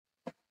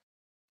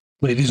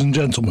Ladies and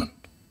gentlemen,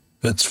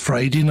 it's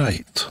Friday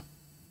night.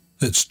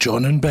 It's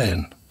John and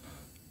Ben.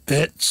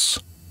 It's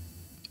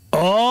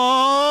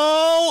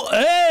all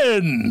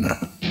in!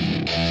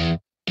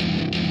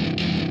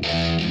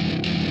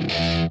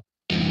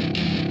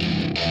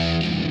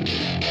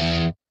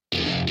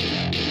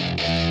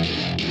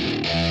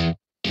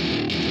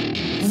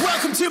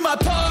 Welcome to my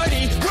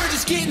party, we're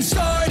just getting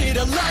started.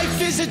 A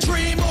life is a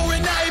dream or a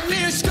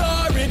nightmare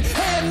scarring.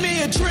 Hand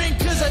me a drink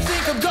cause I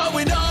think I'm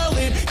going all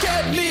in.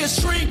 Get me a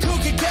shrink who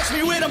can catch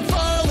me when I'm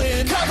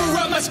falling. Cover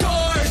up my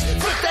scars,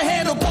 flip the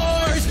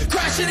handlebars.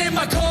 Crashing in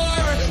my car,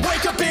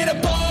 wake up in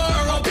a bar.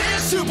 I'll be a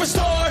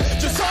superstar,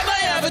 just on my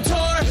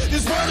avatar.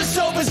 This world is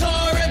so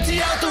bizarre,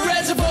 empty out the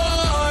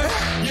reservoir.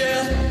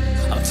 Yeah.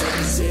 I'm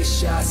taking 6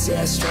 shots,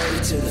 yeah,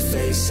 straight to the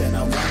face. And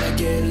I wanna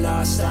get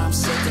lost, I'm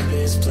sick of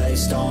this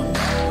place. Don't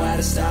know how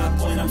to stop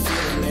when I'm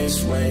feeling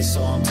this way.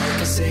 So I'm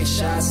taking 6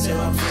 shots till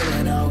I'm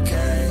feeling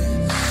okay.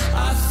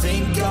 I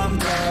think I'm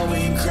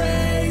going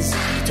crazy,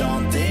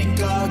 don't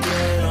think I'll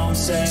get home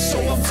safe. So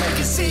I'm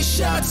taking 6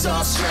 shots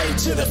all straight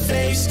to the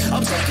face.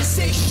 I'm taking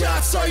 6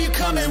 shots, are you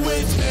coming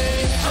with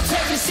me? I'm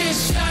taking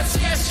 6 shots,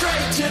 yeah,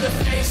 straight to the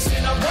face.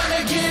 And I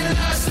wanna get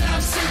lost,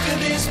 I'm sick of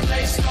this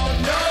place.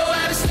 Don't know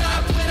how to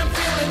stop when I'm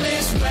feeling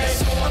this way.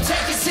 So I'm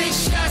taking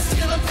 6 shots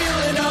till I'm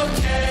feeling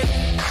okay.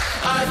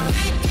 I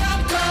think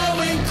I'm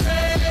going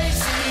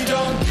crazy,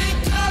 don't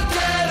think I'll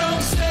get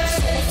home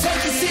safe. So I'm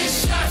taking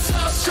 6 shots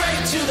all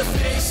straight to the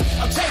face.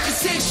 I'm taking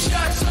 6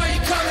 shots, are you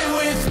coming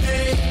with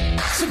me?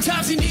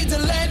 Sometimes you need to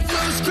let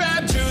loose,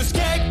 grab juice,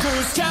 get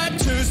goose,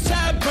 tattoos,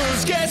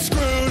 taboos, get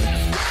screwed.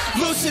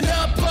 Loosen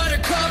up,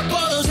 buttercup,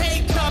 all those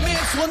hate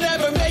comments will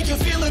never make you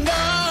feel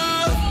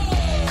enough.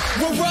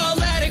 We're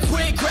all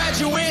adequate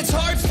graduates,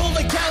 hearts full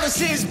of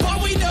calluses,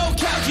 but we know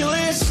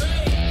calculus.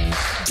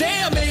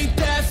 Damn, ain't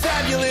that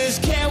fabulous?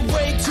 Can't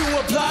wait to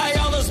apply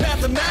all those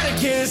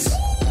mathematicus.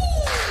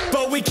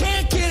 But we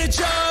can't get a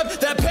job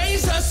that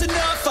pays us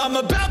enough. I'm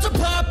about to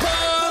pop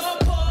off.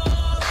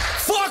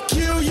 Fuck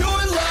you, you're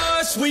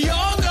lost. We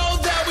all know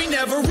that we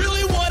never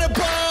really want a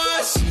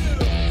boss.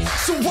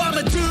 So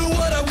I'ma do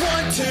what I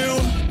want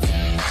to.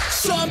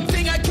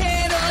 Something I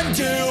can't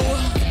undo.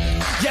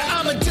 Yeah,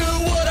 I'ma do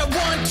what I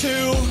want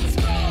to.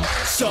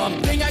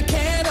 Something I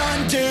can't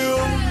undo.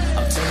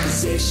 I'm taking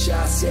 6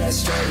 shots, yeah,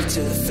 straight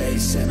to the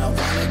face. And I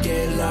wanna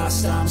get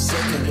lost, I'm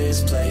sick of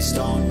this place.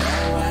 Don't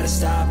know how to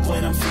stop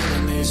when I'm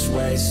feeling this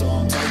way. So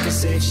I'm taking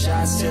 6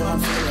 shots till I'm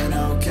feeling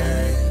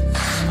okay.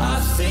 I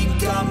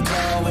think I'm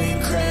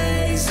going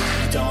crazy,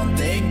 don't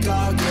think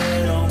I'll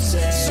get home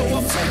safe. So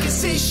I'm taking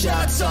 6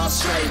 shots all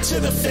straight to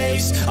the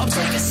face. I'm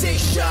taking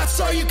 6 shots,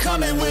 are you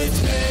coming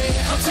with me?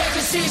 I'm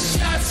taking 6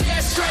 shots, yeah,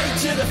 straight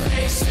to the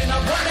face. And I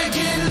wanna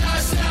get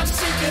lost, I'm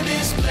sick of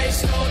this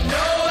place. Don't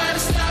know how to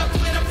stop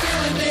when I'm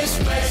feeling this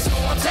way. So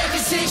I'm taking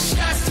 6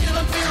 shots till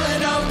I'm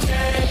feeling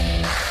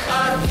okay.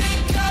 I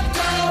think I'm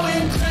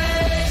going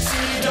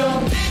crazy,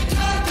 don't think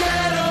I'll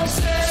get home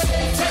safe. So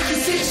I'm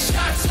taking 6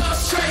 shots all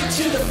straight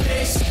to the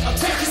face. I'm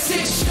taking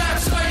 6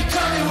 shots, are you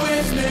coming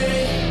with me?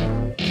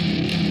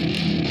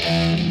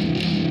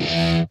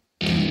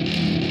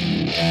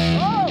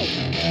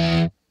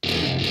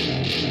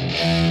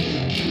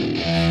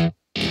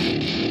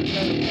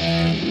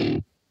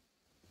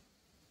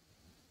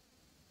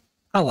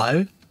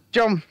 Hello.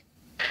 John,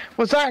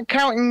 was that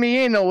counting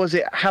me in or was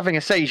it having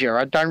a seizure?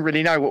 I don't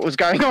really know what was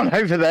going on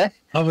over there.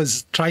 I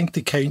was trying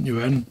to count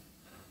you in.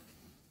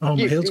 Oh,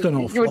 my hair's gone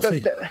all You were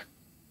fluffy.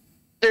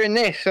 doing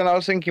this, and I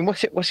was thinking,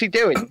 what's he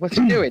doing? What's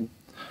he doing?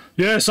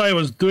 Yes, I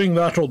was doing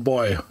that, old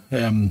boy.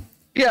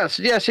 Yes,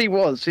 he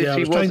was. Yeah, I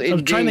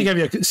was trying to give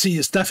you see,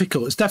 it's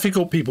difficult. It's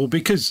difficult, people,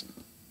 because,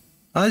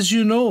 as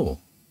you know,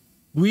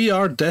 we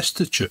are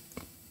destitute.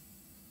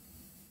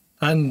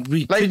 And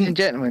Ladies and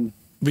gentlemen,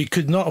 we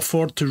could not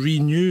afford to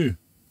renew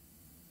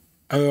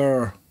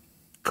our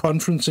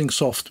conferencing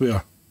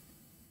software.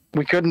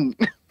 we couldn't.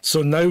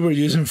 So now we're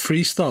using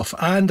free stuff.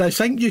 And I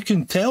think you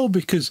can tell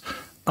because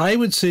I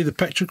would say the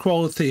picture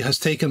quality has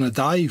taken a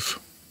dive.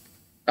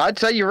 I'd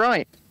say you're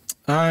right.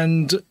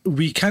 And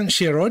we can't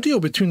share audio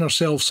between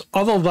ourselves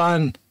other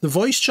than the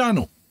voice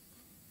channel.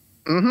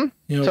 Mm-hmm.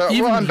 You know,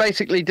 So what I'm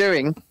basically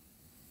doing...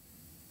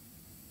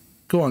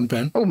 Go on,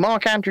 Ben. Oh,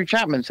 Mark Andrew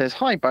Chapman says,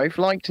 hi, both,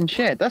 liked and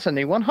shared. That's a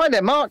new one. Hi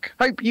there, Mark.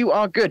 Hope you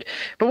are good.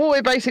 But what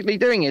we're basically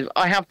doing is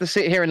I have to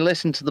sit here and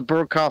listen to the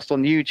broadcast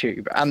on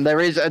YouTube, and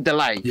there is a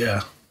delay.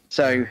 Yeah.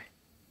 So...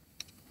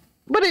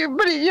 But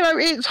you know,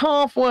 it's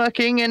half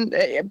working, and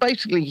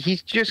basically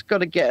he's just got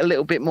to get a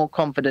little bit more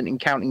confident in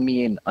counting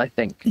me in, I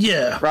think.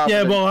 Yeah.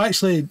 Well,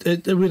 actually,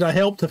 it would have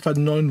helped if I'd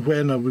known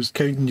when I was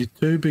counting you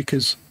to,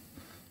 because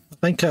I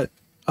think,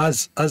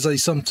 as I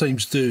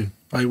sometimes do,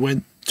 I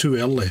went too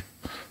early.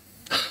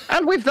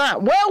 And with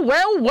that,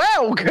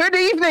 well, good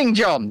evening,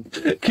 John.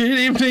 Good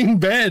evening,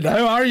 Ben.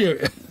 How are you?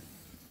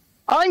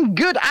 I'm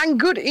good, and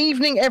good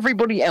evening,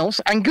 everybody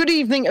else, and good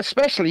evening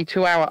especially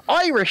to our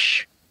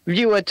Irish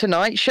viewer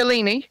tonight,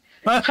 Shalini.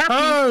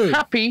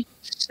 Happy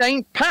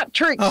St.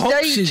 Patrick's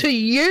Day to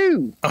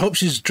you. I hope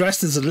she's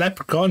dressed as a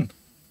leprechaun.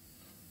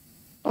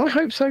 I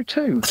hope so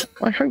too.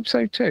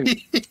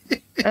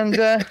 And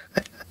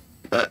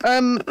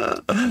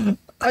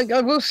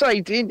I will say,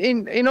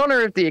 in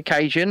honour of the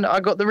occasion, I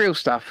got the real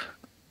stuff.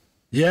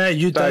 Yeah,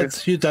 you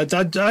did. You did.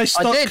 I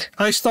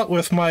stuck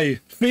with my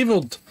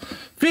favoured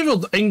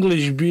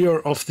English beer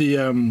of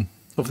the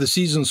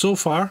season so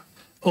far,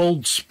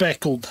 Old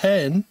Speckled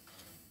Hen.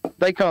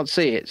 They can't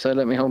see it, so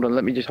let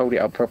me just hold it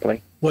up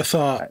properly. With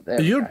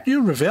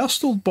you're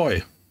reversed, old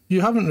boy.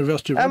 You haven't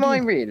reversed your. Am video. I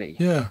really?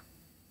 Yeah.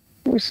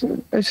 It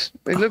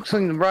looks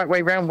in the right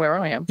way round where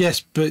I am.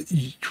 Yes, but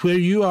where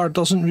you are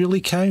doesn't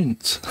really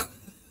count.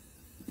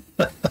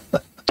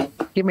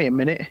 Give me a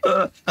minute.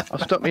 I'll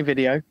stop my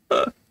video.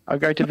 I'll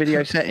go to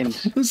video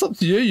settings. It's up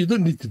to you. You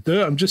don't need to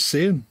do it. I'm just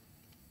saying.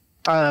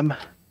 I'm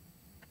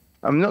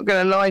not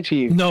going to lie to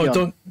you. No,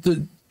 John.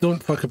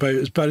 don't fuck about.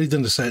 It's buried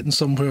in the settings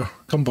somewhere.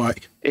 Come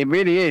back. It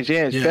really is.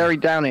 Yeah, it's buried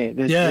down here.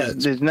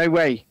 There's no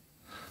way.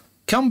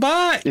 Come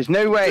back. There's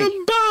no way.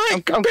 Come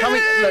back. I'm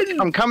coming. Look,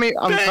 I'm coming.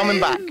 I'm coming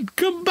back.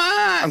 Come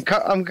back.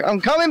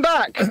 I'm coming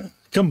back.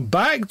 Come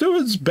back to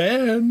us,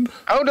 Ben.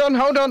 Hold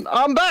on.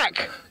 I'm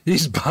back.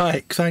 He's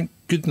back. Thank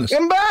goodness.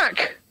 I'm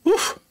back.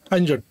 Oof.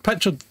 And your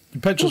picture's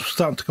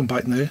starting to come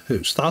back now.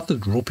 It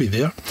started ropey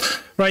there.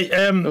 Right,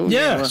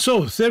 yeah,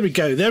 so there we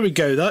go.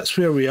 That's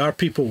where we are,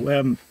 people.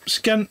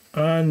 Skint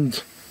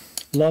and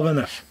loving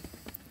it.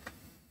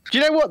 Do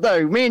you know what,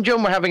 though? Me and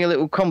John were having a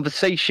little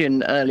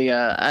conversation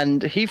earlier,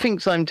 and he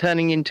thinks I'm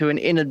turning into an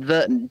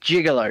inadvertent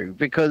gigolo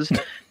because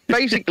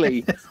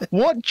basically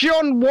what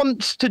John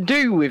wants to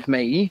do with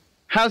me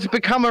has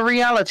become a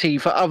reality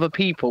for other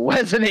people,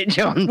 hasn't it,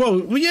 John?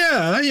 Well,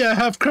 yeah,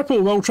 have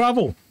cripple will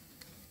travel.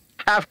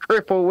 Have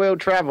cripple will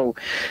travel.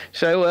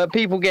 So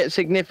people get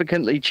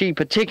significantly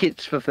cheaper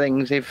tickets for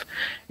things if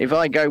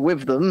I go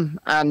with them,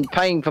 and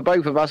paying for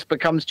both of us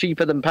becomes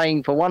cheaper than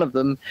paying for one of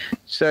them.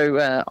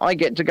 So I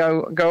get to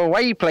go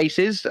away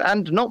places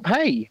and not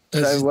pay.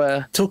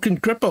 So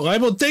token cripple. I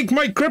will take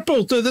my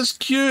cripple to this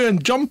queue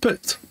and jump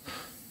it.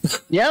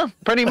 Yeah,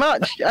 pretty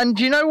much. And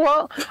you know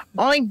what?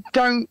 I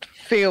don't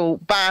feel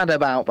bad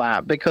about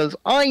that because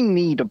I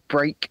need a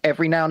break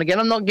every now and again.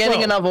 I'm not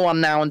getting another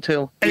one now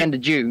until the end of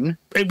June.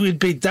 It would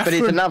be different.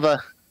 But it's another.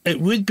 It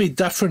would be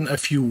different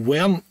if you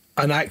weren't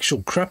an actual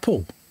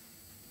cripple.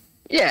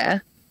 Yeah.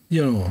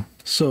 You know,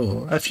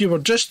 so if you were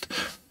just,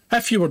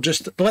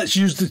 let's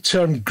use the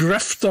term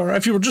grifter,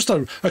 if you were just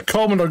a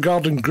common or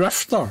garden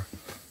grifter,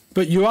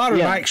 but you are an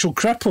actual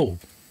cripple.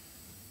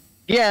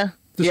 Yeah.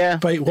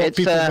 Despite what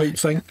people might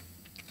think.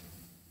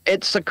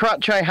 It's a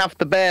crutch I have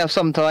to bear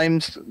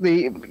sometimes.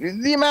 The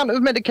amount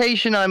of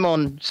medication I'm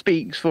on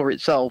speaks for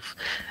itself.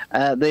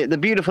 The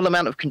beautiful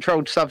amount of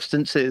controlled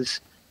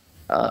substances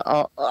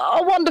are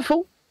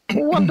wonderful,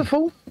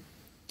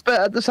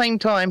 but at the same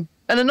time,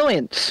 an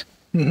annoyance.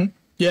 Mm-hmm.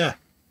 Yeah.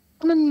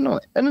 An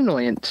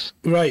annoyance.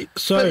 Right,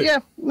 so... But yeah,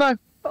 no,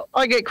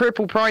 I get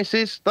cripple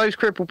prices. Those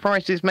cripple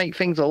prices make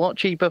things a lot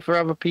cheaper for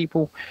other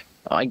people.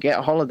 I get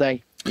a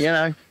holiday, you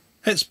know.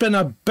 It's been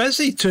a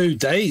busy 2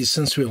 days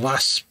since we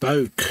last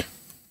spoke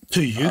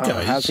to you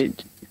guys.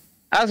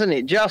 Hasn't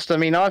it just? I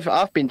mean,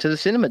 I've been to the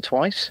cinema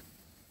twice.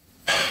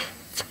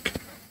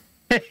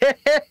 I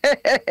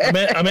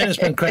mean, it's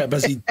been quite a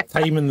busy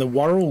time in the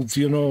world,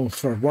 you know,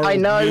 for world news.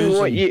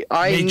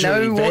 I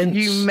know what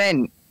you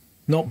meant.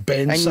 Not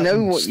Ben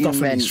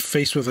stuffing his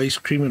face with ice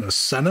cream in a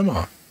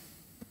cinema.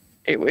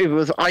 It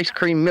was ice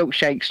cream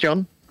milkshakes,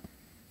 John.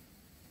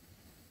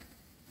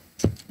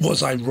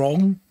 Was I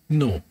wrong?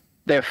 No.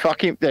 They're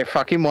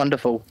fucking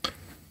wonderful.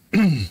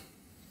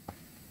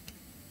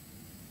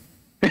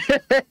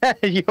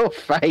 Your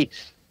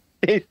face.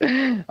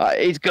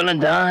 He's gonna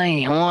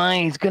die.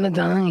 Why? He's gonna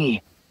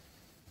die.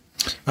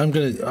 I've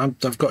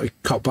got to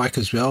cut back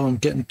as well. I'm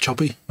getting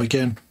chubby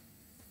again.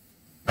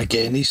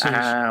 He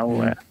says.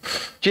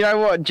 Do you know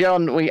what,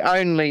 John? We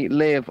only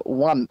live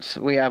once.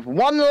 We have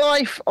one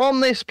life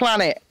on this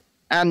planet,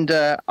 and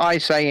I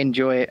say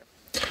enjoy it.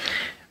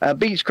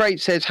 Beats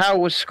Crate says, how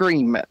was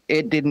Scream?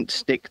 It didn't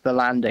stick the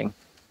landing,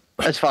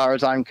 as far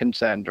as I'm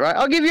concerned, right?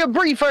 I'll give you a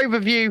brief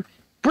overview.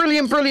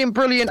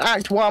 Brilliant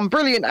Act 1,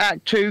 brilliant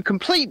Act 2,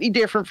 completely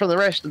different from the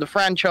rest of the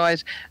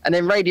franchise, and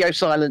then Radio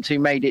Silence, who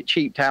made it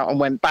cheaped out and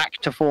went back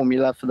to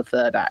formula for the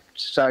third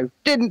act. So,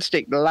 didn't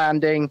stick the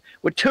landing,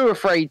 were too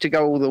afraid to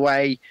go all the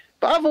way,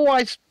 but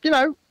otherwise, you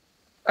know,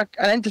 an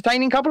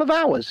entertaining couple of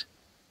hours.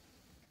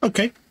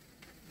 Okay.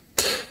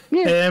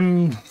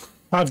 Yeah.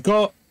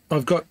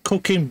 I've got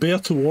Cocaine Bear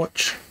to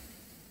watch.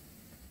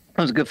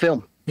 That was a good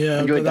film. Yeah,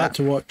 I've got that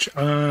to watch.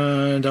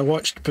 And I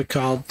watched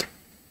Picard.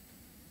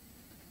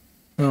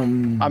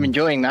 I'm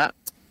enjoying that.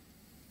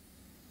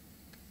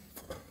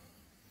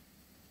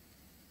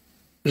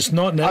 It's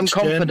not next I'm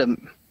confident.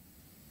 Gen.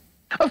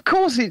 Of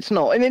course it's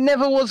not, and it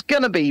never was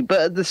going to be,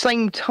 but at the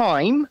same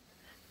time,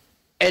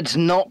 it's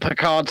not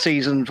Picard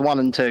seasons 1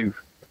 and 2.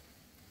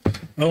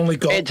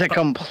 It's a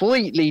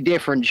completely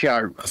different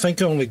show. I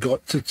think I only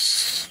got to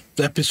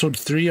episode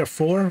 3 or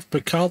 4 of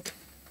Picard.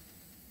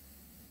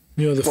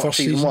 You know, the first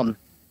season 1.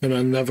 And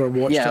I never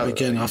watched it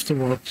again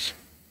afterwards.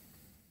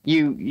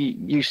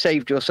 You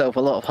saved yourself a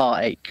lot of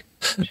heartache.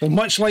 Well,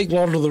 much like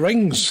Lord of the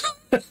Rings.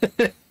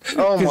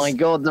 Oh my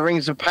God, the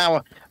Rings of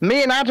Power.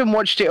 Me and Adam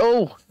watched it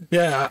all.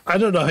 Yeah, I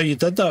don't know how you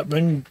did that.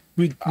 I mean,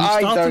 we I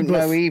started don't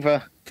know with,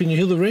 either. Can you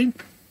hear the rain?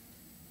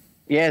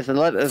 Yeah,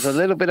 there's a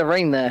little bit of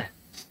rain there.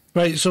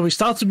 Right, so we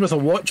started with a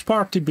watch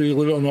party, believe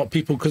it or not,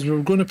 people, because we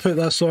were going to put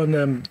this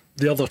on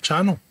the other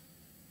channel.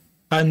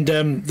 And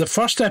the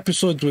first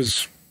episode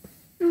was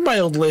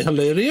mildly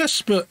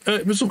hilarious, but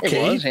it was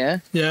okay. It was, yeah.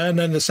 Yeah, and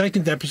then the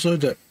second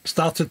episode, it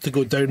started to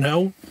go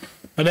downhill.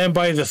 And then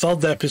by the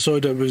third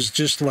episode, it was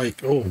just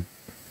like, oh,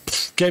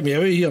 get me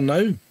out of here now,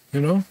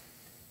 you know?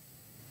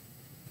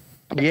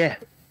 Yeah,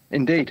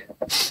 indeed.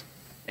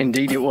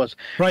 Indeed it was.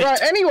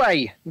 Right.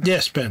 Anyway.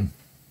 Yes, Ben.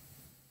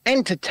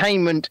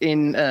 Entertainment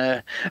in...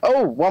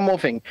 one more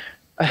thing.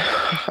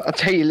 I'll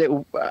tell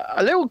you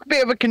a little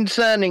bit of a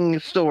concerning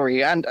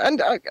story, and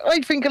I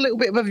think a little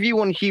bit of a view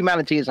on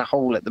humanity as a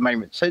whole at the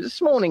moment. So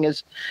this morning,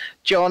 as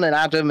John and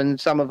Adam and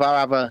some of our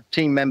other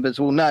team members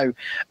will know,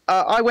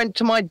 I went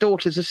to my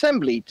daughter's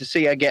assembly to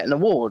see her get an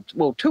award.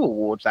 Well, 2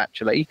 awards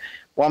actually,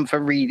 one for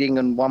reading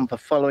and one for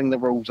following the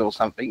rules or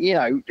something. You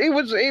know,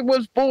 it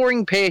was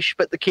boring pish,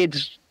 but the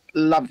kids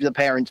love the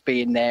parents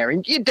being there,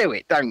 and you do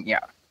it, don't you?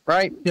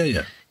 Right?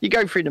 Yeah. You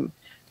go through them,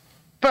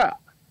 but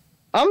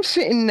I'm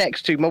sitting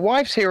next to, my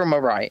wife's here on my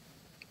right,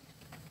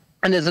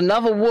 and there's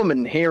another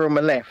woman here on my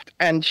left,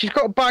 and she's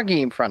got a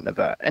buggy in front of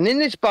her. And in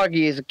this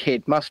buggy is a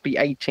kid, must be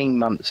 18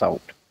 months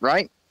old,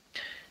 right?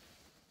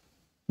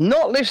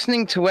 Not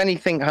listening to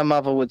anything her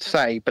mother would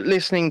say, but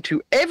listening to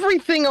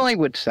everything I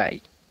would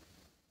say,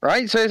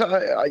 right? So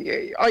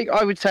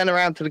I would turn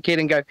around to the kid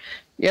and go,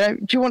 you know,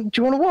 do you want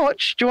to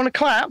watch? Do you want to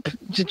clap?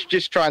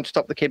 Just try and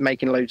stop the kid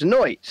making loads of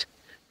noise,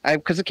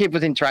 because the kid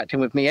was interacting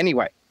with me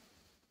anyway.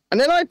 And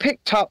then I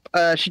picked up,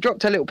 she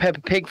dropped her little Peppa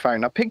Pig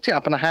phone. I picked it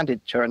up and I handed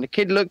it to her. And the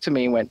kid looked at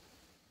me and went,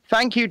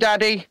 "Thank you,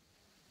 Daddy."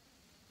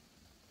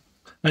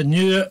 I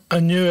knew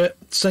it.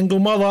 Single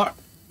mother.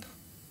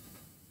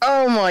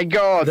 Oh, my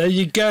God. There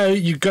you go.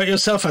 You got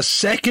yourself a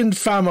second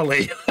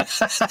family.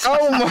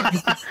 Oh,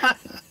 my.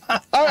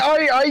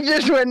 I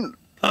just went,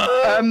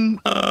 I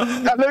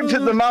looked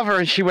at the mother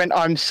and she went,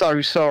 "I'm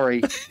so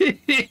sorry."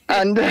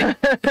 And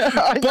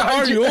but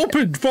are you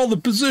open for the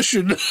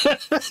position?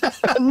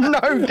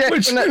 No,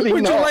 definitely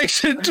would not. you like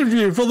to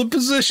interview for the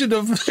position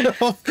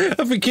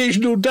of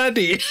occasional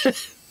daddy?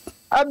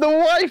 And the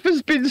wife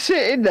has been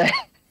sitting there.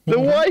 The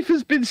wife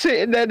has been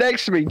sitting there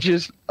next to me,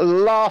 just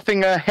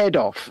laughing her head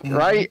off,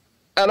 right?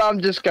 And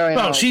I'm just going,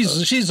 well,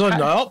 she's on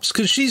the ups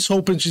because she's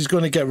hoping she's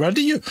going to get rid of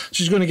you.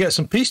 She's going to get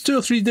some peace 2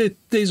 or 3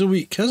 days a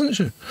week, hasn't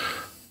she?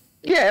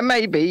 Yeah,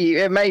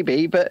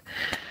 maybe, but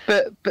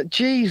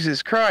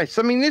Jesus Christ!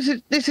 I mean, this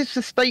is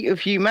the state of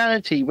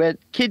humanity where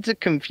kids are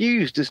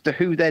confused as to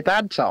who their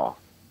dads are.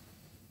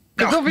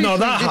 No,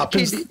 that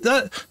happens.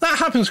 That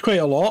happens quite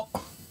a lot.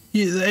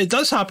 It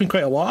does happen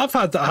quite a lot. I've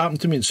had that happen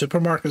to me in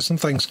supermarkets and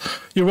things.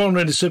 You're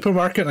wandering in the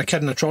supermarket and a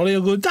kid in a trolley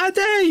will go,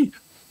 "Daddy,"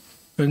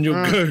 and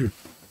you'll go,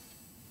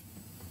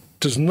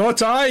 "Does not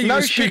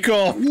you speak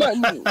of?" No,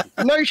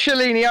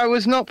 Shalini, I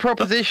was not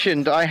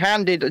propositioned. I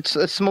handed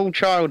a small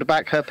child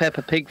back her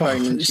Peppa Pig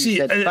phone and she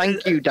said,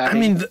 "Thank you, Daddy." I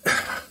mean,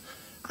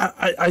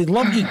 I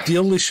love you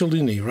dearly,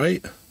 Shalini,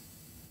 right?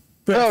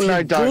 But if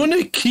you're going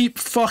to keep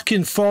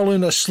fucking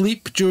falling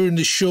asleep during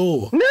the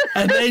show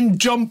and then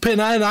jumping in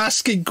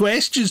asking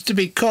questions to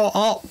be caught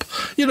up,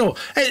 you know,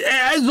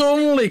 it is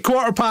only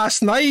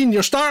 9:15.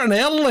 You're starting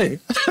early.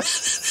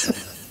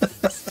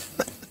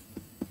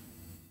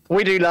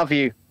 We do love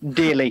you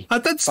dearly. I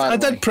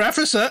did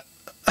preface it.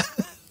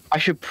 I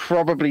should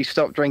probably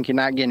stop drinking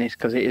that Guinness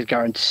because it is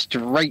going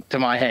straight to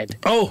my head.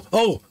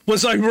 Oh,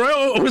 was I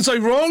wrong? Was I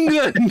wrong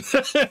then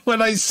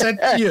when I said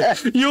to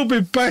you, you'll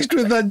be back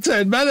within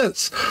 10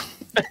 minutes?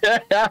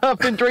 I've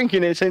been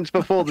drinking it since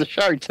before the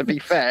show, to be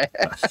fair.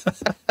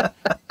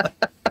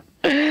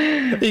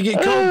 You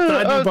get called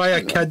daddy by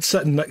a kid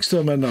sitting next to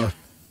him in a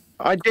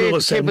I did.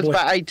 The kid was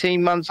about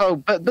 18 months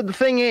old. But the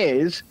thing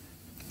is,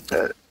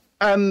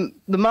 the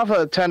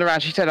mother turned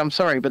around, she said, "I'm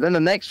sorry," but then the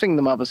next thing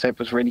the mother said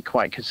was really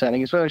quite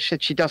concerning as well. She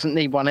said she doesn't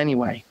need one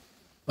anyway.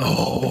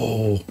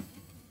 Oh,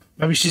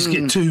 maybe she's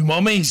getting 2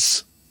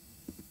 mummies.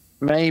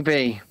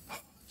 Maybe.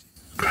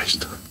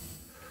 Christ.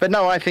 But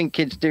no, I think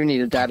kids do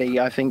need a daddy.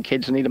 I think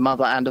kids need a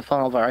mother and a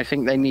father. I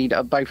think they need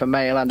both a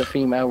male and a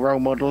female role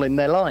model in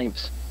their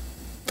lives.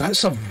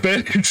 That's a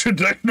very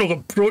traditional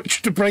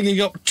approach to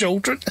bringing up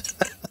children.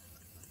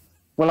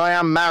 Well, I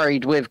am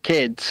married with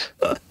kids.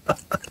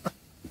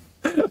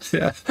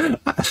 Yeah,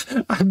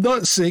 I'm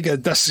not saying I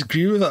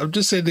disagree with it. I'm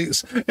just saying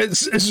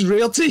it's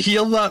rare to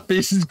hear that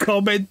being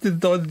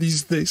commented on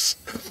these days.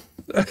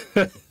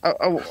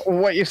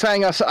 What you're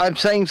saying? I'm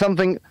saying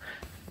something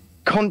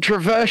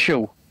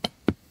controversial.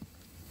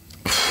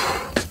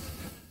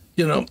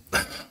 You know,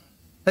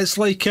 it's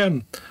like,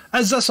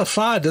 is this a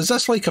fad? Is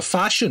this like a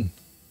fashion?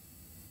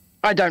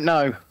 I don't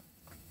know.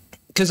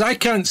 Because I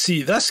can't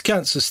see this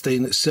can't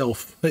sustain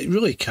itself. It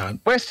really can't.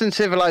 Western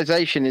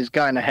civilization is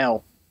going to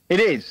hell. It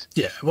is.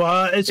 Yeah,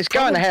 well, it's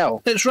going to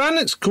hell. It's ran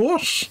its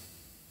course.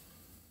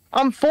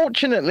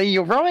 Unfortunately,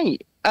 you're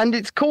right. And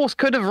its course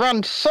could have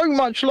run so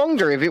much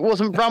longer if it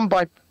wasn't run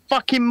by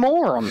fucking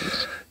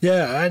morons.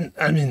 Yeah, and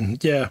I mean,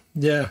 yeah.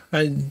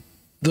 And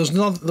there's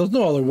no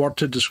other word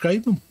to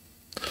describe them.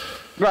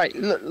 Right,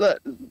 look,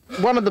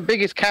 one of the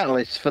biggest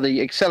catalysts for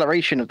the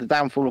acceleration of the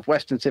downfall of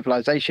Western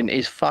civilization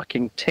is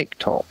fucking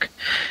TikTok.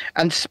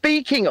 And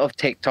speaking of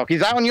TikTok,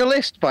 is that on your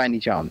list by any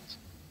chance?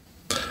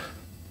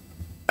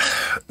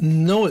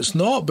 No, it's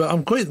not, but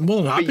I'm quite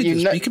more than happy to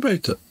speak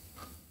about it.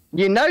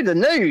 You know the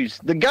news,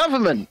 the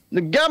government.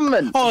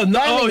 Oh,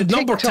 no,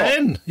 number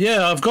 10.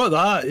 Yeah, I've got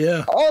that,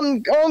 yeah.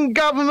 On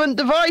government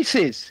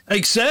devices.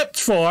 Except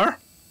for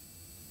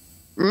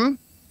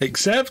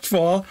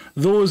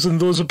those and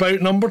those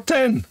about number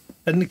 10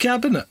 in the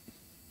cabinet.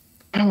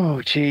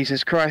 Oh,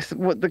 Jesus Christ.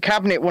 What, the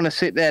cabinet want to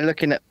sit there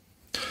looking at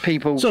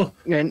people.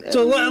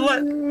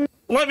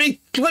 Let me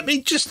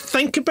just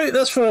think about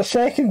this for a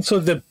second. So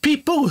the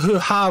people who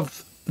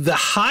have the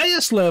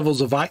highest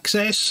levels of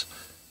access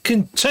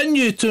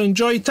continue to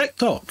enjoy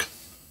TikTok.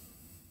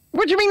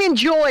 What do you mean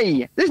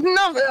enjoy? There's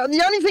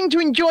the only thing to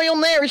enjoy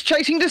on there is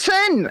chasing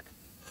dissent.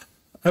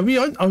 Are we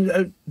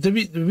on?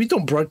 We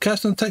don't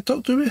broadcast on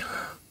TikTok, do we?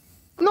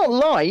 Not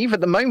live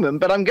at the moment,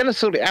 but I'm going to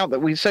sort it out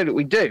so that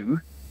we do.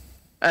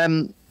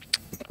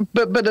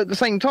 But at the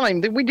same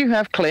time, we do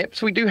have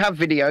clips, we do have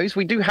videos,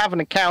 we do have an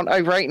account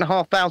over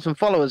 8,500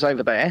 followers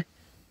over there.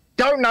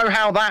 Don't know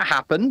how that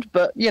happened,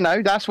 but, you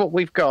know, that's what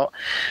we've got.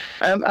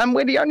 And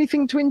we're the only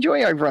thing to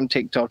enjoy over on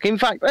TikTok. In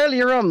fact,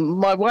 earlier on,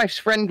 my wife's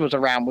friend was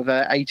around with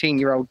her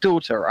 18-year-old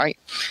daughter, right?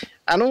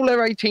 And all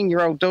her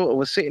 18-year-old daughter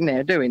was sitting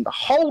there doing the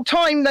whole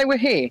time they were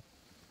here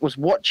was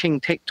watching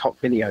TikTok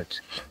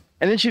videos.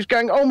 And then she was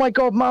going, oh, my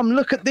God, Mum,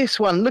 look at this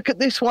one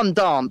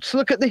dance.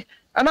 Look at this.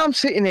 And I'm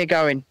sitting there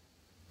going,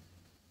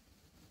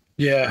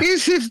 yeah,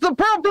 this is the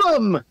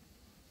problem.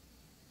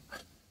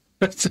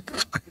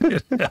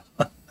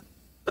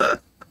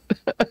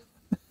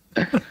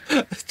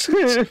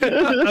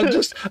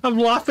 I'm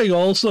laughing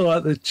also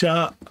at the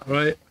chat,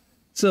 right?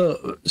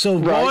 So right.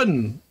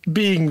 Ron,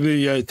 being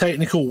the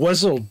technical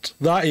wizard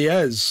that he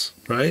is,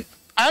 right?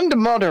 And a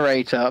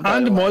moderator.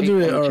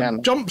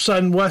 Jumps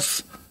in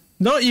with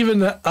not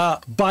even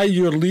by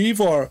your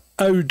leave or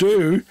how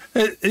do.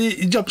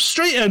 He jumps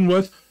straight in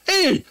with,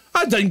 hey,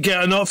 I didn't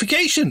get a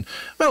notification.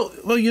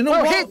 Well, you know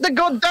what? Hit the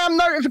goddamn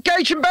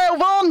notification bell,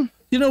 Vaughn.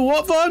 You know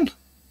what, Vaughn?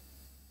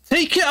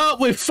 Take it up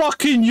with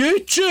fucking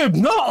YouTube,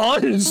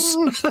 not us.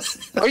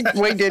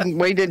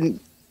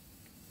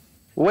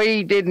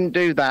 We didn't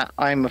do that.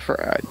 I'm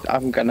afraid.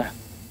 I'm gonna.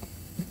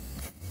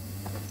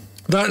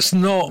 That's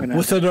not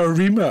within our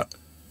remit.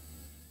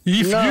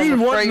 If you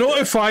want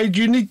notified,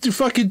 you need to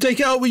fucking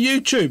take it out with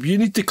YouTube. You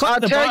need to click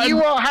the button. I'll tell you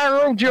what,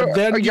 Harold.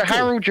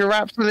 Harold, you're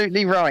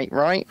absolutely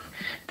right.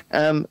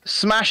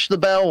 Smash the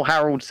bell,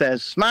 Harold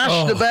says.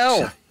 Smash the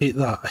bell.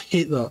 I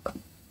hate that.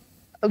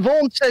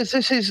 Vaughn says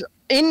this is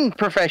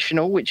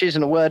unprofessional, which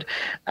isn't a word,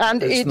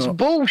 and it's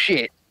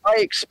bullshit. I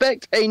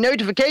expect a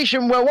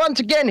notification. Well, once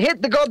again,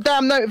 hit the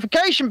goddamn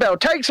notification bell.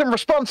 Take some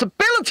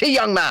responsibility,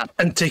 young man.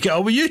 And take it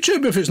out with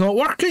YouTube if it's not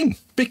working,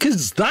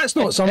 because that's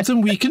not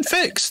something we can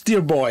fix,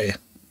 dear boy.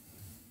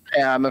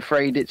 Yeah, I'm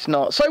afraid it's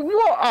not. So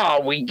what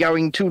are we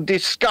going to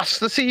discuss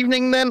this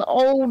evening then,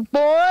 old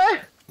boy?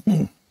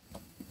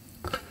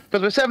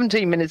 Because we're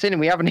 17 minutes in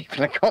and we haven't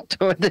even got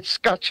to a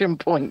discussion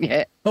point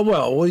yet. Oh,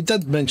 well, we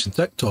did mention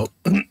TikTok.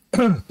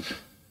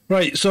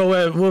 Right,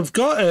 so we've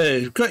got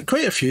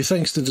quite a few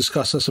things to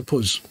discuss, I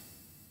suppose.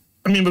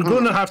 I mean, we're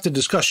going to have to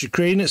discuss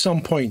Ukraine at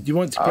some point. Do you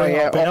want to bring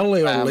it up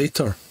early or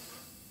later?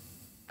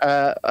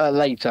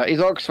 Later. Is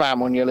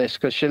Oxfam on your list?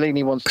 Because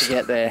Shalini wants to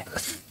get there.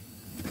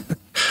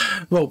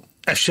 Well,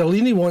 if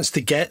Shalini wants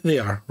to get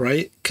there,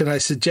 right, can I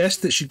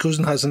suggest that she goes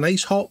and has a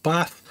nice hot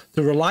bath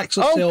to relax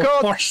herself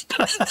first?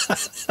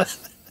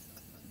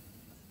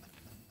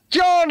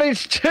 John,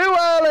 it's too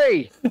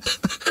early.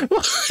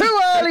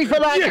 Too early for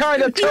that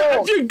kind of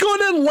talk. If you're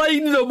going to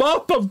line them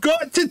up, I've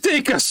got to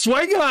take a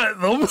swing at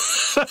them.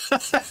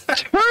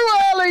 Too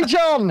early,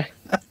 John.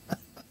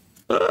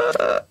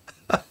 I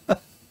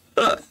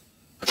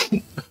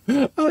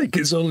think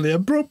it's only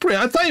appropriate.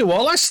 I tell you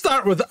what, let's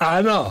start with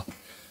Anna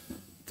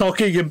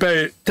talking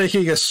about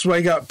taking a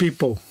swing at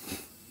people.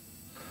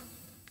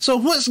 So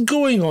what's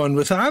going on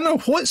with Anna?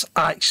 What's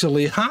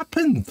actually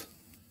happened?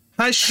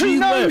 Has she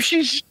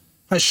left?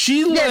 Has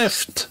she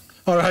left,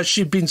 or has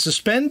she been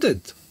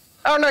suspended?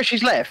 Oh, no,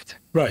 she's left.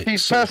 Right.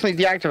 She's personally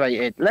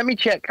deactivated. Let me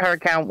check her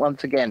account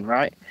once again,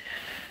 right?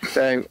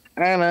 So,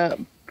 Anna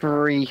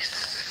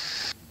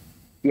Brees.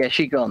 Yeah,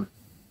 she gone.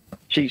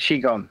 She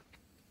gone.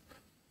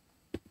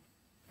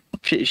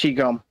 She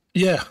gone.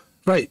 Yeah,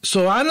 right.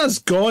 So Anna's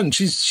gone.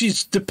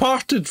 She's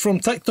departed from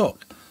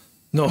TikTok.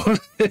 No,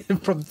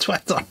 from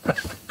Twitter.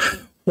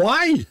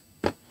 Why?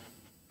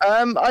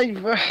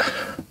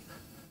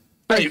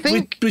 I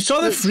think we saw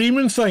the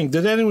Freeman thing.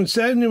 Did anyone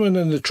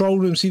in the troll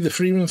room see the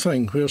Freeman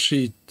thing where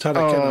she had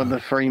a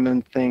the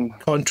Freeman thing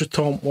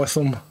contretemps with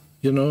him?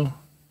 You know,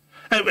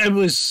 it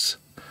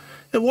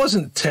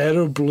wasn't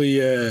terribly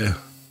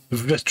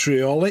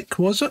vitriolic,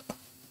 was it?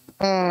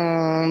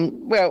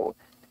 Well,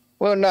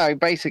 Well, no,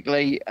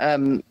 basically,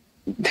 I'm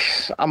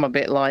a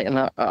bit light,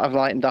 and I've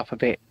lightened up a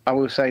bit. I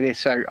will say this,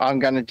 so I'm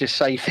going to just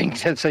say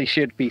things as they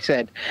should be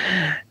said.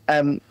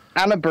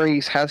 Anna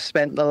Breeze has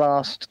spent the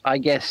last, I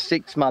guess,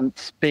 6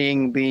 months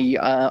being the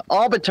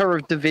arbiter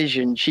of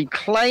division. She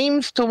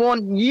claims to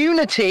want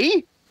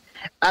unity,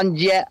 and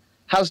yet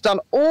has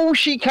done all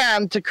she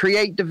can to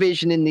create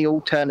division in the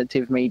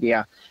alternative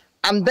media.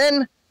 And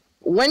then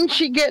when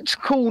she gets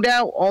called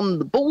out on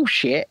the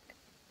bullshit,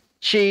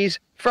 she's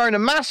thrown a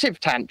massive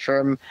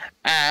tantrum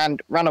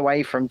and run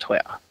away from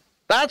Twitter.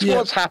 That's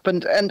what's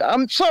happened. And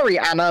I'm sorry,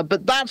 Anna,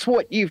 but that's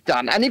what you've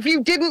done. And if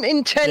you didn't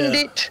intend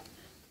it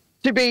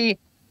to be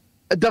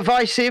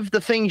divisive, the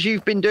things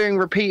you've been doing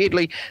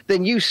repeatedly,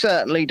 then you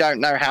certainly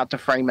don't know how to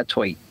frame a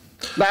tweet.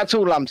 That's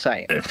all I'm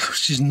saying.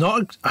 She's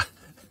not...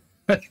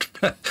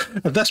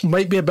 This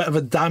might be a bit of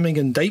a damning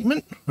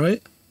indictment,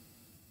 right?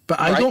 But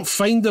I don't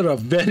find her a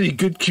very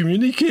good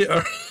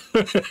communicator.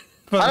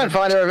 I don't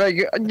find her a very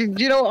good...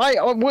 You know,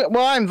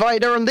 I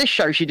invited her on this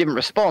show. She didn't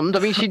respond. I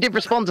mean, she did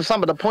respond to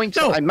some of the points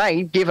that I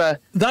made. Give her...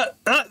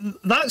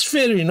 That's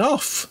fair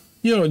enough.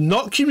 You know,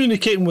 not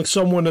communicating with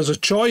someone is a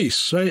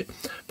choice, right?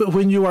 But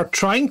when you are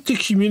trying to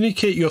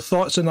communicate your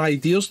thoughts and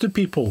ideas to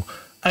people,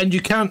 and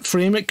you can't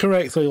frame it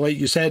correctly, like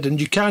you said, and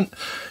you can't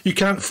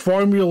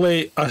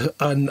formulate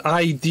an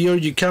idea,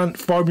 you can't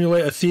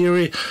formulate a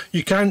theory,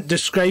 you can't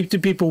describe to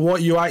people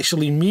what you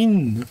actually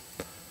mean,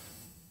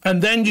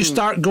 and then you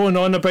start going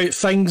on about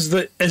things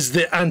that is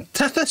the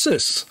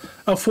antithesis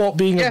of what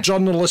being a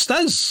journalist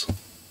is.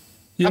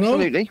 You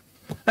Absolutely.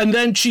 know? And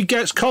then she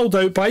gets called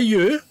out by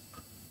you,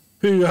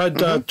 who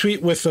had a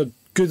tweet with a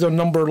good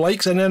number of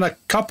likes, and then a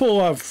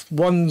couple of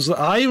ones that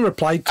I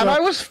replied to. And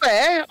I was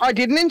fair. I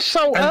didn't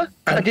insult her.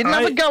 I didn't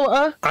have a go at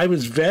her. I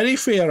was very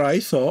fair, I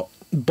thought,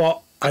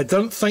 but I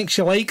don't think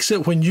she likes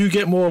it when you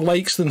get more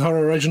likes than her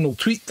original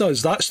tweet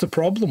does. That's the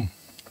problem.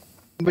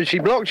 But she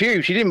blocked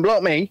you. She didn't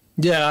block me.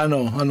 Yeah, I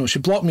know. She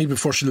blocked me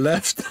before she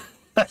left.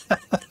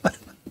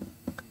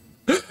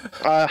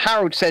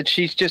 Harold said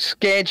she's just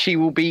scared she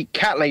will be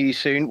cat lady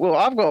soon. Well,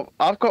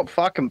 I've got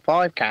fucking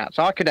 5 cats.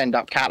 I could end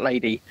up cat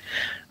lady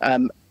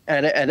at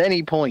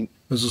any point.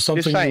 Is there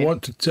something you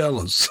want to tell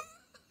us?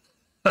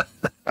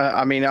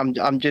 I mean,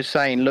 I'm just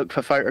saying, look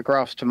for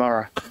photographs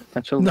tomorrow.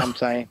 That's all I'm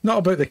saying. Not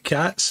about the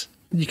cats.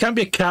 You can't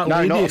be a cat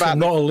lady if you're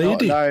not a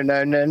lady. No,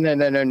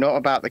 not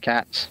about the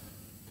cats.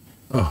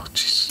 Oh,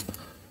 jeez.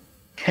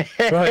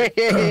 Right.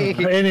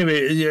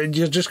 Anyway,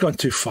 you're just gone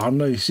too far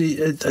now. You see,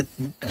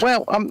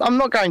 well, I'm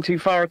not going too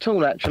far at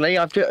all. Actually,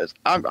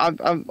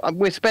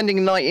 we're spending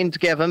a night in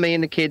together, me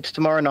and the kids,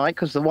 tomorrow night,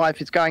 because the wife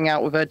is going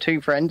out with her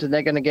 2 friends, and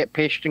they're going to get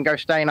pissed and go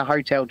stay in a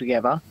hotel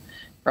together,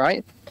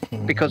 right?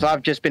 Because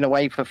I've just been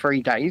away for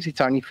 3 days.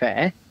 It's only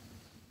fair.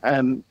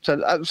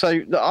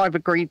 So I've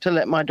agreed to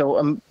let my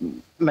daughter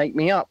make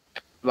me up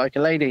like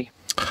a lady.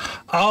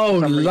 Oh,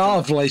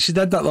 lovely! She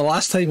did that the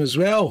last time as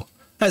well.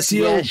 That's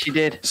the old she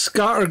did.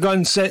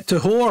 scattergun set to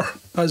whore,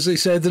 as they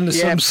said in The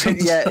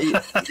Simpsons. How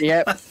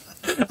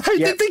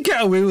did they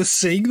get away with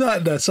saying that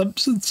in The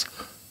Simpsons?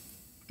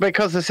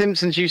 Because The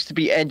Simpsons used to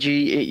be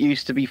edgy, it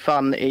used to be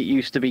fun, it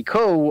used to be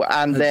cool,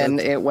 and then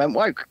it went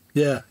woke.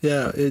 Yeah,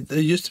 it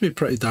used to be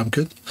pretty damn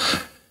good.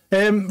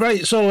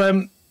 Right,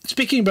 so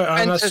speaking about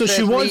Anna, so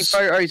she was...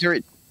 Photos are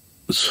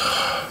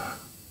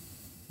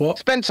What?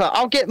 Spencer,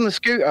 I'll get in the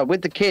scooter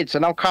with the kids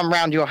and I'll come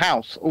round your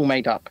house all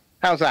made up.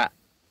 How's that?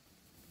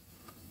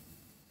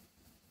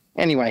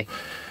 Anyway.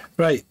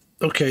 Right,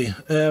 okay.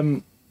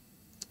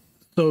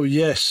 So,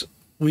 yes,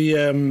 we...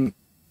 Anna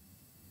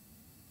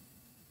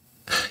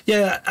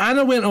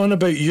went on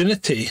about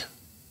unity,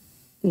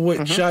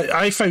 which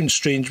I found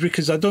strange,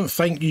 because I don't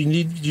think you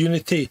need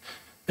unity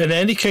in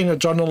any kind of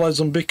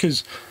journalism,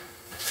 because,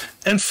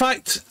 in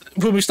fact,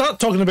 when we start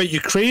talking about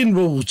Ukraine,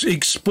 we'll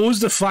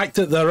expose the fact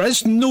that there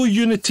is no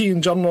unity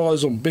in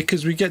journalism,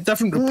 because we get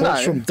different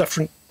reports from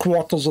different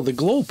quarters of the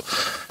globe.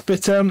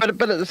 But at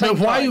the same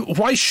time,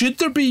 why should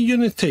there be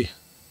unity?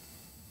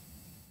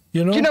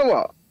 You know? Do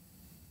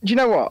you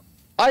know what?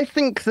 I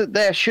think that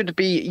there should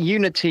be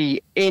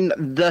unity in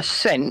the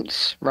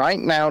sense, right?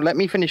 Now, let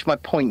me finish my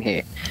point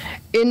here.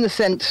 In the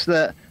sense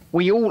that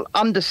we all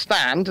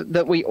understand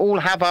that we all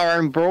have our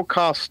own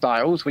broadcast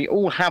styles, we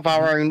all have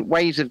our own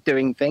ways of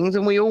doing things,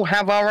 and we all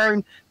have our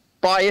own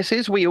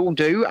biases, we all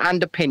do,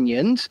 and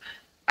opinions.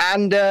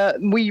 And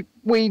we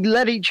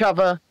let each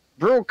other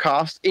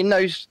broadcast in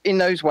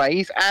those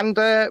ways, and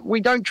we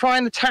don't try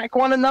and attack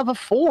one another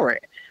for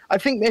it. I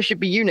think there should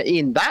be unity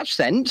in that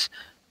sense.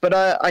 But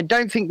I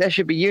don't think there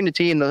should be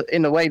unity in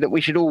the way that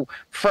we should all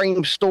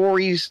frame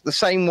stories the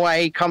same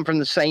way, come from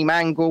the same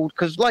angle.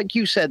 Because, like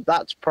you said,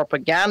 that's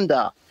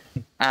propaganda,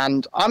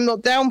 and I'm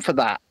not down for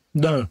that.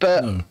 No,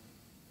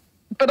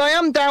 but I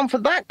am down for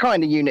that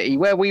kind of unity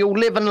where we all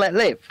live and let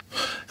live.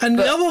 And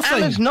but the other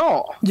thing, Anna's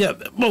not. Yeah,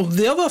 well,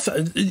 the other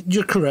thing,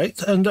 you're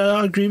correct, and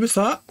I agree with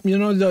that. You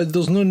know,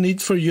 there's no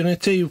need for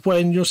unity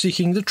when you're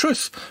seeking the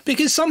truth,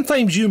 because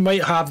sometimes you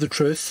might have the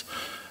truth,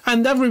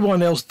 and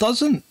everyone else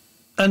doesn't.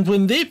 And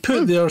when they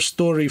put their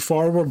story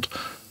forward,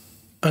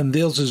 and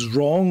theirs is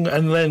wrong,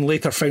 and then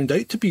later found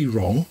out to be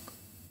wrong,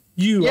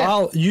 you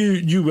are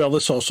the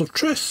source of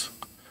truth.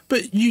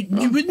 But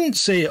you wouldn't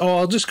say, "Oh,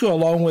 I'll just go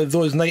along with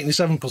those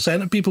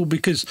 97% of people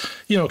because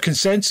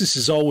consensus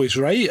is always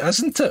right,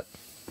 isn't it?"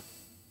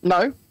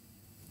 No.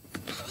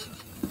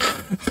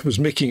 I was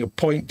making a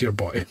point, dear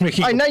boy.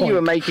 I know you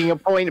were making a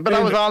point, but I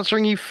was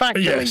answering you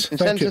factually. Yes,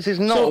 consensus is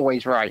not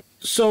always right.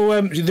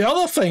 So the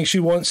other thing she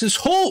wants is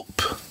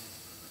hope.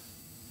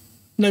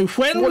 Now,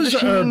 when was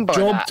it our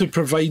job to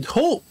provide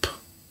hope?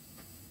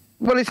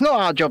 Well, it's not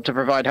our job to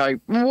provide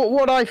hope.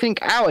 What I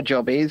think our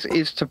job is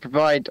to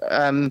provide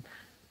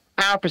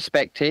our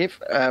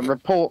perspective,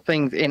 report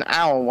things in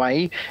our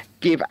way,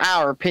 give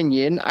our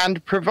opinion,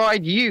 and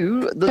provide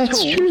you the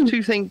tools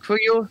to think for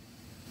your...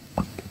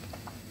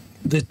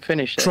 The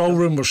troll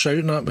room were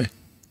shouting at me.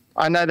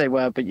 I know they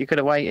were, but you could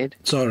have waited.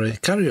 Sorry,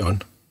 carry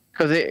on.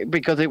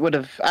 Because it would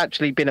have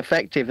actually been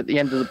effective at the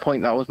end of the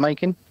point that I was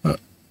making.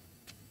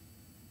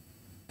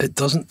 It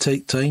doesn't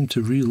take time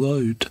to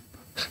reload.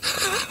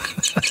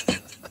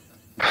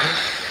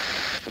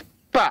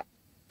 But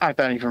I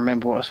don't even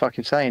remember what I was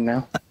fucking saying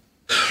now.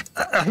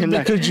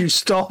 Because you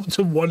stopped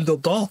and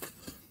wandered off.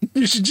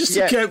 You should just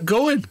have kept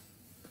going.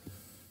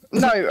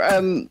 No,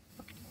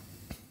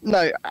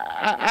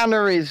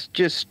 Anna is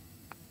just...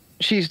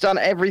 She's done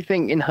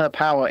everything in her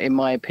power, in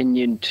my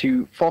opinion,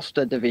 to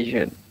foster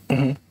division.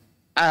 Mm-hmm.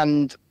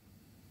 And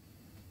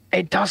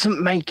it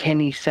doesn't make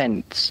any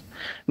sense.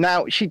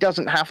 Now, she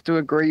doesn't have to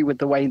agree with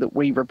the way that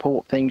we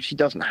report things. She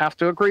doesn't have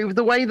to agree with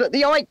the way that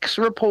the Ikes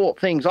report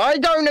things. I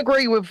don't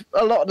agree with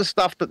a lot of the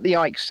stuff that the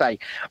Ikes say.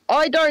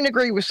 I don't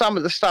agree with some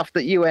of the stuff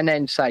that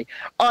UNN say.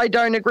 I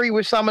don't agree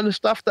with some of the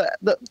stuff that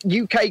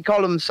UK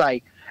columns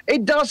say.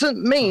 It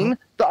doesn't mean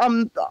that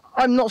I'm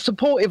not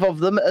supportive of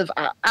them as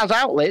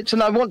outlets,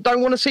 and I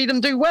don't want to see them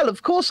do well.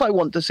 Of course, I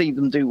want to see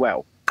them do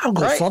well. I'll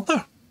go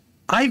further.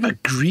 I've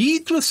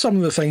agreed with some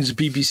of the things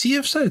the BBC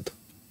have said.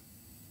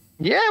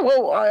 Yeah,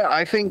 well,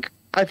 I think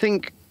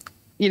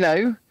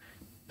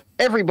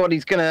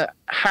everybody's going to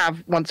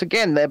have, once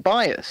again, their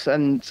bias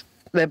and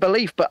their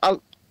belief. But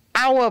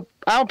our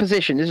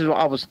position, this is what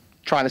I was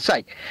trying to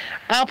say,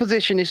 our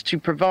position is to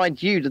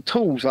provide you the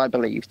tools, I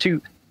believe, to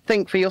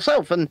think for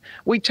yourself. And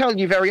we tell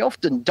you very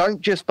often,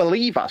 don't just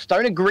believe us.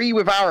 Don't agree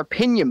with our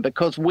opinion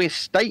because we're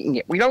stating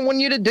it. We don't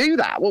want you to do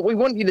that. What we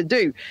want you to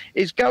do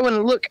is go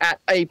and look at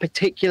a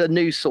particular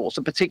news source,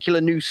 a particular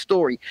news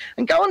story,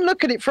 and go and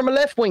look at it from a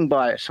left-wing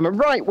bias, from a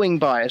right-wing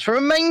bias, from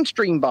a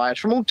mainstream bias,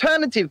 from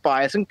alternative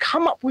bias, and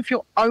come up with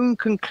your own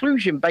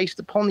conclusion based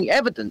upon the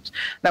evidence.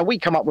 Now, we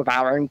come up with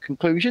our own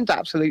conclusions,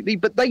 absolutely,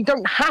 but they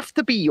don't have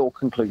to be your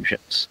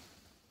conclusions.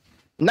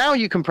 Now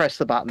you can press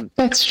the button.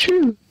 That's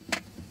true.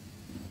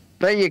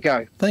 There you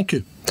go. Thank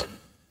you.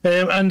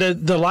 And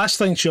the last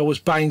thing she always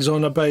bangs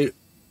on about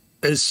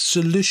is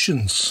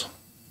solutions.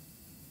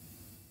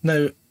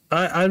 Now,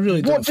 I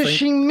really don't think... What does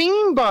she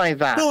mean by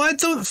that? No, I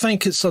don't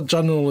think it's a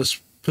journalist's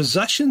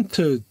position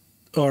to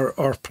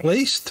or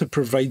place to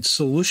provide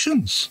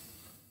solutions.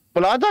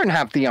 Well, I don't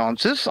have the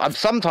answers.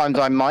 Sometimes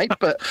I might,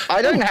 but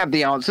I don't have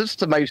the answers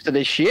to most of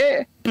this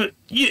shit. But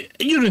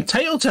you're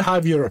entitled to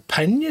have your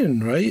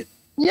opinion, right?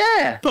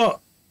 Yeah. But,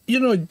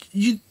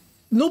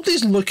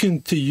 nobody's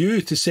looking to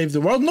you to save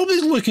the world.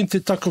 Nobody's looking to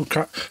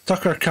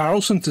Tucker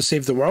Carlson to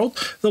save the world.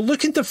 They're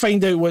looking to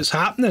find out what's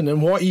happening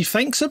and what he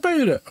thinks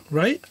about it,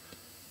 right?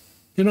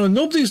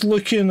 Nobody's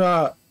looking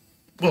at,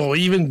 well,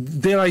 even,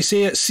 dare I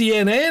say it,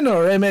 CNN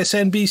or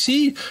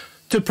MSNBC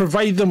to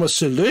provide them a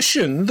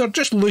solution. They're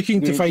just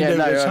looking to find out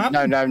what's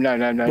happening. No.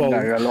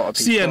 A lot of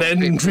people.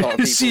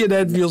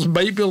 CNN viewers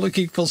might be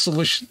looking for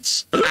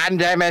solutions. And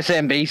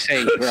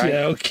MSNBC, right?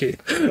 Yeah, okay.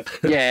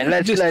 Yeah,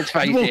 let's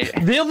face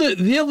it.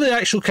 They're the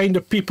actual kind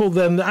of people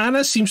then that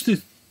Anna seems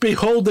to be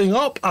holding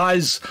up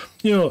as,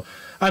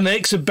 an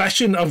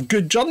exhibition of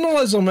good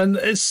journalism, and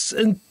it's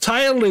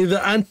entirely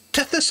the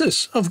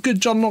antithesis of good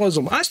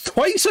journalism. That's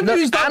twice I've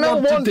used that Anna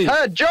word today.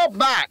 wants her job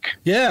back.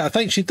 Yeah, I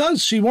think she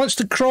does. She wants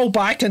to crawl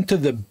back into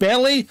the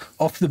belly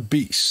of the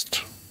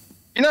beast.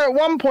 At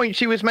one point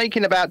she was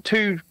making about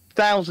 £2,000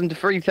 to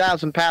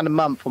 £3,000 a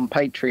month on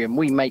Patreon.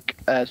 We make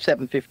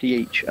 £7.50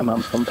 each a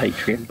month on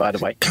Patreon, by the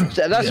way.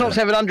 So that's not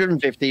 £750.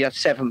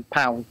 That's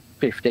 £7.50.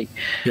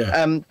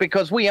 Yeah.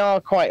 Because we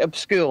are quite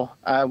obscure.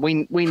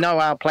 We know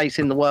our place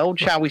in the world,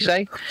 shall we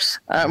say?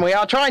 We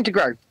are trying to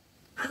grow.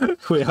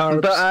 We are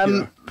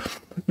obscure.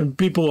 And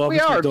people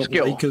obviously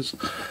don't like us.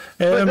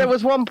 But there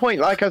was one point,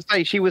 like I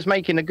say, she was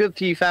making a good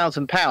few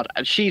 £1,000s,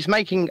 and she's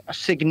making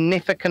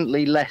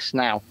significantly less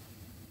now.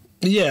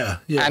 Yeah.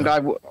 And I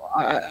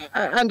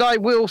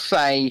will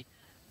say,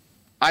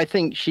 I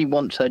think she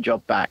wants her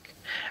job back.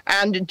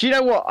 And do you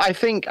know what? I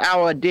think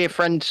our dear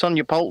friend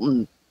Sonia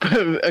Poulton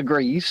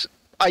agrees.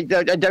 I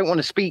don't want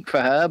to speak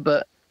for her,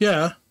 but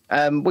yeah,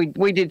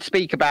 we did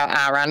speak about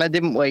our Anna,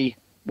 didn't we,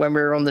 when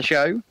we were on the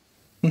show?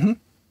 Mm-hmm.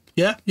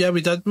 Yeah, we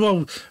did.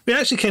 Well, we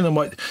actually kind of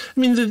might. I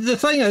mean, the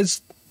thing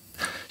is,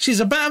 she's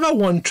a bit of a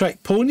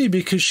one-trick pony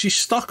because she's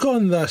stuck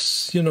on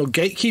this,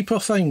 gatekeeper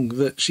thing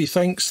that she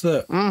thinks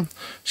that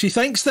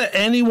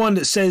anyone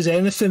that says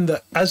anything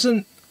that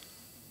isn't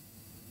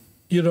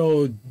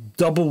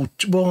double.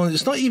 Well,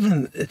 it's not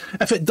even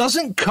if it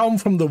doesn't come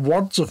from the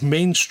words of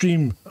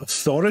mainstream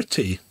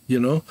authority,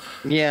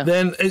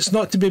 then it's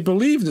not to be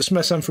believed. It's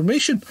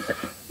misinformation.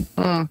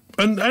 And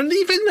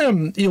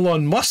even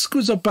Elon Musk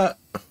was a bit.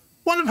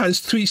 One of his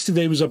tweets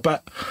today was a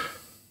bit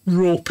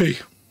ropey,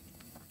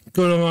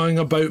 going along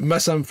about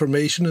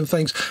misinformation and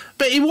things.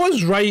 But he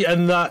was right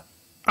in that.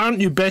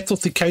 Aren't you better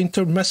to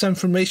counter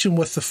misinformation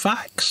with the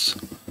facts?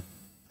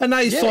 And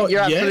I thought,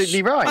 you're yes.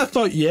 absolutely right. I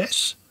thought,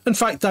 yes. In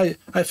fact, I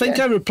think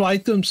I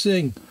replied to him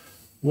saying,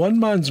 one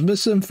man's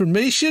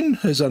misinformation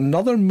is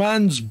another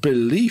man's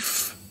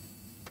belief.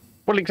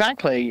 Well,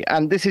 exactly.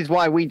 And this is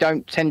why we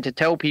don't tend to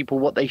tell people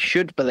what they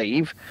should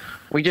believe.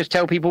 We just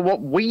tell people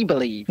what we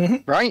believe,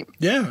 right?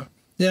 Yeah,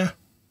 yeah.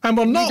 And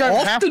we're not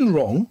often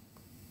wrong.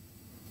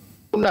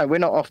 No, we're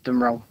not often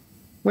wrong.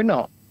 We're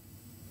not.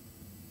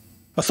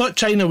 I thought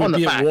China would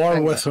be at war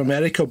with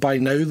America by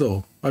now,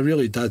 though. I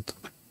really did.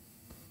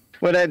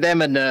 Well, they're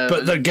them and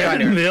but they're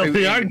getting there.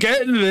 They are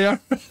getting there.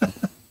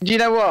 Do you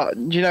know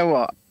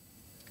what?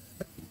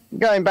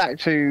 Going back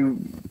to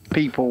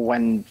people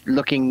when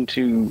looking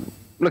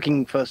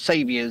for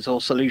saviors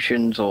or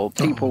solutions or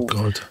people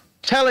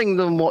telling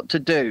them what to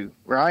do,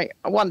 right?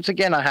 Once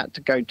again, I had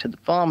to go to the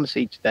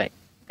pharmacy today.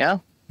 Yeah.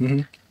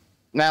 Mm-hmm.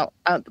 Now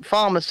at the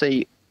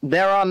pharmacy,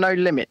 there are no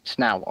limits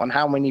now on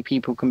how many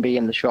people can be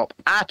in the shop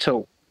at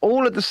all.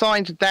 All of the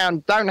signs are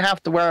down. Don't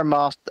have to wear a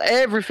mask.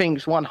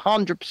 Everything's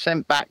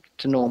 100% back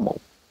to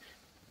normal.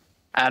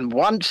 And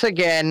once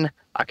again,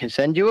 I can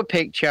send you a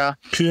picture.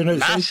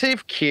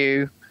 Massive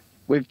queue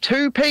with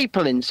 2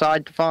 people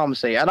inside the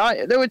pharmacy. And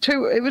there were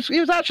 2. It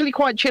was actually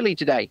quite chilly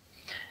today.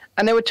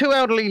 And there were 2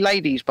 elderly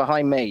ladies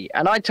behind me.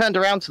 And I turned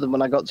around to them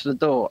when I got to the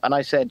door. And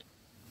I said,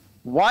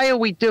 why are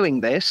we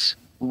doing this?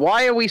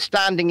 Why are we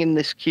standing in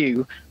this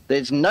queue?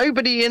 There's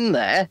nobody in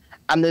there.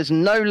 And there's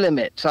no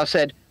limits. I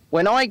said,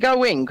 when I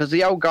go in, because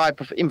the old guy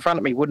in front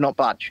of me would not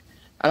budge.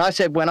 And I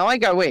said, when I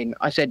go in,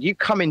 you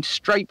come in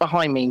straight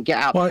behind me and get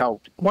out the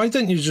cold. Why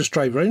didn't you just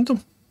drive round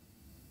them?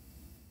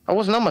 I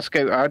wasn't on my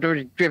scooter. I'd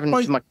already driven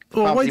to my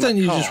car. Well, why didn't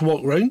you just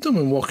walk round them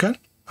and walk in?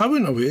 I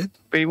wouldn't have waited.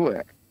 But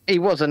he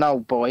was an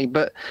old boy,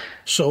 but...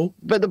 So?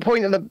 But the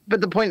point of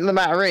the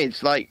matter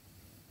is, like,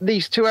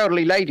 these 2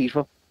 elderly ladies,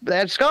 they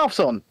had scarves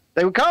on.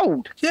 They were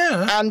cold.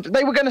 Yeah. And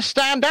they were going to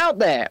stand out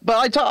there.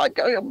 But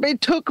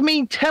it took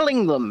me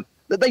telling them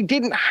that they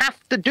didn't have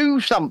to do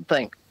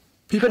something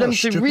for them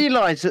to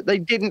realise that they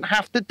didn't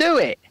have to do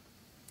it.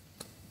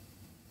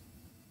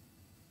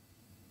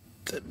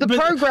 The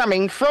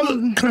programming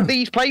from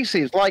these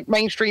places, like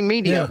mainstream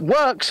media,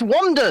 works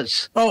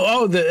wonders.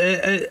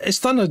 It's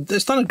done a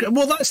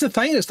well. That's the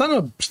thing. It's done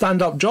a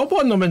stand-up job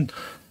on them, and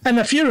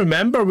if you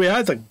remember, we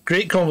had a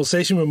great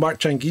conversation with Mark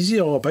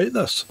Changizi all about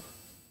this.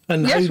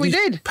 And yes, we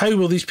did. How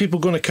were these people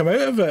going to come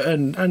out of it?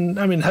 And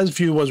I mean, his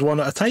view was one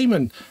at a time,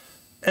 and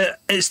it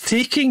is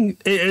taking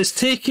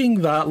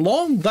that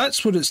long.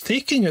 That's what it's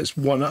taking. It's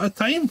one at a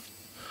time.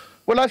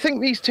 Well, I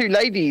think these 2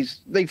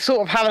 ladies, they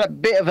sort of had a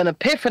bit of an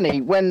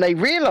epiphany when they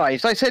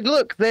realised. I said,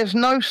 look, there's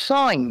no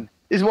sign,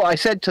 is what I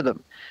said to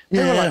them.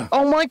 They were like,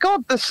 oh my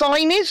God, the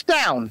sign is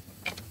down.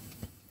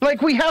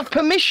 Like, we have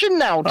permission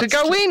now to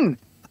go in.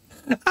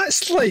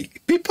 That's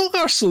like, people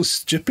are so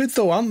stupid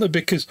though, aren't they?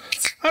 Because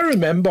I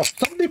remember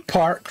they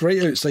parked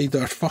right outside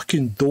their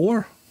fucking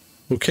door,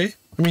 okay?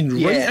 I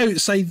mean, right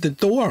outside the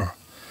door.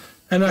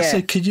 And I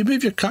said, could you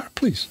move your car,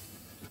 please?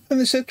 And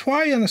they said,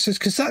 why? And I said,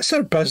 because that's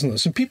our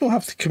business and people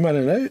have to come in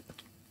and out.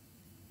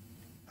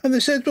 And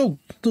they said, well,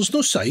 there's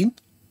no sign.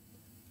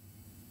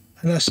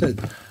 And I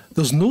said,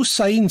 there's no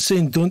sign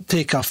saying don't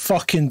take a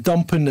fucking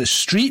dump in the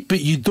street,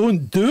 but you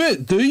don't do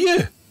it, do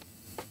you?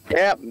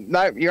 Yeah,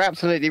 no, you're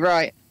absolutely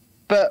right.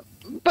 But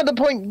the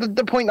point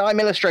that I'm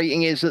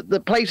illustrating is that the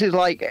places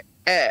like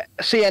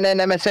CNN,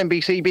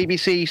 MSNBC,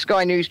 BBC,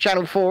 Sky News,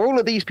 Channel 4, all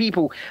of these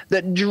people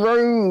that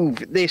drove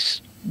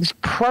this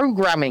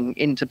programming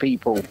into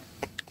people,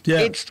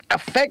 it's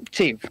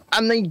effective,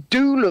 and they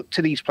do look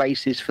to these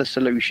places for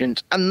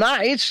solutions, and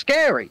that is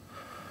scary.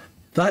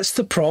 That's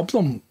the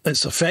problem.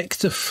 It's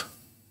effective.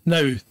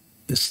 Now,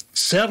 it's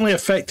certainly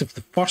effective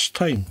the first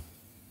time,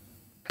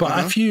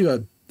 but if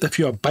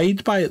you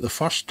abide by it the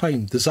first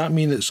time, does that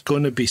mean it's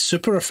going to be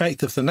super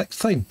effective the next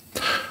time?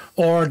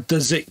 Or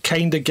does it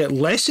kind of get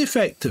less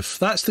effective?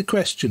 That's the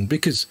question,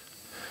 because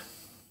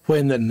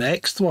when the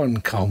next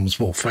one comes,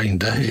 we'll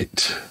find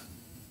out.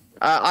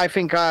 I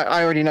think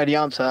I already know the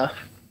answer,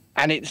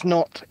 and it's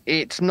not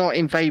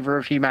in favour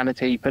of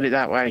humanity, put it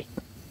that way.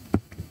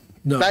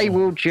 No. They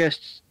will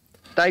just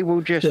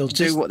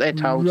do what they're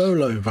told.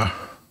 Roll over.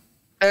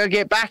 They'll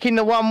get back in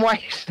the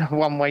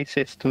one-way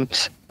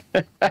systems.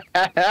 They'll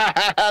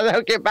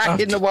get back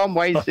in the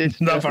one-way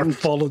system. Never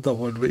followed the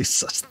one-way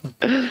system.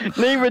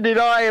 Neither did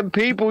I, and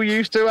people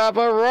used to have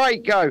a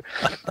right go.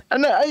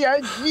 And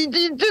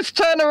you just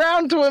turn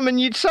around to them and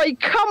you'd say,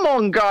 come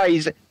on,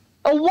 guys,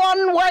 a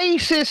one-way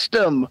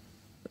system.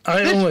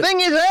 This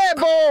thing is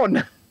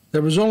airborne.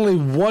 There was only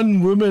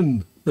one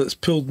woman that's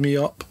pulled me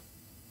up,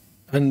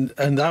 and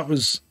that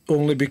was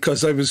only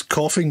because I was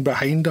coughing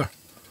behind her.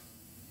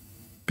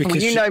 Well,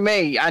 you know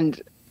me,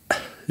 and I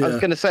was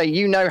going to say,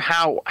 you know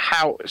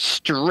how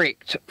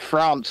strict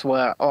France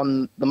were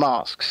on the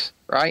masks,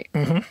 right?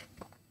 Mm-hmm.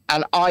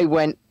 And I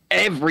went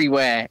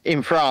everywhere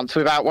in France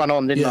without one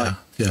on, didn't I?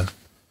 Yeah.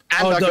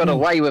 And I got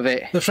away with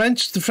it. The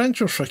French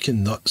were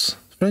freaking nuts.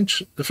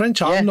 The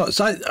French are nuts.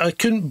 I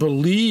couldn't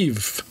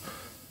believe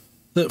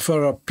that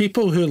for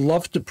people who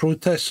loved to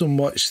protest so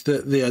much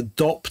that they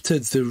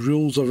adopted the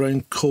rules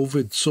around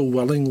COVID so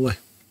willingly.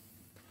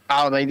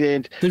 Oh, they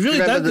did. They really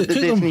did. They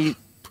took them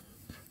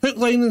hook,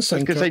 line, and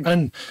sinker.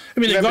 And I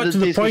mean, it got to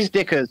the Disney point.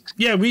 Stickers.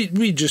 Yeah,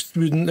 we just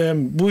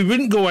wouldn't. We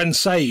wouldn't go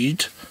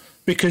inside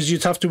because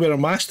you'd have to wear a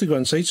mask to go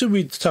inside. So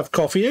we'd have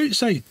coffee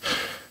outside.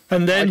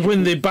 And then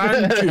when they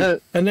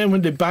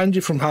banned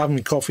you from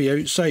having coffee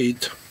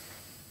outside,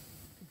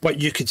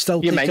 but you could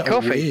still take it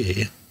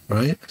away,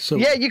 right? So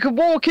yeah, you could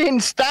walk in,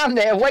 stand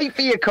there, wait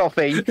for your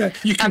coffee,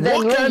 you could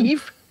walk in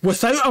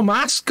without a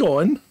mask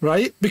on,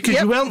 right? Because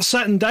you weren't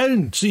sitting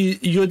down, so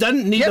you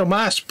didn't need a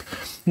mask.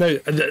 Now,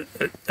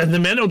 and the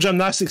mental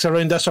gymnastics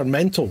around this are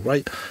mental,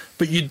 right?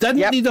 But you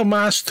didn't need a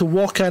mask to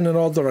walk in and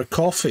order a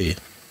coffee.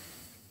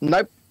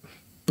 Nope.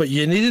 But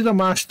you needed a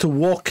mask to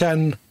walk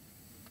in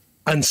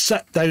and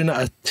sit down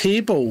at a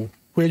table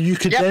where you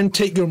could then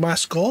take your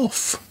mask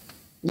off.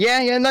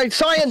 Yeah, no,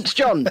 science,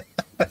 John.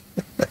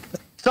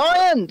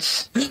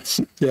 Science!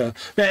 Yeah.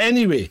 But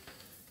anyway,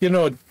 you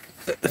know,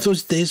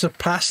 those days are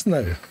past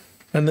now.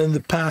 And in the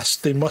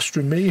past, they must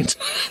remain.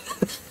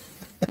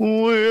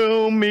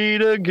 We'll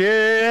meet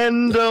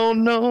again,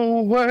 don't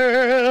know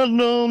where,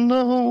 don't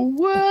know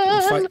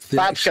when. In fact,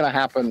 that's going to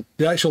happen.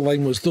 The actual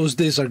line was, those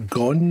days are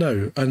gone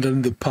now, and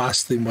in the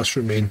past, they must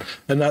remain.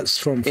 And that's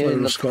from Flower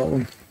of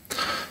Scotland.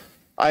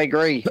 I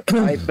agree.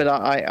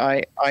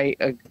 I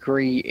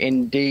agree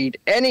indeed.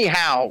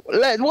 Anyhow,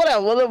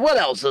 what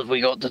else have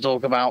we got to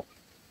talk about?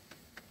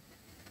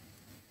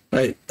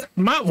 Right.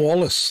 Matt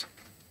Wallace.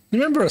 You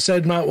remember I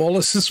said Matt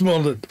Wallace this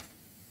morning?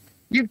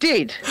 You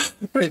did.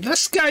 Right.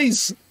 This guy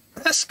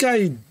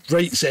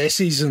writes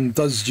essays and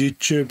does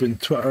YouTube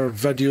and Twitter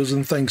videos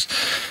and things.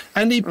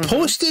 And he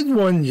posted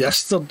one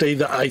yesterday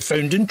that I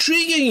found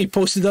intriguing. He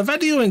posted a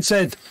video and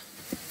said,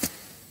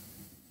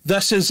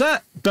 "This is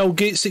it. Bill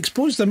Gates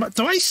exposed them."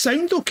 Do I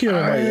sound okay or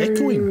am I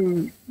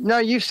echoing? No,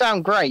 you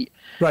sound great.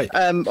 Right.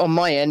 On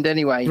my end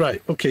anyway.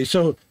 Right. Okay.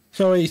 So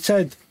he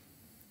said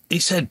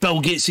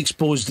Bill Gates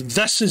exposed.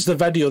 This is the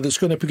video that's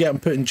going to get him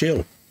put in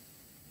jail.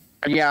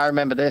 Yeah, I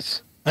remember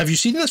this. Have you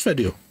seen this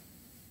video?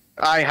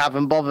 I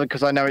haven't bothered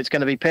because I know it's going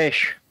to be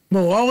pish.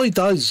 Well, all he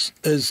does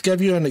is give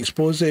you an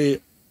expose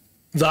that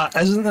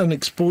isn't an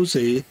expose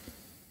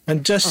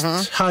and just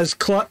has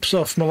clips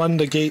of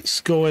Melinda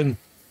Gates going,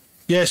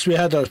 yes, we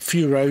had a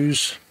few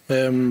rows,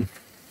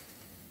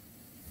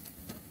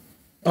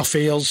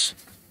 affairs.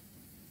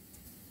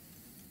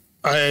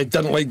 I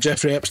didn't like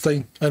Jeffrey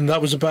Epstein, and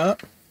that was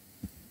about it.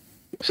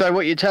 So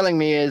what you're telling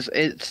me is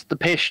it's the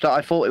pish that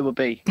I thought it would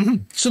be.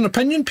 Mm-hmm. It's an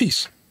opinion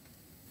piece.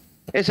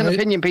 It's an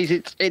opinion piece.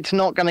 It's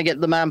not going to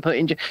get the man put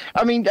in jail.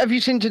 I mean, have you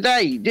seen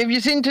today? They've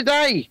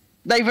the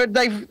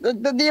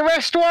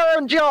arrest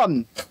warrant,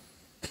 John.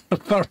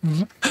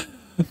 Putin!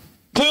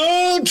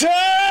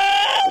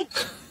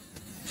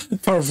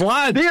 For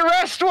Vlad. The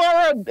arrest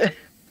warrant.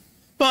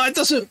 But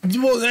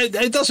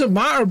it doesn't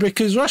matter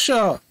because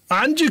Russia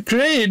and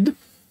Ukraine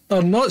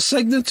are not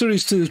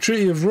signatories to the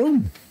Treaty of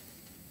Rome.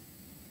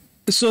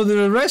 So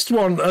the arrest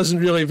warrant isn't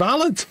really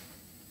valid.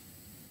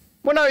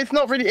 Well, no, it's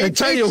not really. I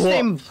tell you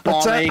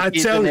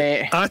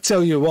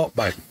what,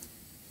 mate.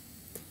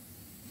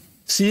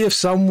 See if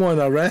someone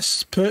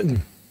arrests Putin.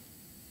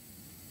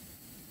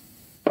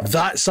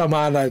 That's a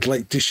man I'd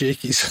like to shake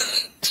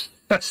his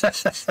hand.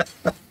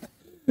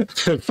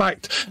 In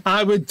fact,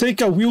 I would take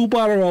a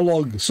wheelbarrow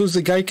along so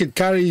the guy could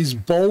carry his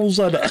balls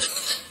in it.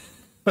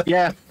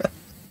 Yeah.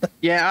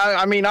 Yeah,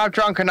 I mean, I've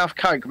drunk enough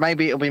Coke.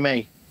 Maybe it'll be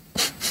me.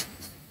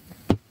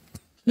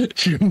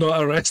 You're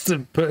not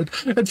arrested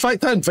Putin. In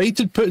fact, I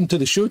invited Putin to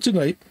the show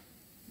tonight.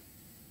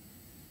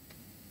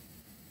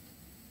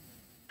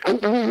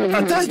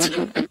 I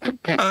did.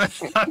 I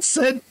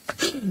said,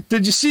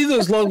 did you see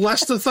those long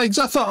list of things?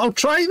 I thought I'll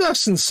try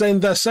this and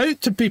send this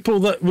out to people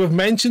that we've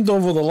mentioned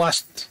over the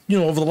last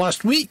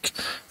week.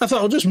 I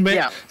thought I'll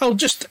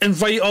just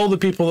invite all the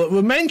people that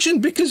we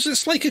mentioned because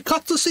it's like a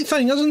courtesy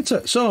thing, isn't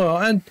it? So,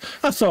 and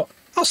I thought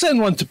I'll send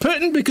one to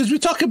Putin because we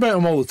talk about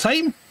him all the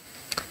time.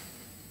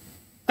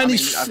 And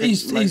he's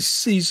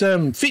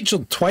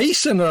featured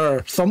twice in our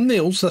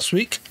thumbnails this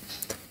week.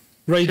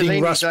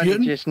 Riding Rasputin.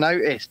 Only just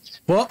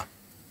noticed. What?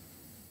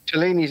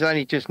 Cellini's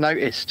only just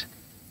noticed.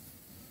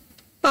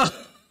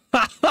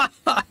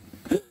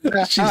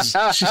 she's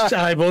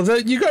well,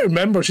 you got to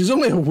remember, she's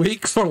only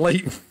awake for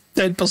like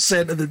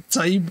 10% of the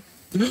time.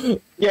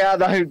 Yeah,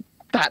 no,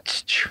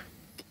 that's true.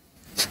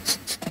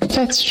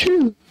 That's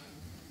true.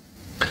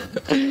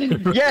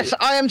 Yes,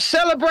 I am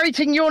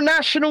celebrating your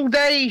National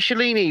Day,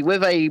 Shalini,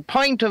 with a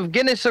pint of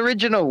Guinness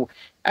Original,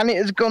 and it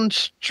has gone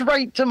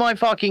straight to my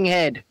fucking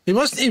head. He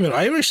wasn't even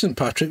Irish, St.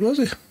 Patrick, was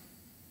he?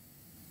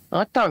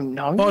 I don't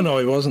know. Oh, no,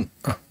 he wasn't.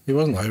 He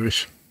wasn't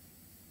Irish.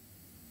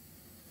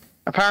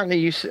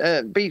 Apparently,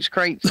 Beats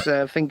Crates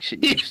thinks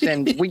you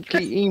send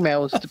weekly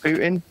emails to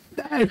Putin.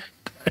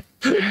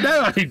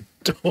 No, I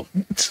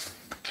don't.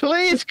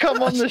 Please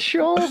come on the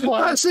show.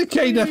 That's the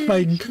kind of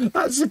thing.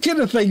 That's the kind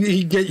of thing that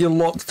can get you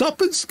locked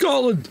up in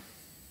Scotland.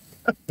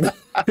 To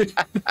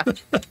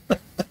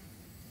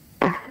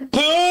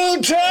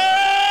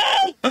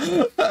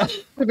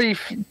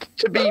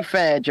be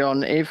fair,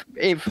 John, if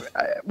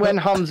when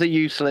Humza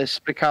Useless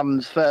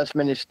becomes First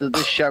Minister,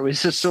 this show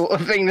is the sort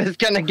of thing that's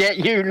going to get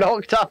you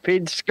locked up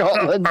in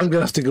Scotland. I'm going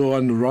to have to go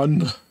on the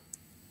run.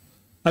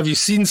 Have you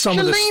seen some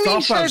of the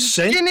stuff I've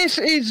sent? Guinness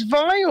is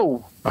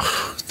vile.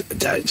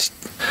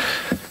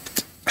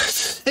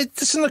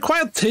 It's an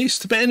acquired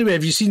taste. But anyway,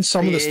 have you seen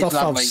some of the stuff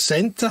I've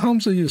sent to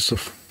Hamza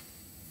Yusuf?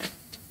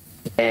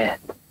 Yeah.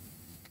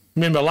 I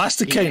mean, my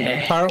last account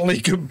apparently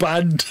got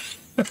banned.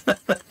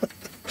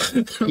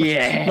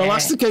 Yeah. My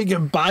last account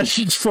got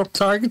banned for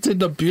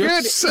targeted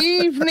abuse. Good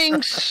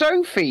evening,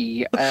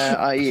 Sophie.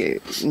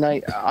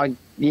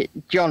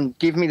 John,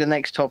 give me the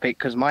next topic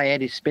because my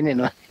head is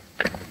spinning.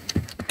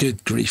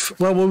 Good grief.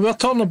 Well, we were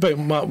talking about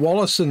Matt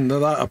Wallace and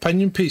that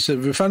opinion piece.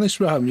 Have we finished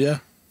with him, yeah?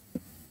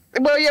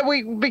 Well, yeah,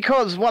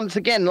 because once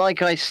again,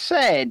 like I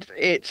said,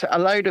 it's a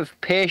load of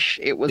pish.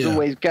 It was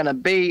always going to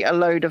be a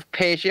load of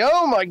pish.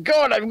 Oh my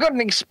God, I've got an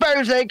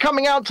expose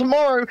coming out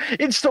tomorrow.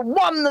 It's the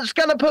one that's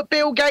going to put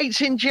Bill Gates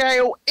in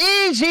jail.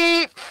 Is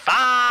it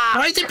fun?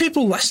 Why do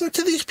people listen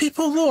to these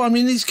people, though? I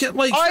mean, he's got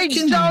I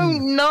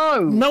don't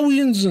know.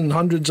 Millions and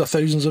hundreds of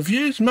thousands of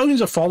views,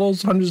 millions of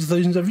followers, hundreds of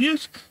thousands of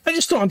views. I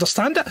just don't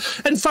understand it.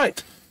 In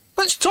fact,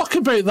 let's talk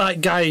about that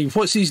guy.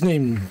 What's his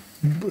name?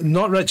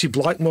 Not Richie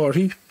Blackmore.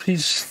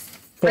 He's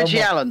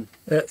Richie Allen.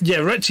 Yeah,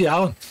 Richie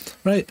Allen.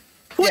 Right.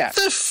 What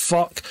the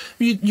fuck?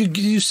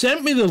 You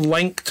sent me the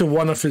link to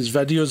one of his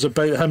videos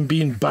about him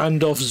being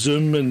banned off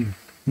Zoom and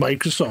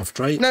Microsoft,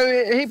 right? No,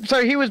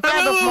 he was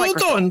banned off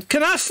Microsoft. Hold on.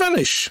 Can I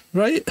finish?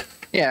 Right?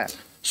 Yeah.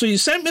 So you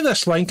sent me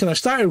this link and I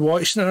started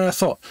watching it and I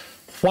thought,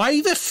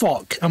 why the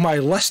fuck am I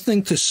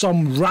listening to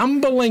some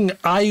rambling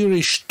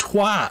Irish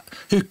twat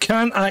who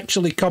can't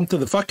actually come to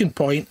the fucking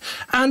point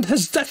and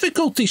has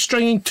difficulty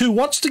stringing two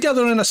words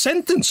together in a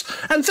sentence?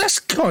 And this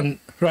cunt,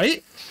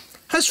 right,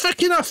 has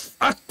fucking a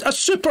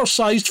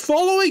supersized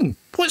following.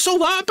 What's all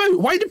that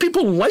about? Why do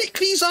people like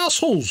these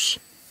assholes?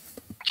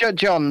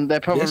 John,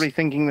 they're probably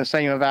thinking the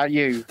same about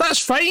you. That's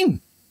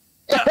fine.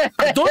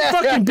 I don't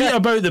fucking beat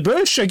about the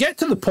bush. I get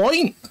to the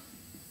point.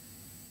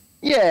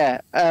 Yeah,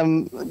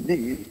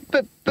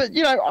 but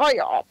you know,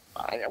 I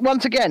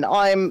once again,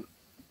 I'm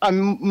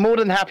more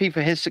than happy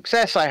for his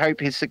success. I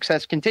hope his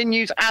success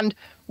continues. And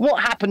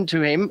what happened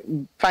to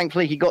him?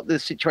 Thankfully, he got the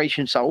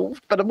situation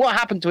solved. But what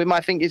happened to him,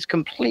 I think, is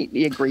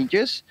completely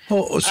egregious.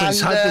 Oh, so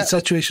he's had the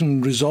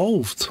situation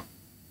resolved.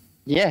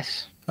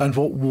 Yes. And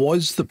what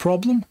was the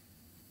problem?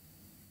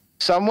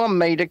 Someone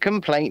made a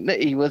complaint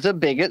that he was a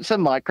bigot, so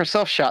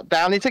Microsoft shut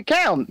down his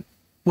account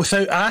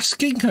without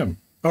asking him.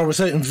 Or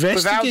without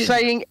investigating? Without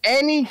saying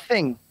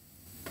anything.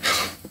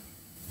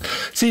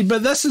 See,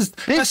 but this is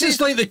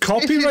like the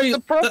copyright. This is the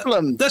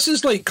problem. This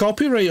is like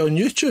copyright on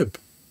YouTube.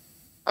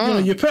 You know,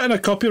 you put in a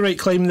copyright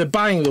claim, the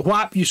bang, the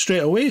whap you straight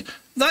away.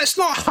 That's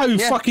not how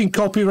fucking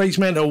copyright's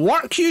meant to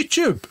work,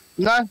 YouTube.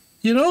 No.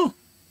 You know?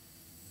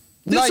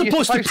 They're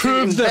supposed to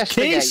prove their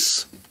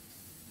case.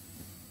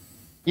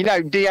 You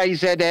know,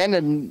 DAZN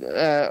and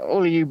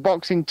all of you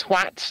boxing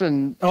twats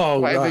and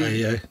whatever.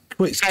 Yeah.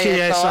 It's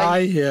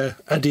KSI, yeah,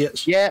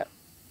 idiots. Yeah.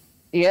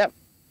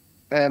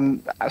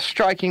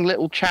 Striking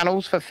little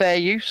channels for fair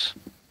use.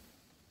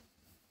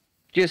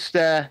 Just.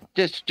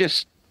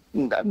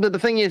 But the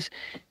thing is,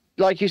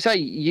 like you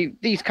say,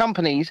 these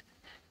companies,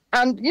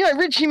 and you know,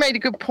 Richie made a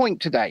good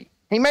point today.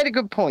 He made a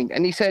good point,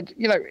 and he said,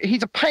 you know,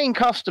 he's a paying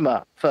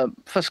customer for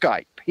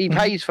Skype. He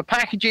pays for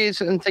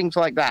packages and things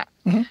like that.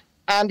 Mm-hmm.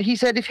 And he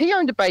said if he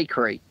owned a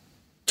bakery,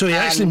 so he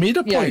actually made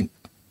a point.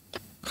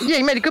 Yeah,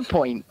 he made a good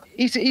point.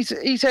 He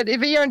said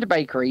if he owned a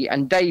bakery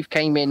and Dave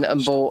came in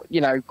and bought,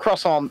 you know,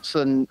 croissants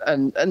and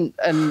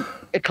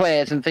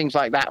eclairs and things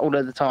like that all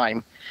of the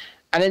time,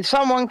 and then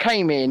someone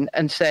came in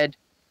and said,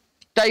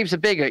 Dave's a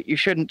bigot, you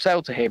shouldn't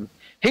sell to him.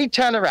 He'd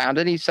turn around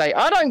and he'd say,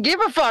 I don't give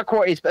a fuck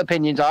what his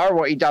opinions are or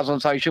what he does on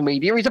social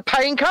media. He's a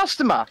paying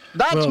customer.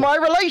 That's my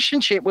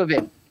relationship with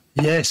him.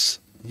 Yes,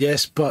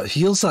 but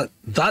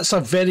that's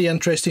a very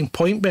interesting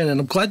point, Ben, and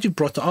I'm glad you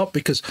brought it up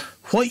because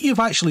what you've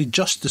actually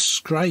just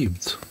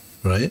described,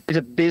 right? Is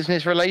a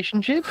business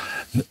relationship?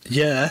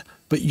 Yeah,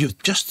 but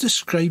you've just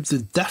described the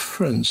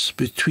difference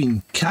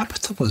between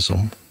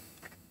capitalism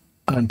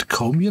and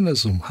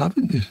communism,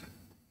 haven't you?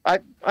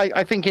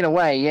 I think in a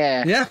way,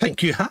 yeah. Yeah, I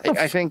think you have.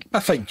 I think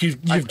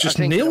you've just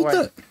nailed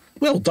it.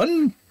 Well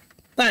done.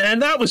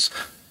 And that was...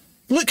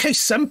 Look how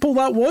simple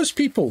that was,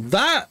 people.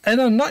 That, in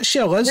a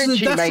nutshell, is the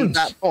difference. Made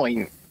that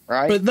point,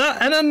 right? But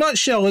that, in a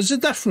nutshell, is the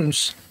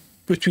difference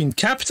between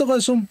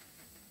capitalism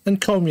and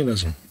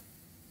communism.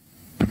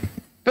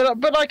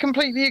 But I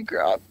completely agree.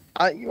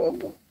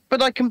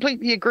 but I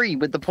completely agree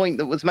with the point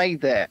that was made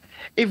there.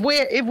 If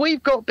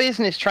we've got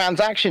business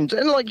transactions,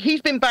 and like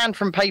he's been banned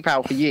from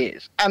PayPal for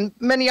years, and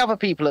many other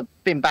people have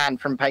been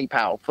banned from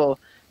PayPal for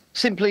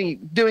simply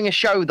doing a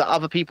show that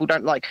other people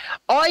don't like.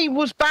 I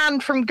was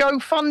banned from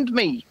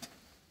GoFundMe,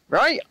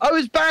 right? I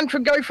was banned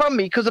from GoFundMe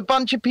because a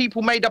bunch of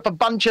people made up a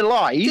bunch of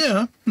lies.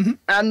 Yeah. Mm-hmm.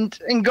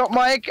 And got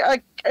my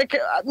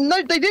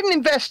no, they didn't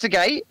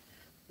investigate.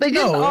 They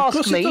didn't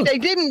ask me. They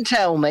didn't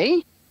tell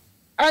me.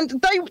 And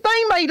they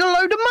made a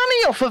load of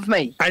money off of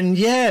me. And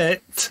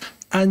yet,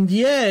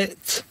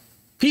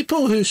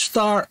 people who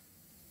start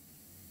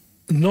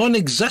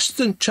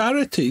non-existent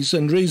charities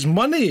and raise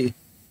money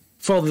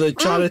for the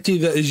charity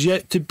that is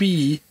yet to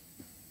be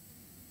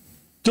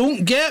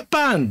don't get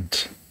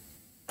banned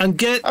and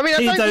get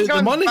paid out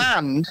the money.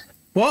 Banned.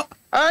 What?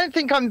 I don't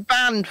think I'm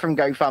banned from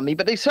GoFundMe,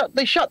 but they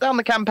shut down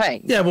the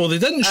campaign. Yeah, well, they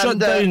didn't shut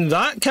down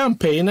that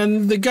campaign,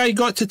 and the guy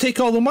got to take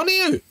all the money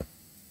out.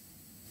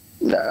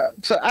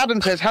 So Adam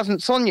says,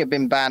 hasn't Sonia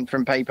been banned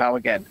from PayPal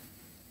again?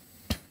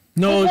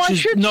 No, well,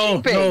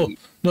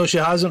 she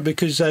hasn't,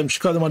 because she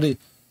got the money.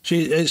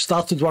 It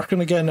started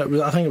working again.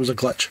 I think it was a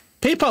glitch.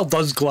 PayPal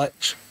does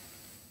glitch.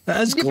 It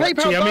is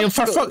glitchy. I mean,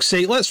 for fuck's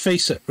sake, let's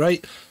face it,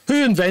 right?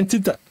 Who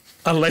invented it?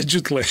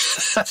 Allegedly.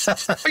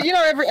 But you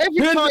know, every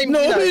time.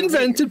 Who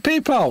invented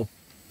PayPal?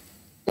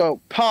 Well,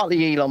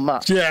 partly Elon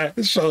Musk. Yeah,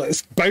 so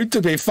it's bound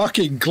to be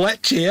fucking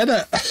glitchy, isn't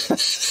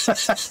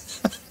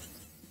it?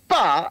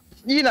 But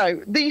you know,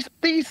 these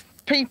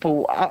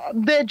people,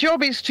 their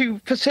job is to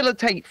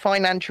facilitate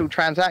financial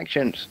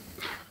transactions.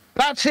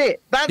 That's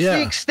it. That's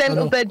the extent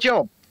of their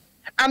job.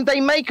 And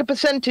they make a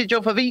percentage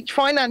off of each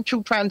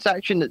financial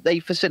transaction that they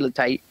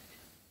facilitate.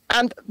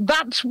 And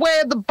that's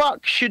where the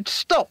buck should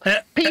stop.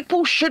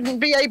 People shouldn't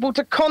be able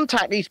to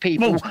contact these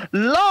people,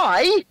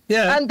 lie,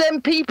 and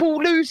then people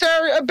lose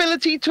their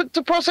ability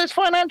to process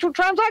financial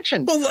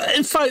transactions. Well,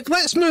 in fact,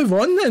 let's move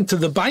on then to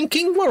the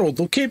banking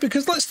world, okay?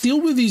 Because let's deal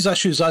with these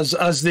issues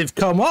as they've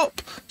come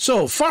up.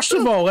 So, first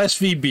of all,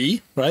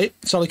 SVB, right?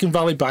 Silicon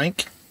Valley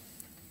Bank,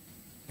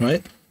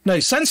 right? Now,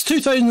 since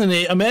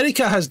 2008,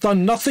 America has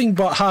done nothing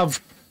but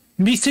have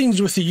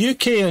meetings with the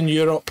UK and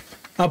Europe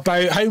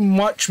about how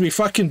much we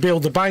fucking bail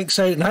the banks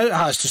out and how it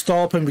has to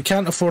stop, and we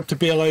can't afford to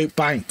bail out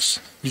banks.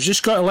 You've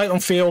just got to let them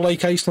fail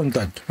like Iceland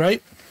did,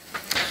 right?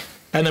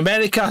 And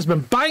America has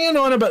been banging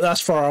on about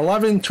this for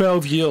 11,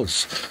 12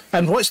 years.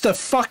 And what's the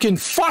fucking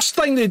first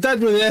thing they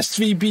did with the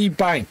SVB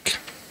Bank?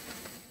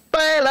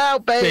 Bail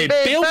out, baby.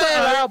 They bailed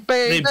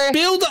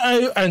it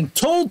out and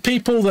told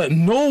people that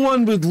no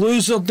one would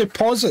lose their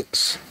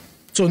deposits.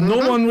 So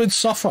no one would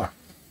suffer.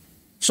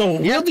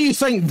 So where do you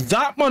think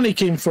that money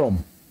came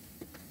from?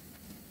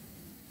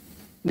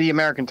 The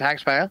American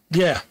taxpayer.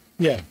 Yeah.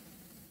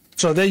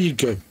 So there you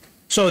go.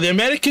 So the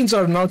Americans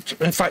are not,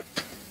 in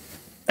fact,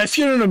 if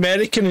you're an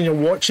American and you're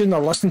watching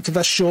or listening to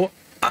this show,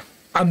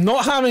 I'm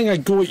not having a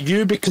go at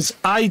you because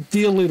I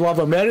dearly love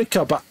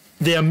America, but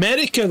the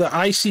America that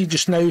I see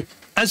just now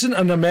isn't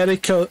an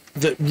America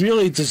that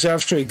really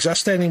deserves to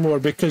exist anymore,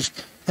 because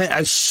it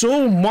has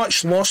so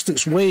much lost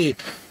its way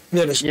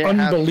that it's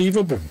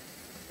unbelievable.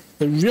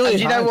 It really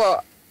has. You know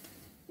what?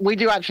 We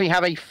do actually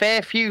have a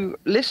fair few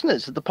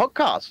listeners of the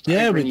podcast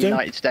over in the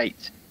United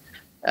States.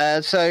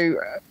 So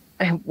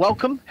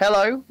welcome.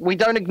 Hello. We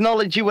don't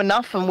acknowledge you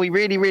enough, and we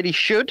really, really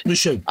should. We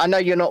should. I know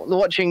you're not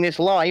watching this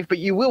live, but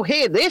you will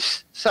hear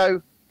this.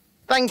 So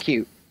thank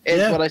you,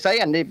 is what I say.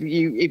 And if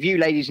you,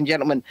 ladies and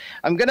gentlemen,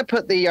 I'm going to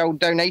put the old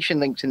donation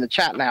links in the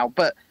chat now,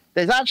 but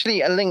there's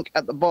actually a link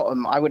at the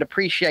bottom. I would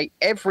appreciate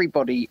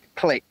everybody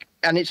click.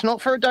 And it's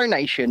not for a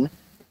donation.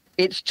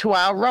 It's to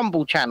our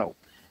Rumble channel.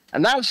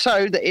 And that's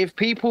so that if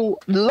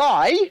people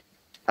lie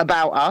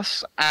about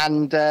us,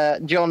 and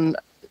John,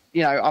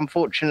 you know,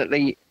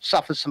 unfortunately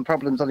suffers some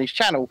problems on his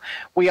channel,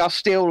 we are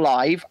still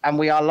live, and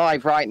we are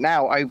live right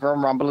now over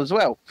on Rumble as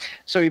well.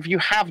 So if you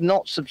have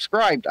not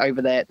subscribed over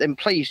there, then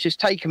please just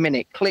take a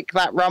minute, click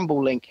that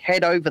Rumble link,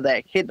 head over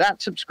there, hit that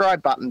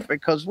subscribe button,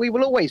 because we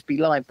will always be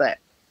live there.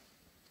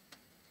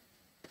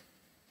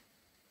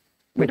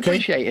 We'd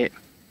appreciate it.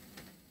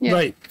 Yeah.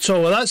 Right.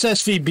 So that's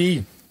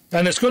SVB.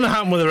 And it's going to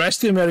happen with the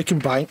rest of the American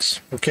banks,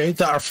 okay,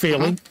 that are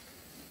failing.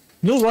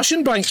 No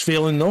Russian banks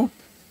failing, though.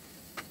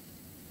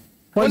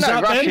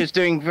 Russia's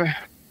doing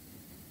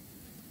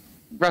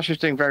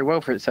very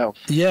well for itself.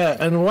 Yeah,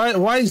 and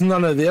why is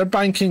none of their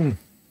banking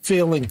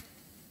failing?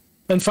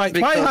 In fact,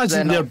 why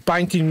hasn't their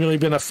banking really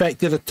been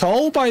affected at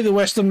all by the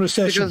Western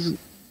recession? Because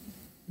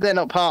they're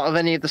not part of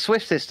any of the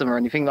SWIFT system or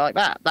anything like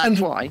that. That's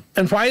why.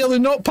 And why are they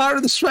not part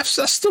of the SWIFT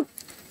system?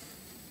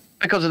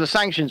 Because of the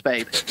sanctions,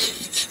 babe.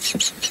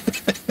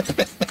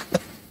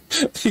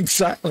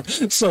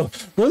 Exactly. So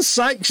those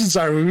sanctions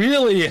are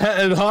really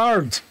hitting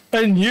hard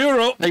in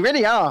Europe. They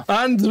really are.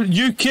 And the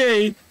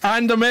UK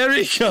and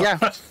America.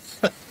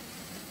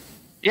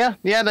 Yeah.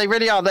 Yeah, they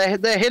really are.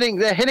 They're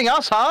hitting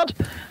us hard.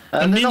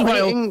 And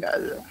meanwhile,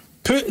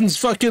 Putin's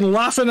fucking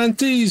laughing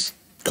into his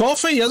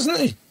coffee, isn't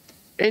he?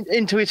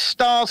 into his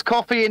Stars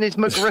coffee and his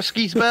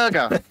McRusky's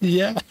burger.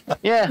 Yeah.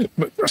 Yeah.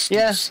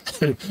 McRusky's.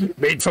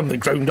 Made from the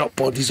ground up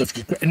bodies of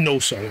Ukraine. No,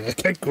 sorry, I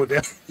can't go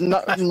there.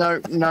 No.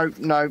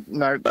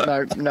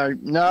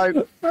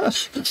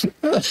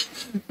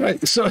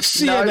 Right, so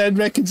CNN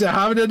reckons they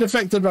haven't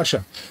affected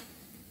Russia.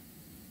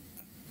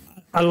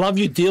 I love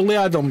you dearly,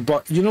 Adam,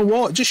 but you know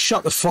what? Just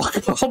shut the fuck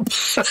up.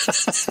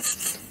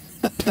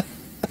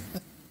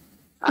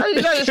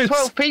 There's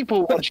 12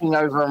 people watching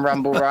over on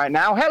Rumble right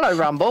now. Hello,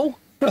 Rumble.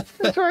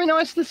 It's very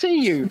nice to see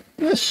you.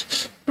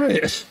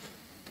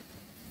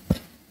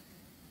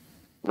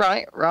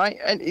 Right.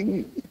 And,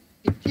 you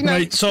know,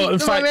 right, so keep in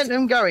the fact,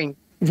 momentum going.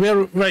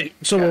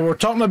 We're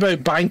talking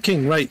about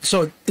banking, right?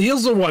 So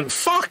here's the one.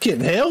 Fucking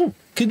hell.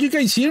 Can you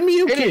guys hear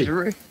me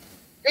okay?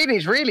 It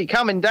is really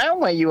coming down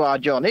where you are,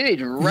 John. It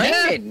is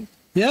raining.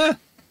 Yeah.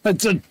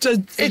 It's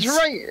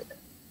raining.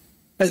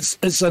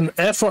 It's an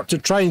effort to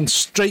try and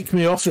strike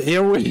me off the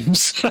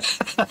airwaves.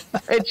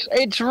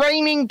 It's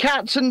raining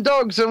cats and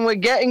dogs, and we're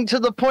getting to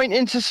the point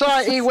in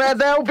society where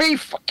they'll be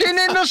fucking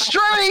in the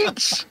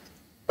streets.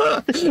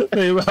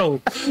 Very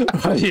well.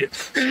 Right.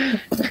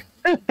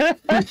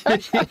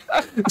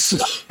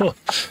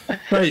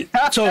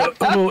 So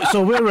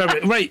where are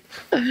we? Right.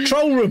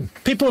 Troll room.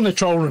 People in the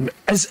troll room.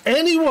 Is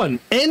anyone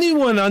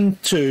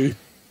onto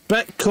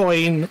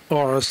Bitcoin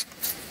or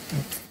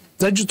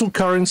digital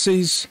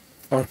currencies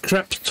or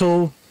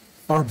crypto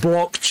or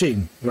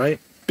blockchain?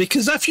 Right.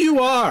 Because if you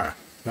are,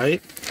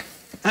 right,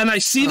 and I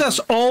see this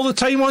all the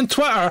time on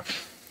Twitter,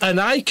 and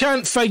I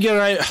can't figure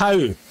out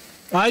how.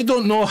 I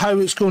don't know how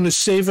it's going to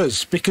save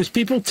us, because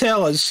people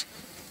tell us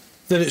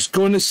that it's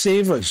going to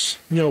save us.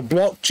 You know,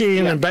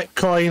 blockchain and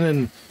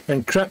Bitcoin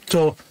and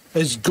crypto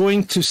is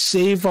going to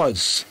save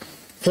us.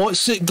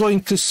 What's it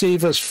going to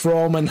save us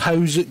from, and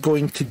how's it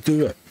going to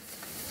do it?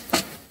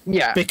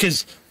 Yeah.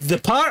 Because the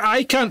part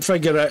I can't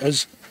figure out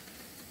is,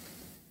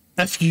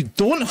 if you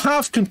don't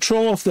have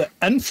control of the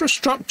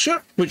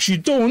infrastructure, which you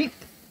don't,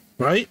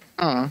 right?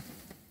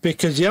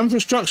 Because the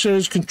infrastructure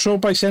is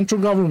controlled by central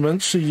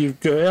government, so you've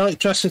got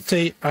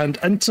electricity and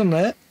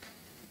internet.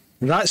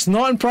 And that's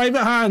not in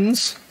private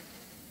hands.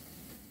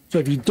 So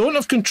if you don't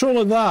have control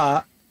of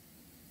that,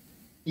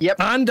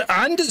 and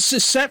it's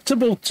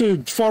susceptible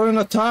to foreign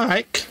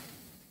attack,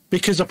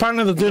 because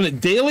apparently they're doing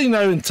it daily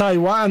now in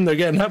Taiwan. They're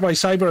getting hit by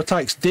cyber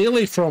attacks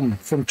daily from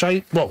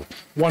China. Well,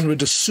 one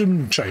would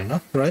assume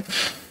China, right?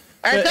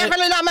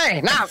 Definitely not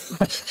me. No.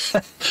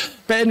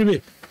 But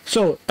anyway,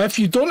 so if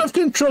you don't have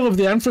control of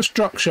the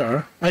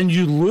infrastructure and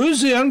you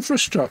lose the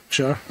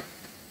infrastructure,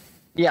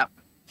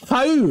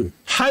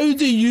 how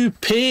do you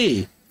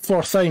pay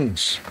for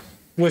things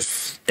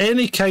with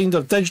any kind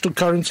of digital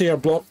currency or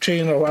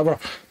blockchain or whatever?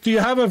 Do you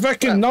have a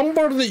Viking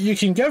number that you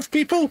can give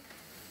people?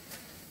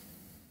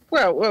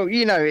 Well,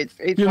 you know, it's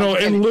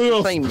in lieu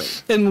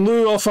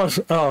of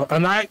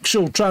an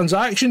actual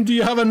transaction, do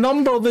you have a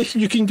number that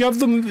you can give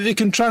them that they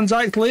can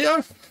transact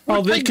later,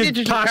 or they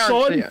could pass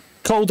on,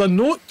 called a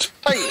note?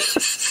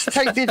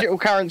 Take digital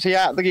currency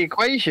out of the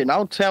equation.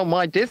 I'll tell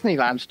my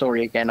Disneyland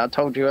story again. I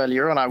told you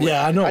earlier on. I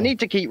know. I need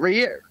to keep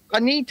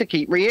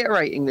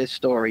reiterating this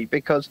story,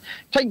 because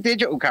take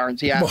digital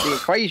currency out of the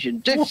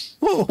equation.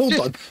 Hold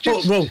on.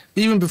 Well,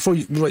 even before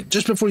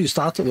just before you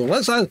start it though,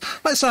 let's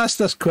ask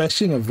this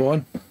question of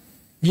Vaughn.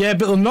 Yeah,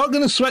 but they're not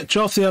going to switch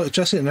off the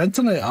electricity and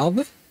internet, are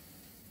they?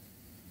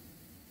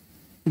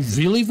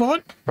 Really,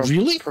 Vaughn?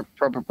 Really?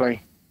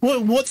 Probably.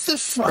 What the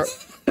fuck?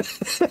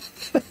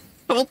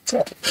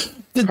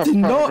 Did they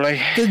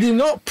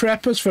not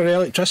prep us for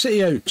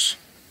electricity outs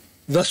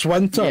this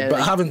winter,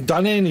 but haven't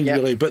done any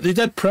really? But they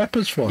did prep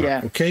us for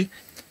it, okay?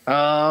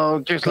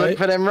 Oh, just look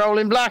for them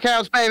rolling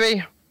blackouts,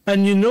 baby.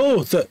 And you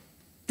know that,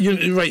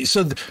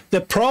 so the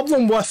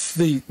problem with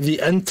the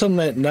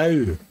internet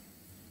now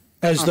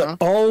is that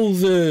all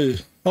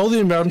the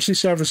emergency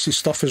services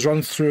stuff is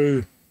run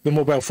through the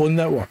mobile phone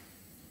network.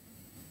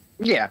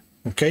 Yeah.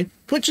 Okay?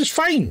 Which is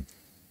fine,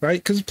 right?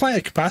 Because there's plenty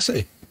of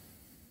capacity.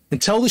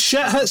 Until the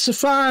shit hits the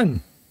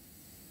fan.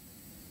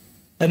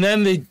 And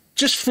then they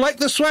just flick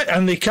the switch,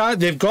 and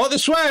they've got the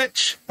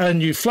switch,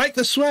 and you flick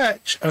the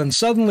switch, and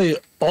suddenly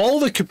all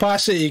the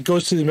capacity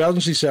goes to the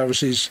emergency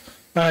services,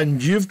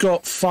 and you've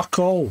got fuck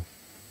all.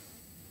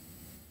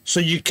 So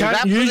you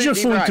can't use your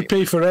phone to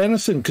pay for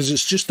anything, because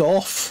it's just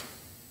off.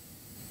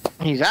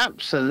 He's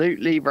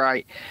absolutely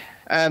right.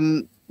 At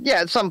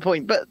some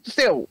point, but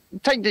still,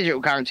 take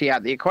digital currency out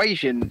of the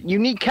equation. You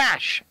need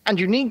cash, and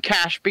you need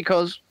cash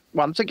because,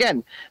 once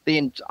again,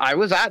 I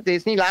was at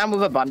Disneyland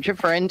with a bunch of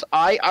friends.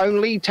 I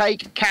only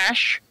take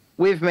cash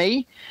with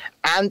me,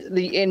 and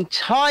the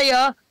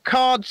entire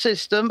card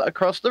system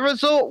across the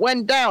resort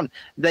went down.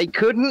 They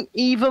couldn't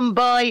even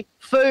buy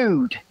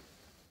food,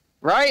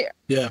 right?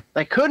 Yeah.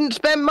 They couldn't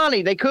spend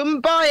money. They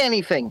couldn't buy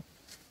anything.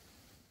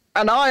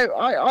 And I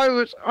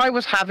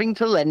was having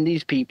to lend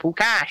these people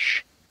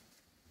cash,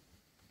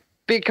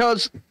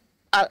 because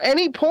at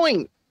any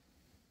point,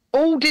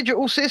 all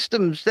digital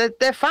systems,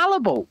 they're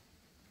fallible.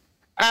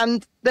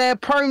 And they're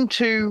prone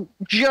to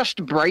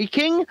just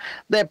breaking.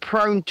 They're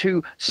prone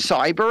to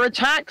cyber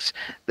attacks.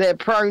 They're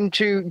prone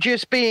to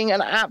just being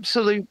an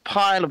absolute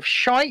pile of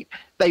shite.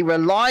 They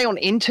rely on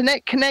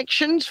internet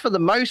connections for the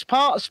most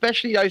part,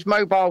 especially those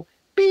mobile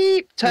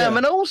beep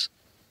terminals,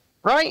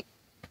 right?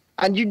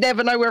 And you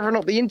never know whether or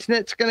not the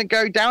internet's going to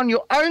go down.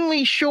 Your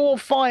only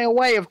surefire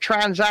way of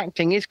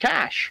transacting is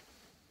cash.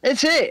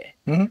 It's it.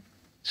 Mm-hmm.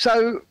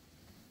 So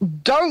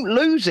don't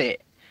lose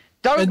it.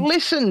 Don't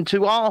listen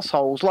to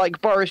assholes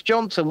like Boris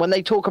Johnson when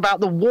they talk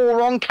about the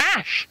war on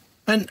cash.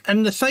 And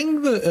the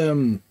thing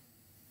that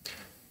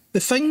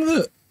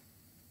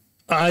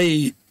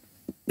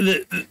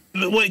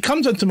what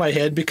comes into my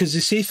head, because they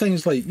say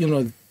things like, you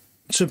know,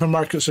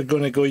 supermarkets are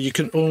going to go, you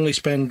can only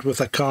spend with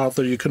a card,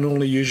 or you can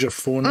only use your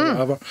phone or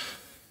whatever.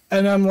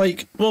 And I'm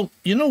like, well,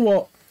 you know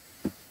what?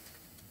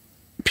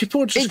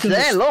 People are just it's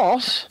their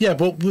loss. Yeah,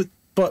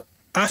 but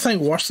I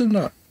think worse than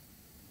that.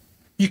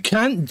 You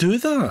can't do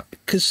that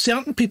because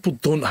certain people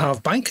don't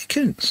have bank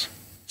accounts,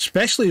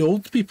 especially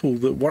old people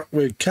that work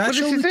with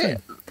cash all the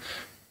time.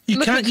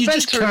 You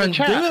just can't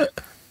do it.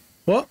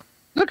 What?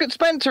 Look at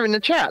Spencer in the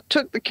chat.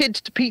 Took the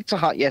kids to Pizza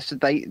Hut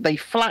yesterday. They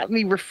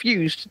flatly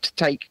refused to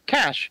take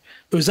cash.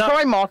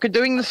 Primark are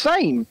doing the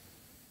same.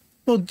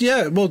 Well,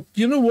 yeah. Well,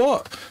 you know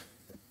what?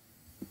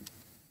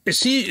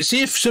 See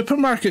if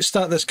supermarkets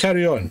start this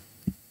carry on,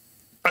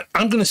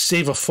 I'm going to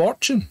save a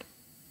fortune.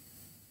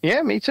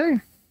 Yeah, me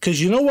too. Because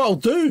you know what I'll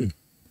do?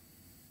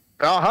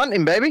 Go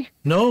hunting, baby.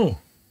 No.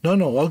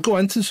 I'll go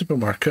into the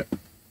supermarket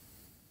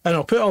and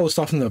I'll put all the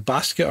stuff in the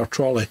basket or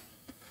trolley,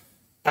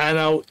 and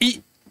I'll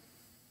eat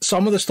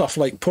some of the stuff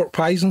like pork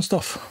pies and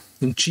stuff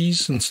and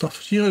cheese and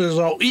stuff. You know,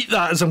 I'll eat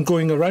that as I'm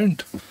going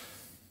around.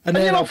 And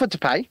then I'll offer to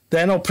pay.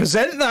 Then I'll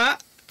present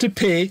that to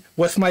pay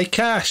with my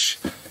cash.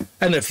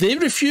 And if they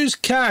refuse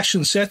cash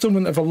in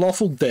settlement of a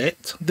lawful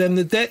debt, then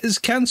the debt is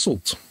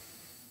cancelled.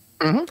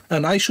 Mm-hmm.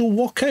 And I shall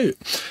walk out.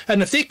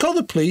 And if they call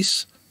the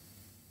police,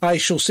 I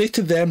shall say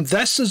to them,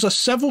 this is a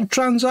civil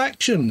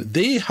transaction.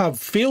 They have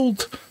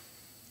failed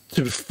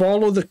to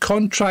follow the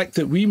contract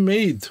that we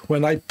made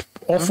when I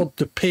offered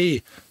to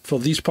pay for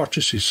these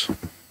purchases.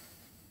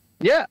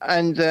 Yeah,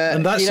 and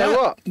that's you know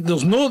what?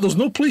 There's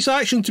no police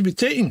action to be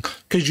taken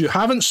because you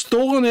haven't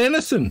stolen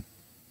anything.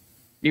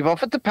 You've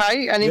offered to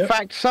pay, and in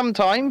fact,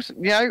 sometimes,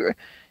 you know,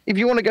 if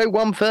you want to go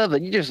one further,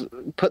 you just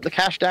put the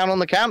cash down on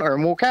the counter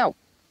and walk out.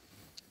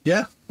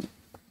 Yeah.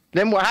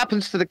 Then what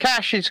happens to the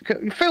cash is,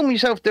 you film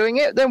yourself doing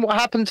it, then what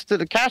happens to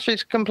the cash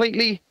is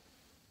completely,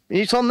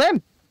 it's on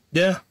them.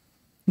 Yeah.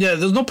 Yeah,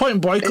 there's no point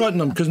in boycotting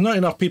them because not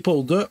enough people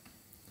will do it.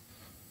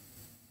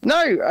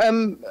 No,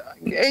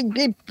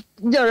 you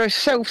know,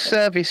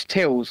 self-service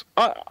tills.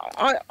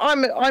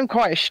 I'm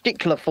quite a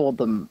stickler for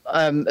them,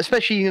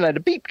 especially, you know,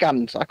 the beep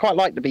guns. I quite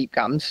like the beep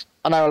guns.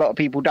 I know a lot of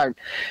people don't,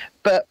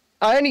 but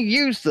I only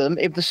use them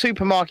if the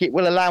supermarket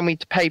will allow me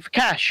to pay for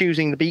cash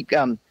using the beep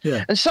gun.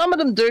 Yeah. And some of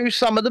them do,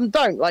 some of them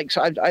don't. Like,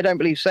 so I don't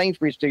believe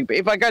Sainsbury's do, but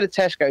if I go to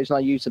Tesco's and I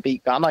use the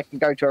beep gun, I can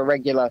go to a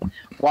regular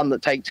one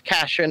that takes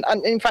cash, and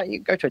in fact, you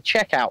can go to a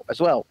checkout as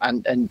well.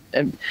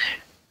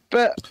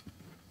 But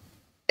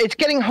it's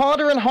getting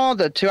harder and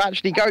harder to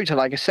actually go to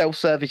like a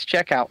self-service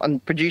checkout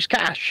and produce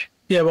cash.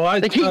 Yeah, well,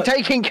 they keep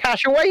taking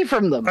cash away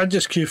from them. I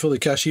just queue for the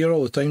cashier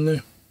all the time now.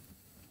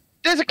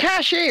 There's a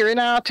cashier in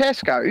our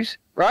Tesco's,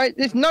 right?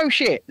 There's no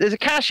shit. There's a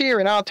cashier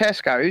in our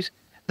Tesco's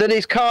that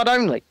is card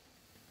only.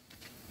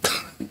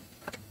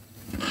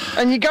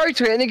 And you go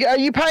to it and you go, are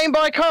you paying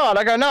by card?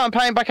 I go, no, I'm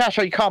paying by cash.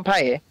 Oh, you can't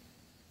pay here.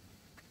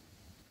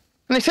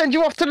 And they send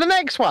you off to the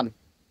next one.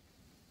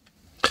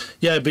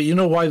 Yeah, but you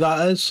know why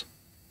that is?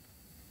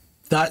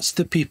 That's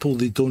the people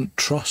they don't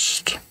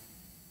trust.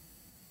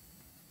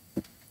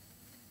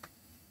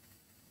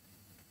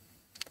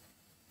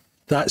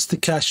 That's the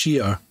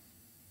cashier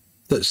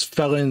that's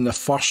filling the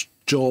first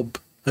job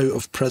out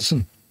of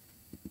prison.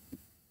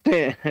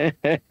 I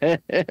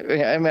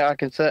mean, I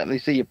can certainly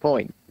see your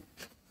point.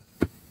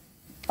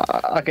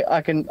 I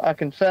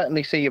can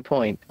certainly see your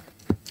point.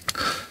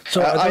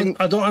 So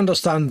I don't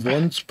understand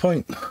Vaughn's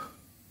point.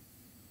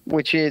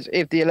 Which is,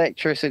 if the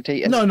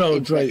electricity and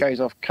right. goes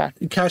off,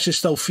 cash is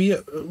still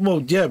fiat.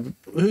 Well, yeah,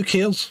 who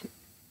cares?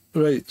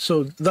 Right,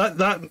 so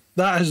that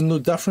has no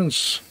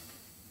difference.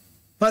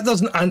 That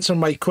doesn't answer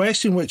my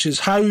question, which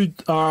is how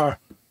are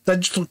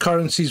digital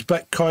currencies,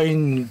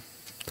 Bitcoin,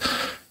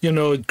 you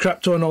know,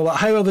 crypto and all that,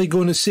 how are they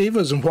going to save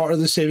us, and what are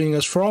they saving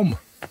us from?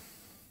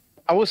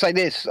 I will say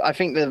this, I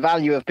think the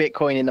value of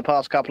Bitcoin in the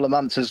past couple of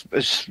months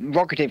has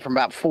rocketed from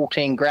about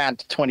 14 grand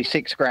to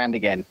 26 grand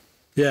again.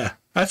 Yeah,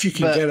 if you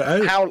can get it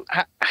out.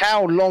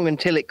 How long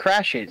until it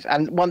crashes?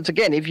 And once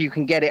again, if you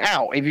can get it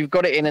out, if you've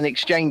got it in an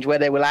exchange where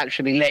they will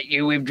actually let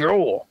you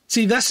withdraw.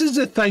 See, this is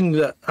the thing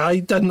that I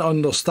didn't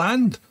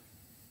understand.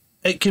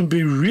 It can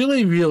be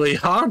really, really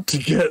hard to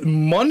get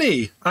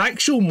money,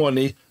 actual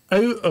money,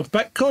 out of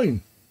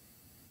Bitcoin.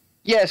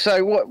 Yeah,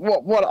 so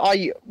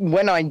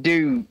when I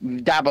do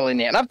dabble in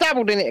it, and I've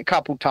dabbled in it a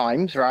couple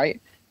times,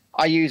 right?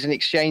 I use an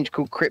exchange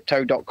called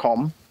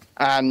crypto.com,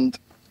 and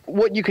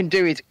what you can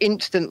do is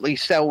instantly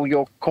sell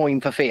your coin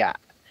for fiat.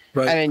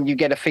 Right. and then you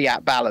get a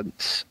fiat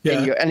balance,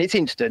 and it's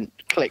instant.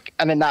 Click,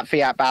 and then that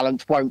fiat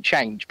balance won't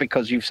change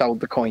because you've sold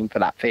the coin for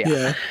that fiat.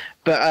 Yeah.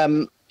 But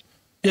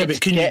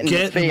but can you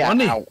get the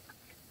money? Out.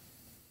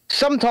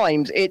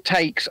 Sometimes it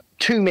takes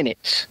 2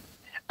 minutes,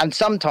 and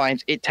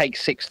sometimes it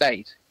takes 6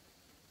 days.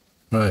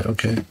 Right.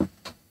 Okay.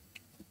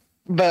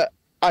 But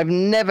I've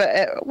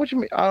never. What do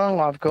you mean? Oh,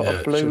 I've got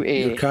a blue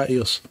ear. Your cat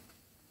ears.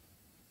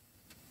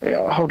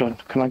 Yeah, hold on.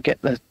 Can I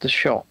get the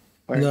shot?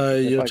 No,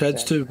 your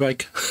head's too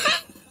big.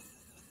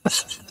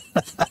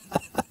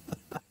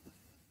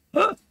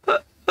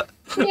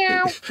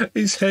 Meow.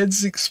 His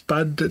head's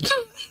expanded.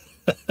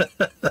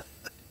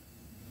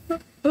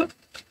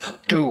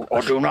 Do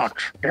or do not.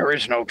 There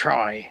is no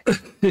try.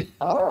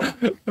 Oh.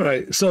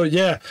 Right. So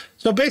yeah.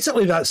 So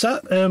basically, that's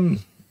it.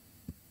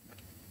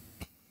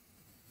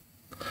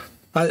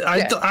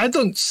 I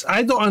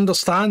don't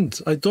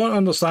understand. I don't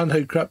understand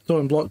how crypto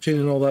and blockchain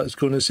and all that is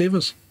going to save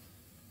us.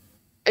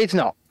 It's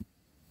not.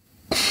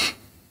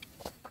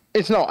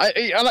 It's not. At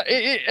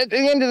the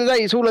end of the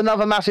day, it's all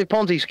another massive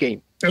Ponzi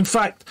scheme. In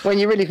fact, when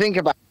you really think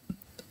about it.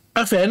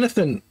 If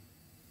anything,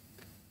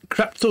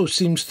 crypto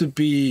seems to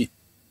be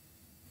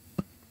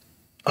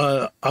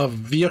a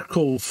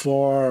vehicle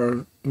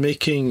for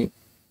making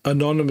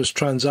anonymous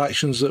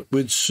transactions that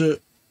would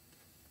suit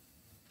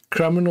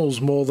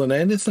criminals more than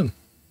anything.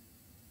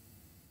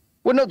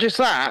 Well, not just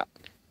that.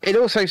 It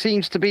also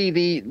seems to be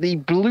the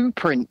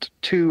blueprint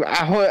to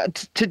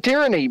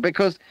tyranny,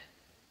 because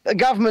the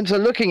governments are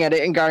looking at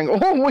it and going,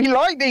 "Oh, we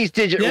like these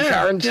digital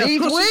currencies.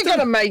 We're going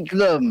to make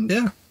them."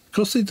 Yeah, of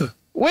course they do.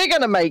 We're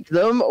going to make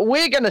them.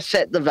 We're going to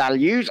set the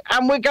values,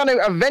 and we're going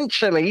to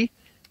eventually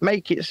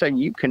make it so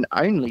you can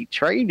only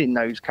trade in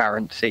those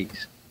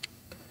currencies.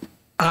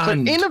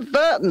 And, so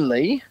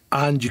inadvertently...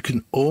 And you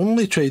can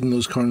only trade in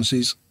those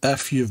currencies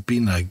if you've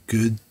been a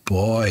good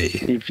boy.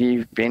 If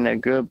you've been a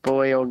good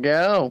boy or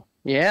girl,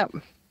 yep.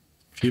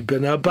 If you've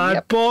been a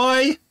bad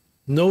boy,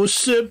 no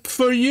soup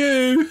for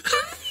you.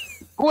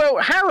 Well,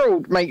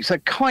 Harold makes a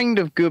kind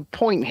of good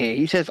point here.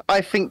 He says, I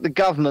think the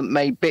government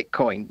made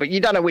Bitcoin, but you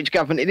don't know which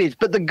government it is.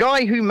 But the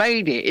guy who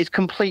made it is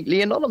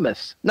completely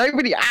anonymous.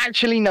 Nobody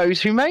actually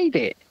knows who made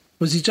it.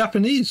 Was he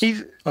Japanese?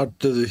 Or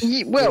do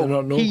they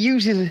not know? He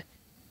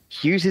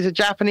uses a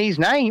Japanese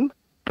name,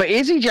 but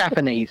is he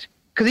Japanese?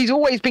 Because he's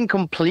always been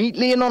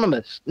completely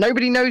anonymous.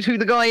 Nobody knows who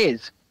the guy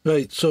is.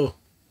 Right, so...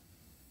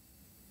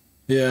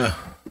 Yeah.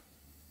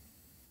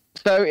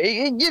 So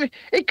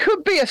it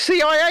could be a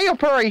CIA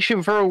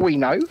operation for all we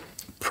know.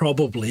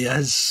 Probably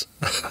is.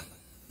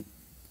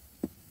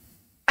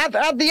 At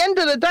the end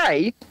of the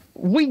day,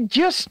 we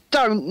just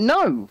don't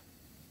know.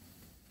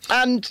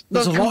 And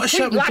there's a lot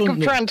of lack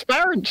of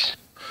transparency.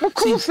 Of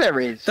course there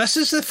is. This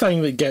is the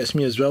thing that gets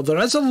me as well. There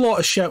is a lot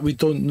of shit we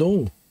don't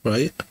know,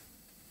 right?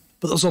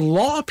 But there's a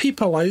lot of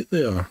people out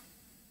there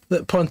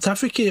that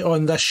pontificate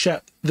on this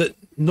shit that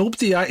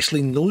nobody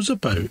actually knows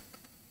about,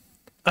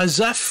 as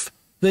if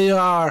they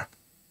are,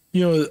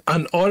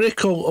 an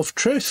oracle of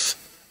truth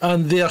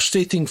and they are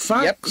stating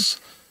facts,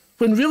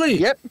 when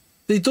really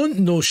they don't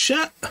know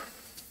shit.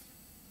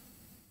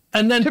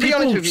 And then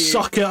people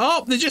suck it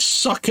up. They just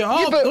suck it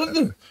up, don't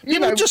they?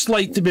 People just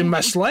like to be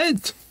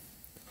misled.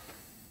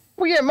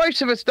 Well, yeah,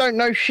 most of us don't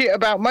know shit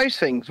about most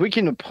things. We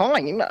can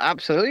opine,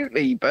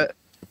 absolutely, but,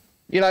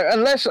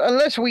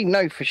 unless we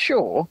know for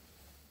sure,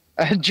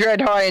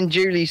 Dread High and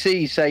Julie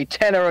C say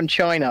tenner on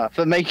China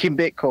for making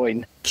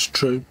Bitcoin. It's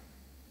true.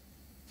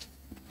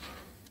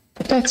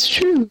 That's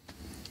true.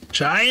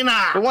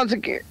 China! But once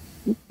again,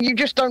 you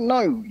just don't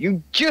know.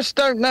 You just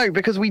don't know,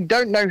 because we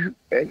don't know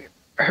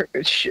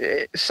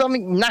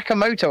something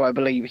Nakamoto, I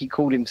believe he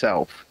called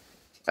himself.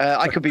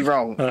 I could be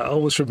wrong. It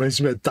always reminds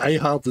me of Die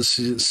Hard.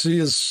 See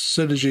as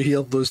soon as you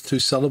hear those two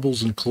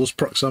syllables in close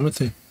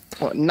proximity.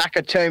 What,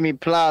 Nakatomi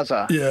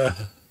Plaza? Yeah.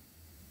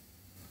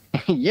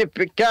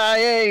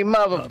 Yippee-ki-yay,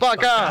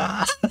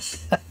 motherfucker!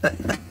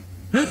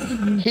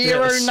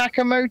 Hiro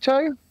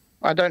Nakamoto?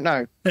 I don't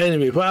know.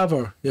 Anyway,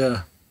 whatever.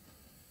 Yeah.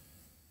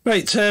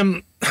 Right. Tell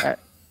me.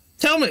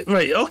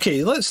 Right.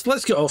 Okay. Let's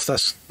get off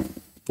this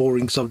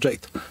boring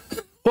subject.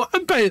 What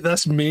about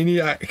this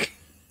maniac?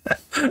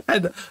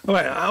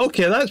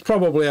 Okay, that's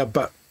probably a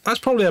bit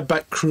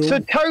cruel.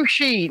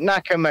 Satoshi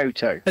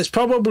Nakamoto. It's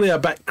probably a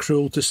bit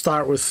cruel to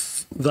start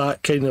with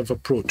that kind of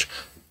approach.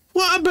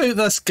 What about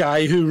this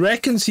guy who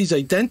reckons he's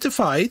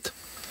identified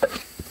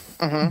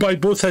by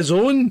both his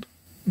own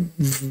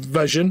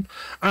vision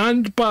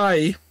and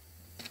by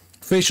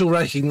facial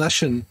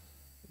recognition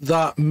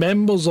that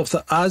members of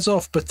the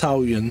Azov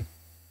battalion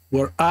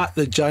were at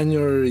the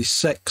January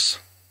 6th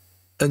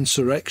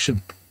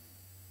insurrection?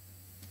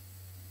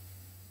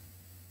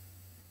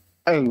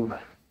 Oh.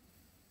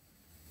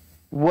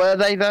 Were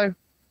they, though?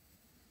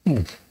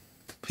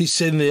 He's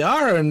saying they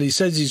are, and he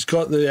says he's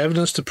got the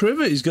evidence to prove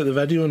it. He's got the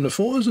video and the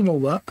photos and all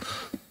that.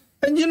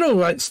 And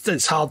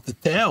it's hard to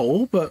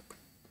tell, but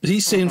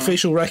he's saying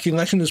facial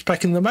recognition is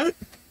picking them out.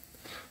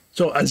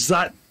 So is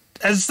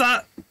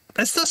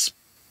this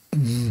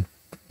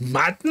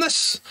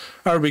madness?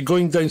 Are we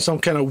going down some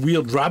kind of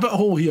weird rabbit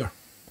hole here?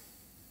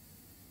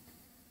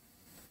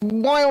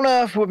 Why on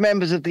earth would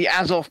members of the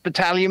Azov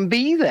battalion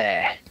be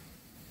there?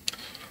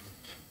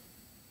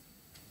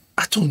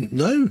 I don't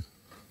know.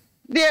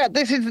 Yeah,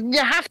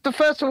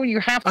 first of all, you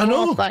have to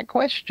ask that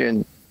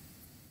question.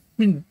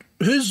 I mean,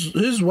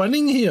 who's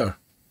winning here?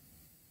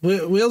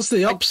 Where's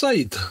the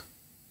upside?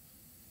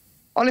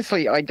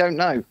 Honestly, I don't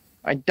know.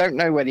 I don't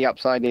know where the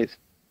upside is.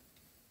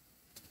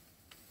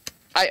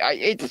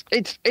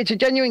 It's a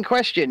genuine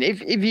question.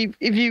 If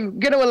you're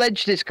going to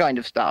allege this kind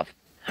of stuff,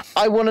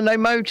 I want to know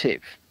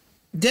motive.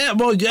 Yeah,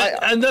 well, yeah,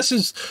 and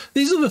these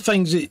are the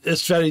things that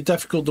it's very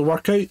difficult to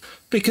work out,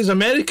 because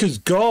America's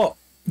got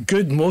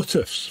good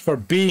motives for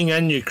being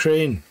in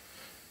Ukraine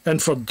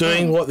and for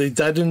doing what they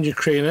did in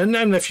Ukraine.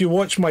 And if you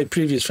watch my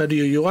previous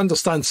video, you'll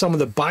understand some of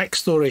the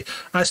backstory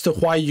as to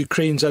why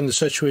Ukraine's in the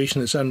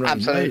situation it's in right now.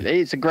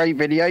 Absolutely. It's a great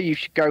video. You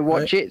should go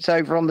watch it. It's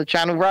over on the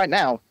channel right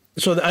now.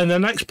 So, and the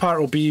next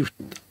part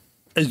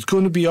is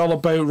going to be all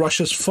about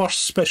Russia's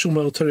first special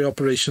military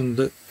operation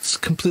that's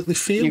completely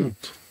failed.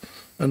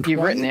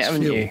 You've written it,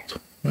 haven't you?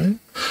 Right?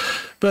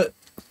 But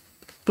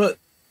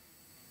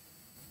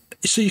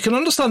so you can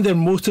understand their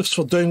motives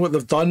for doing what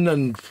they've done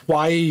and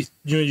why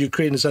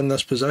Ukraine is in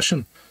this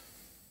position.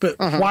 But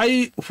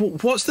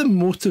what's the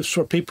motives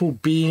for people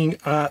being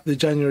at the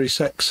January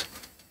 6th?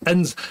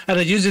 And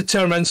I use the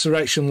term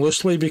insurrection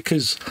loosely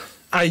because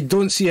I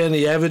don't see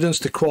any evidence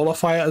to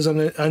qualify it as an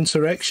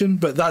insurrection,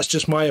 but that's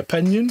just my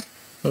opinion.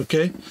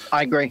 Okay?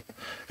 I agree.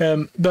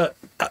 But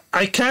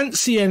I can't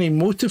see any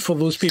motive for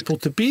those people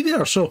to be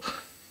there. So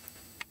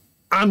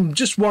I'm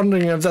just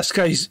wondering if this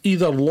guy's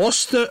either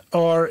lost it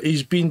or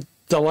he's been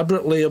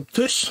deliberately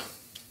obtuse.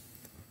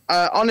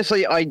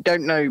 Honestly, I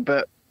don't know,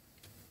 but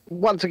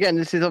once again,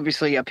 this has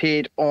obviously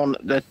appeared on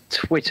the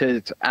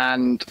Twitters,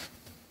 and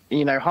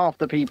half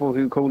the people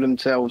who call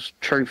themselves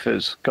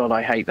truthers, God,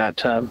 I hate that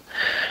term,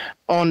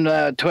 on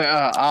Twitter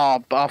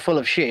are full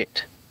of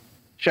shit,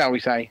 shall we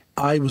say.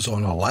 I was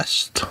on a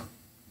list.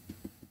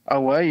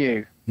 Oh, were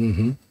you?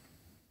 Mm-hmm.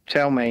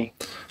 Tell me.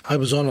 I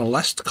was on a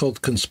list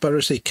called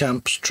Conspiracy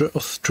Camps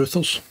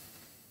Truthers.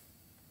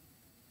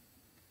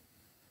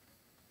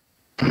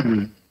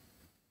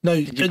 Now,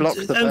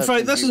 in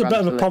fact, this is a bit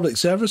of a public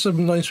service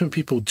announcement,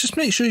 people. Just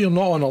make sure you're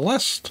not on a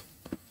list.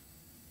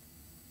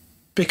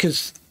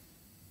 Because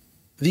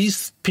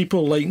these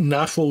people like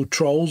NAFO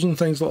trolls and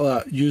things like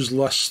that use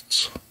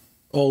lists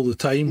all the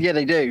time. Yeah,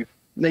 they do.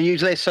 They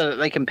use lists so that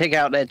they can pick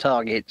out their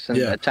targets and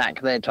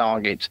attack their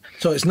targets.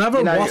 So it's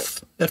never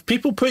worth... If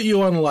people put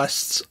you on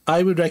lists,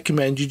 I would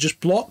recommend you just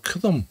block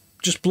them.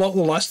 Just block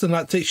the list, and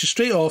that takes you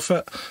straight off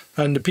it,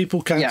 and the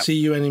people can't see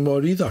you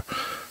anymore either.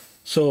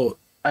 So...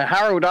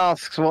 Harold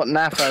asks what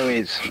NAFO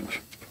is.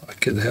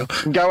 Fucking hell.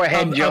 Go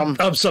ahead, John.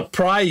 I'm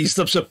surprised.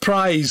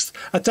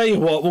 I tell you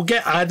what, we'll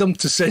get Adam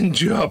to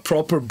send you a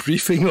proper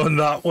briefing on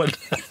that one.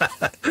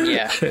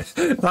 Yeah.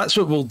 That's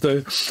what we'll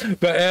do.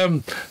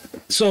 But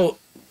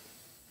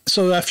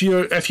so if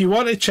you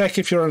want to check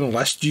if you're on a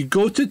list, you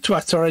go to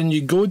Twitter and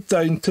you go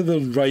down to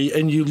the right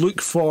and you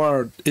look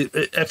for,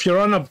 if you're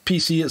on a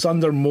PC, it's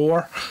under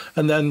more,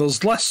 and then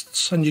there's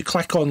lists, and you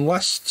click on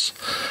lists,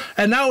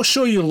 and that'll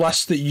show you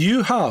lists that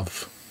you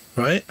have,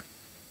 right?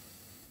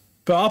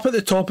 But up at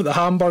the top of the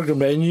hamburger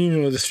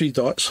menu, the three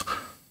dots.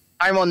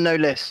 I'm on no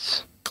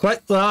lists.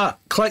 Click that,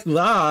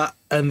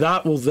 and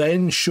that will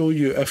then show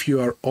you if you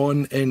are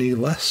on any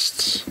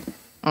lists.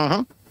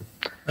 Uh-huh.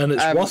 And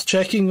it's worth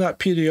checking that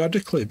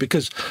periodically,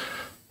 because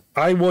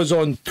I was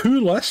on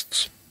 2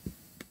 lists.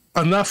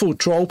 A NAFO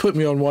troll put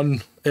me on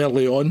one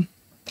early on,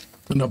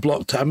 and I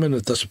blocked him and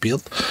it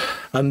disappeared.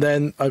 And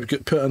then I've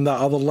got put on that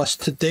other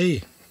list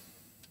today,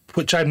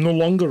 which I'm no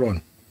longer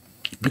on,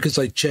 because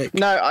I checked.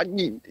 No,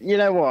 you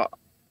know what?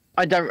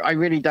 I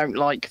really don't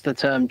like the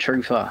term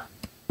truther.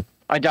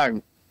 I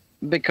don't,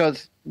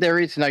 because there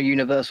is no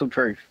universal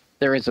truth.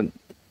 There isn't.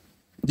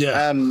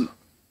 Yeah.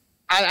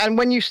 And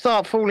when you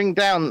start falling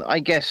down, I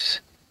guess,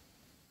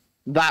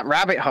 that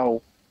rabbit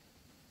hole,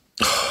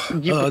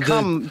 you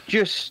become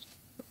just...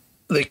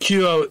 The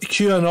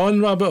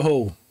QAnon rabbit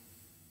hole.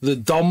 The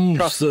dumbs.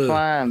 Trust the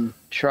plan.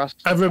 Trust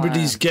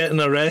everybody's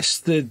getting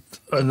arrested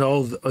and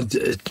all.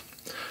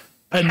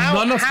 And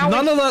none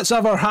of that's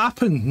ever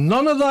happened.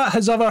 None of that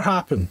has ever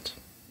happened.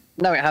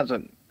 No, it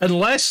hasn't.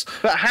 Unless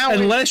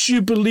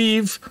you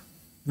believe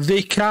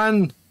they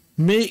can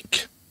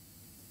make...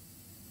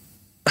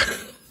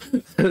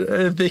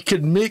 they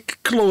can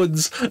make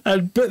clones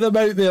and put them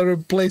out there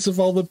in place of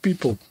other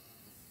people.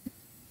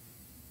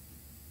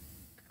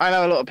 I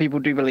know a lot of people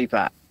do believe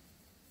that.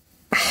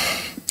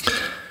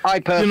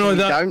 I personally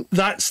don't.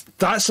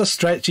 That's a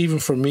stretch even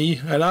for me,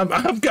 and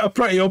I've got a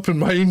pretty open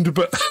mind,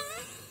 but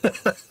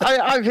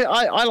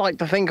I like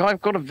to think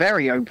I've got a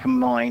very open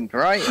mind,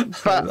 right?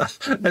 But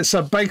it's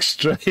a big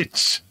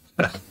stretch.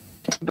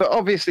 But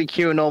obviously,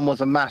 QAnon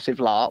was a massive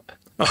LARP.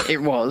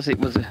 It was.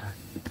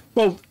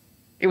 Well.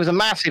 It was a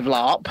massive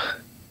LARP.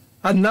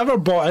 I never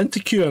bought into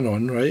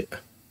QAnon, right?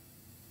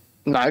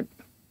 No.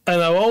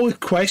 And I've always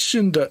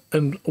questioned it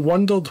and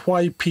wondered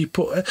why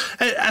people...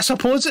 I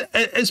suppose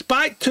it's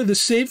back to the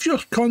saviour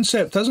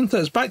concept, isn't it?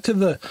 It's back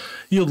to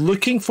you're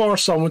looking for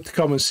someone to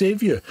come and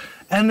save you.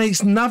 And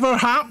it's never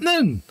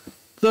happening.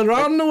 There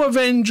are no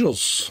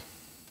Avengers.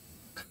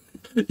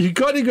 You've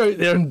got to go out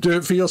there and do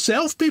it for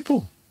yourself,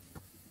 people.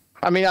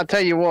 I mean, I'll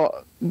tell you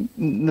what,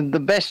 the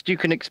best you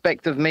can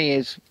expect of me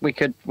is we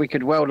could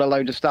weld a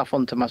load of stuff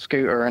onto my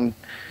scooter and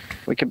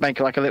we could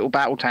make like a little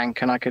battle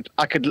tank and I could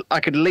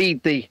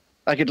lead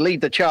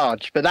the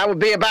charge, but that would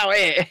be about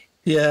it.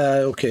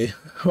 Yeah, okay.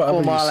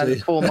 Whatever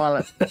 4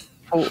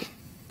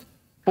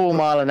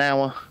 mile an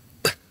hour.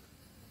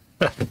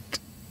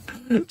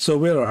 So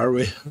where are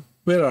we?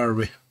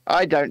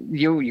 I don't.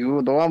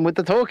 You're the one with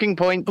the talking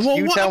points.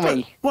 Well, tell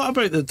me. What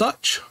about the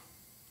Dutch?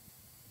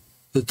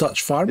 The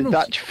Dutch farmers. The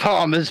Dutch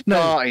Farmers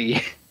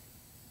Party.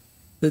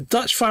 The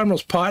Dutch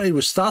Farmers Party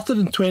was started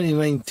in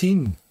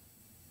 2019.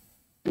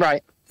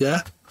 Right.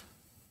 Yeah.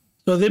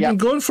 So they've been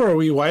going for a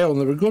wee while, and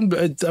they were going.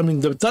 I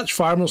mean, the Dutch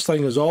farmers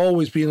thing has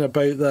always been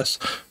about this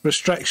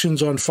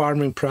restrictions on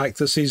farming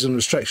practices and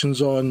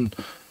restrictions on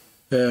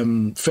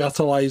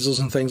fertilizers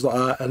and things like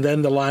that, and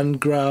then the land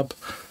grab,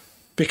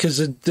 because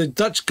the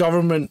Dutch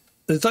government,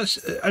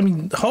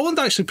 Holland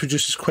actually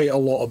produces quite a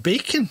lot of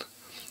bacon.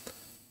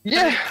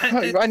 Yeah,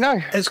 I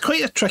know. It's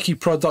quite a tricky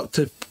product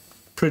to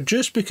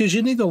produce because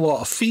you need a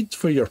lot of feed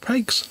for your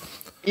pigs.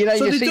 You know,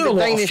 so you see the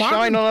Danish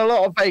shine on a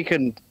lot of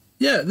bacon.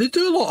 Yeah, they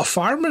do a lot of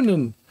farming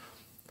and...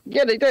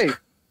 Yeah, they do.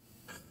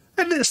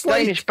 And it's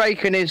Danish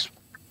bacon is...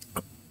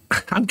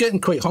 I'm getting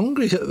quite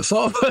hungry at the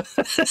thought of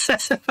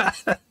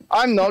it.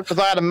 I'm not, because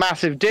I had a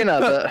massive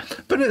dinner,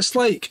 but it's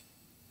like...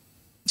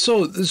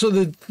 So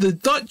the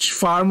Dutch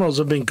farmers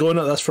have been going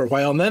at this for a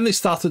while, and then they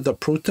started the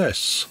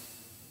protests.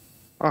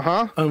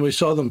 Uh-huh. And we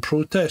saw them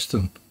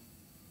protesting.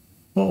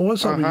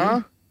 What's up with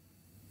you?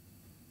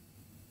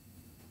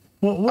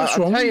 What's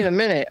wrong? I'll tell you in a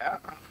minute.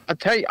 I'll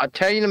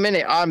tell you in a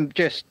minute. I'm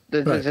just...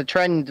 There's a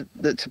trend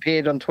that's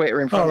appeared on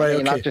Twitter in front of me,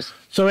 and I've just...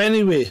 So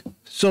anyway,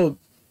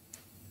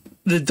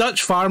 the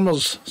Dutch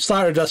farmers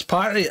started this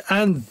party,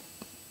 and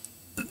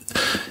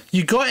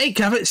you got to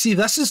give it... See,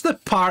 this is the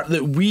part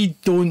that we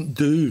don't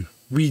do.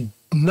 We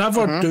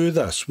never do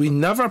this. We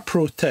never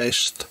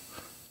protest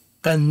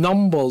in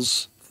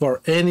numbers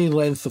for any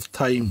length of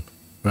time,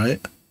 right?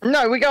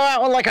 No, we go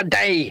out on like a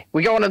day.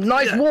 We go on a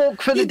nice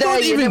walk for the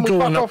day, and then we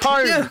fuck off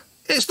home. Yeah,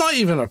 it's not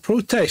even a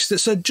protest.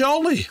 It's a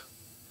jolly.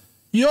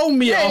 You all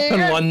meet up in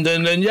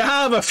London and you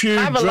have a few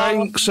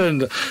drinks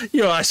and,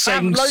 I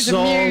sing loads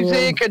of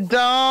music and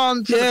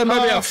dance. Yeah,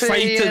 maybe a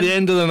fight at the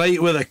end of the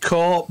night with the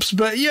cops.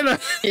 But,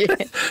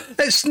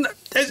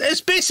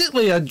 it's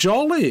basically a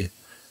jolly.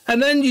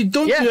 And then you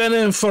don't do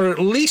anything for at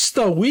least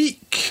a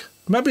week.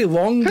 Maybe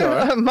longer.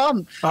 A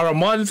month. Or a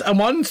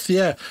month,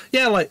 yeah.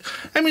 Yeah,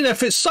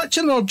 if it's such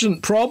an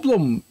urgent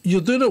problem,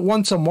 you'll do it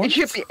once a month. It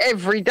should be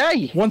every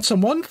day. Once a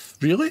month?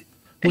 Really?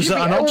 Was it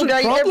an urgent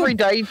problem? Every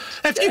day.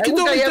 If you could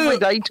only do it every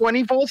day,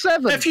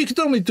 24/7. If you could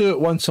only do it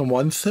once a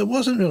month, it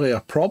wasn't really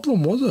a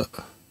problem, was it?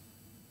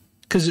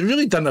 Because it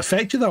really didn't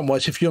affect you that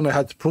much if you only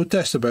had to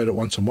protest about it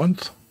once a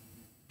month.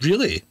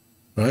 Really?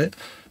 Right?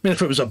 I mean,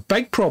 if it was a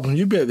big problem,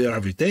 you'd be out there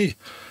every day.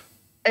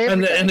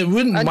 And it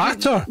wouldn't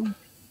matter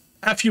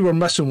if you were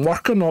missing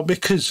work or not,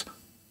 because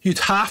you'd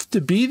have to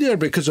be there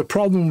because the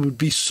problem would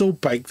be so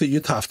big that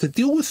you'd have to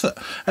deal with it.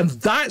 And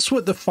that's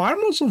what the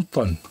farmers have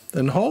done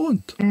in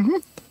Holland. Mm-hmm.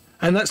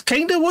 And that's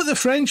kind of what the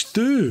French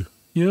do.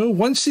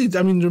 Once they...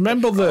 I mean,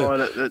 remember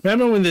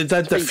when they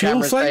did the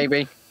fuel thing?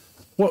 Baby.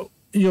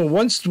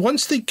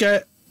 Once they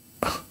get...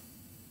 I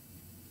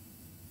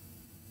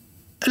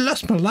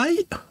lost my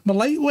light. My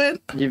light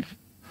went.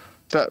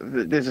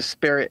 There's a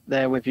spirit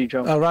there with you,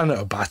 John. I ran out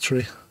of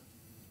battery.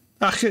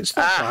 It's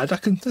not bad.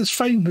 It's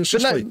fine. It's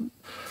just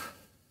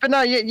But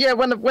no,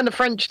 when the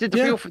French did the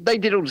fuel, they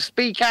did all the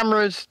speed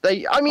cameras.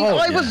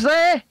 I was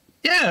there.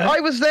 Yeah. I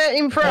was there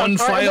in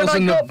France. Bonfires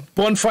in the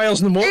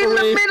motorway. In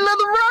the middle of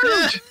the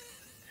road. Yeah.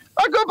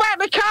 I got back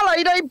to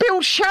Calais. They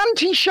built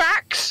shanty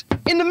shacks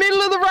in the middle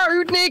of the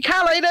road near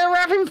Calais. They were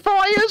having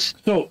fires.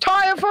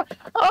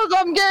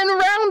 I'm getting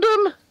around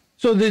them.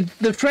 So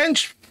the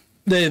French,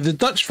 the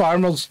Dutch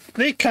farmers,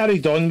 they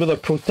carried on with their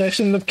protest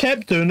and they've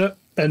kept doing it.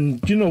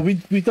 And, we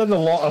did a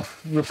lot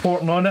of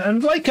reporting on it.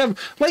 And like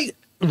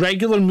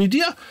regular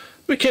media,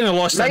 we kind of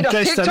lost interest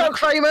in it. TikTok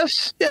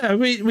famous. Yeah,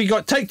 we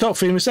got TikTok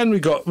famous, and we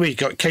got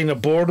kind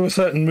of bored with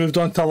it and moved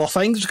on to other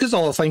things because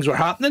other things were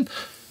happening.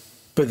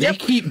 But they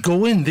keep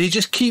going. They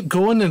just keep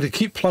going and they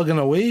keep plugging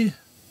away.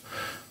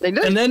 They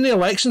do. And then the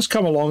elections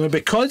come along, and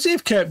because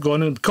they've kept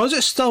going and because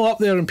it's still up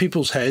there in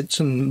people's heads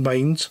and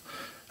minds,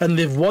 and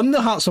they've won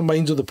the hearts and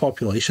minds of the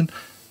population,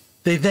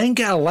 they then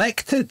get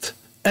elected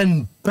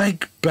in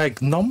big,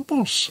 big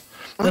numbers.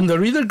 And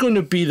they're either going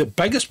to be the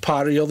biggest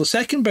party or the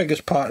second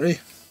biggest party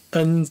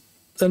in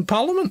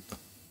Parliament.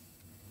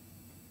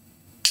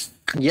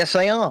 Yes,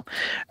 they are.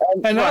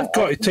 And I've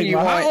got to take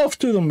my hat off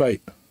to them,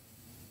 mate.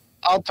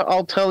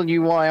 I'll tell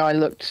you why I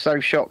looked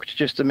so shocked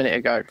just a minute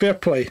ago. Fair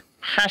play.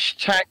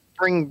 #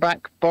 bring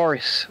back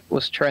Boris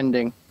was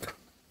trending.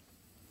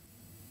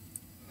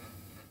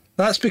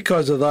 That's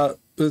because of that.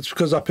 It's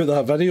because I put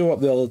that video up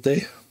the other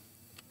day.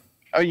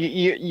 Oh,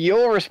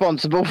 you're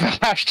responsible for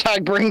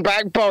hashtag bring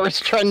back Boris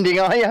trending,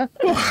 are you?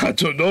 Oh, I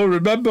don't know.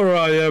 Remember,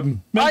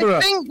 I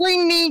think we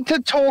need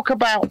to talk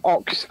about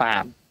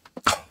Oxfam.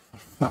 For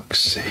fuck's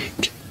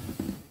sake.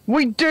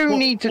 We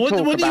need to talk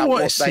about what do you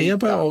want to say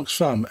about done.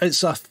 Oxfam?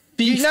 It's a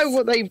thief. You know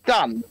what they've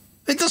done?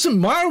 It doesn't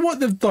matter what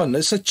they've done.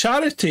 It's a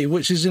charity,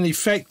 which is in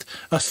effect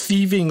a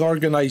thieving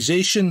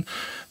organisation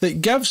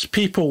that gives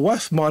people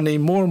with money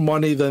more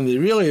money than they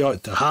really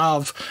ought to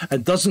have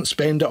and doesn't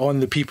spend it on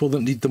the people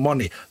that need the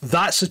money.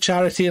 That's a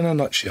charity in a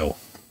nutshell.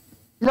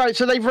 Right,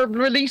 so they've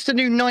released a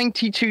new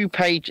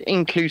 92-page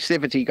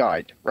inclusivity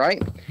guide,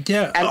 right?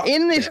 Yeah. And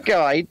in this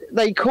guide,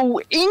 they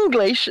call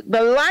English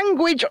the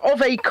language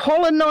of a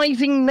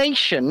colonising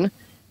nation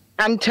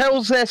and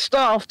tells their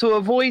staff to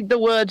avoid the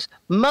words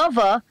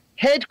mother,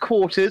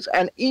 headquarters,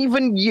 and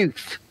even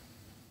youth.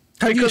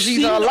 Have you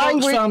seen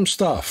Oxfam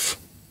stuff?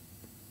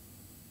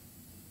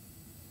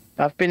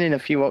 I've been in a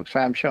few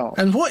Oxfam shops.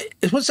 And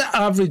what's the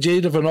average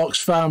age of an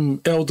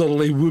Oxfam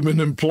elderly woman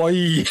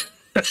employee?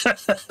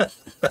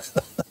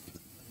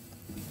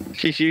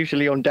 She's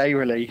usually on day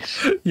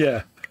release.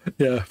 Yeah,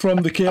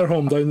 from the care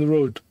home down the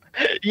road.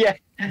 Yeah.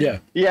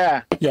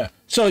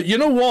 So you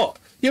know what?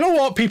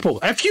 People?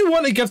 If you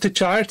want to give to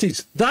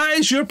charities, that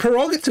is your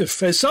prerogative.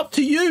 It's up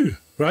to you,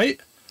 right?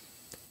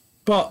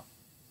 But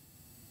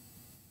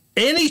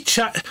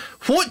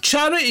what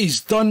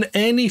charity's done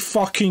any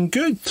fucking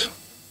good?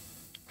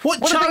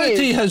 What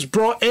charity has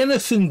brought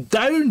anything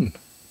down?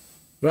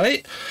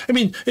 Right? I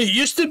mean, it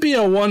used to be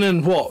a 1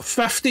 in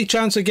 50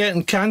 chance of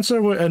getting cancer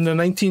in the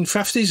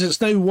 1950s. It's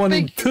now 1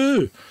 in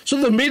 2.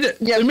 So they made it.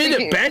 They made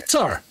it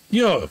better.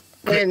 You know,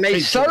 it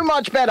made so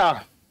much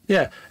better.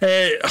 Yeah,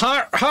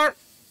 heart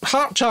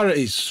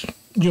charities.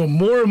 You know,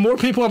 more and more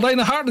people are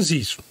dying of heart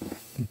disease.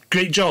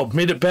 Great job,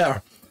 made it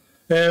better.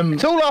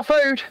 It's all our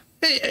food.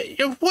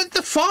 What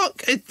the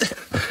fuck?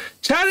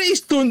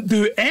 Charities don't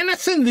do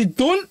anything. They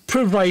don't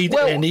provide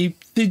any.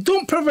 They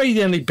don't provide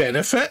any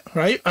benefit,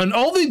 right? And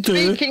all they do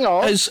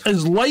is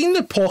line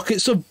the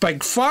pockets of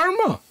big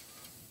pharma.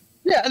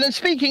 Yeah, and then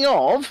speaking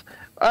of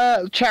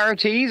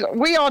charities,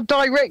 we are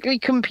directly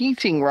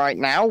competing right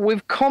now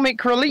with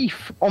Comic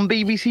Relief on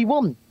BBC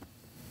One.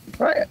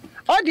 Right?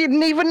 I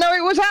didn't even know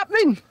it was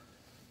happening.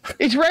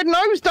 It's Red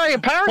Nose Day,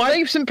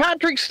 apparently. St.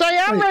 Patrick's Day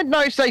and Red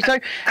Nose Day. So,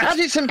 as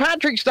it's St.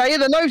 Patrick's Day,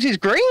 the nose is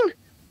green.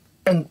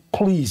 And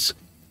please,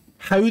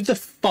 how the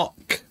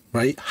fuck,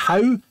 right?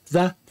 How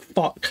the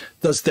fuck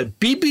does the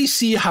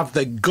BBC have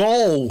the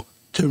gall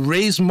to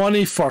raise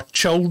money for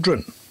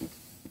children?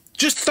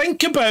 Just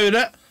think about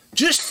it.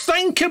 Just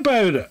think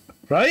about it,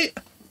 right?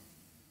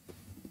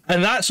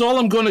 And that's all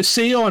I'm going to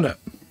say on it.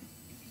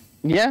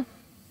 Yeah.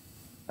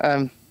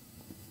 Yeah.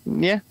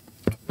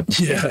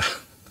 Yeah.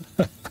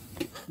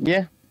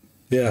 Yeah.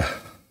 Yeah.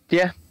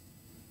 Yeah.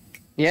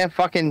 Yeah,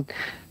 fucking...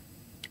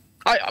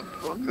 I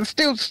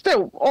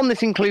still on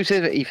this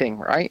inclusivity thing,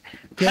 right?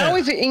 Yeah. How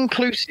is it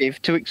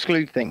inclusive to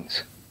exclude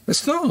things?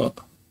 It's not.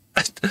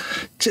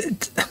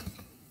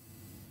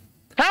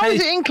 How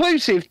is it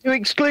inclusive to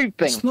exclude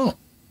things? It's not.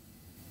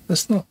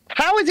 It's not.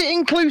 How is it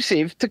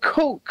inclusive to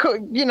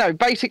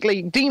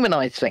basically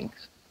demonize things?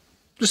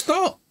 It's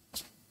not.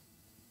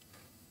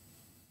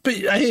 But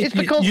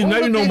you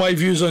now know my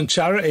views on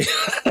charity.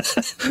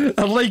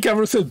 I like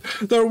everything.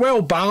 They're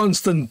well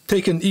balanced and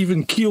taking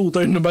even keel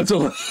down the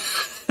middle.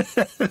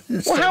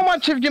 Well, how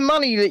much of your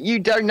money that you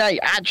donate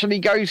actually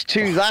goes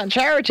to that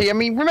charity? I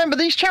mean, remember,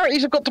 these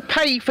charities have got to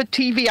pay for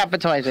TV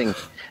advertising.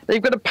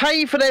 They've got to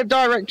pay for their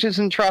directors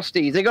and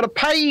trustees. They've got to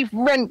pay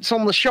rents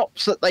on the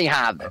shops that they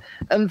have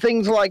and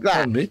things like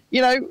that.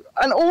 You know,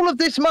 and all of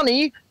this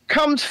money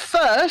comes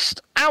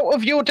first out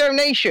of your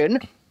donation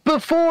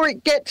before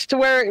it gets to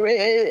where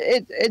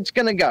it's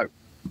going to go.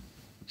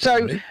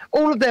 So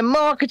all of their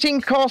marketing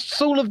costs,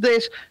 all of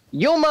this,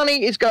 your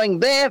money is going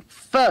there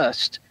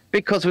first,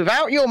 because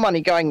without your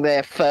money going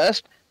there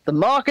first, the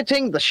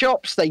marketing, the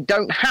shops, they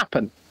don't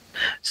happen.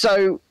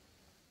 So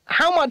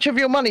how much of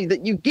your money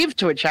that you give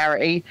to a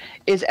charity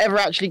is ever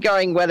actually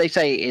going where they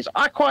say it is?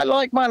 I quite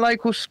like my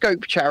local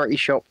Scope charity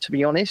shop, to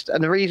be honest,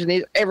 and the reason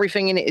is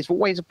everything in it is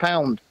always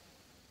 £1.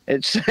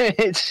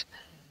 It's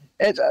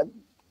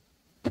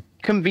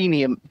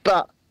convenient,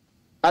 but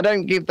I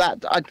don't give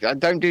that. I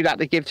don't do that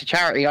to give to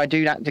charity. I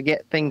do that to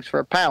get things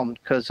for £1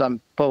 because I'm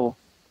poor.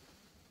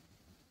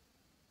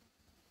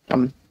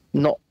 I'm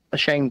not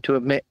ashamed to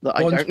admit that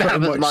I don't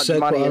have as much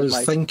money as I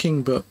was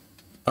thinking, but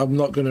I'm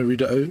not going to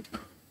read it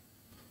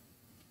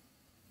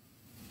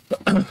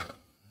out.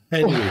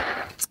 Anyway,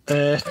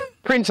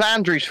 Prince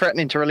Andrew's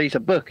threatening to release a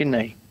book, isn't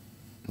he?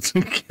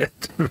 Get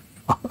the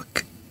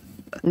fuck.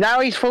 Now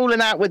he's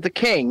falling out with the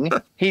king.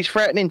 He's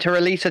threatening to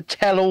release a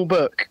tell-all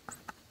book.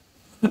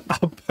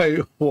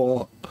 About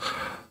what?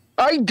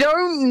 I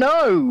don't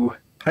know.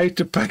 How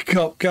to pick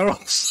up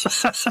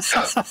girls.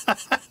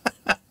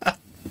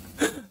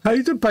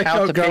 How to pick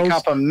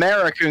up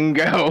American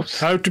girls.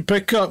 How to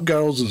pick up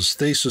girls and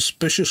stay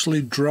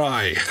suspiciously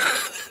dry.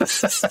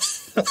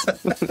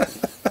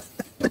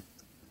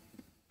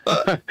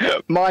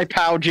 My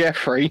pal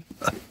Jeffrey.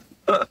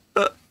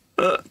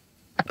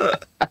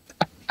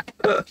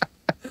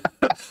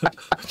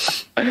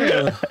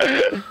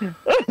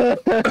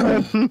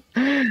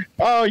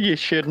 Oh, you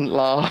shouldn't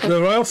laugh.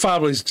 The royal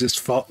family's just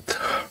fucked.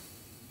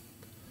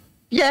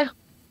 Yeah.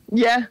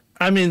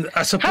 I mean,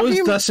 I suppose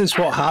this is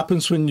what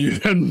happens when you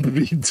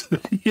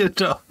inbreed, you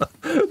know.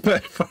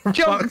 But for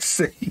fuck's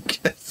sake,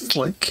 it's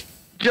like...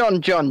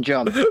 John.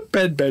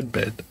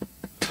 Ben.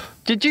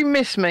 Did you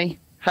miss me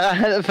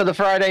for the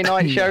Friday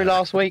night show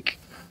last week?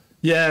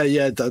 Yeah,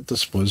 I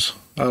suppose.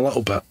 A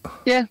little bit.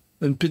 Yeah.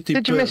 And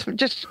Did you miss me?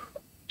 Just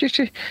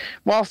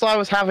whilst I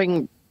was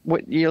having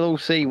what you'll all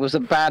see was a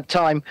bad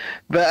time,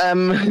 but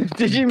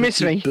did you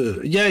miss me?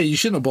 Yeah, you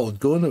shouldn't have bothered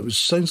going. It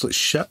sounds like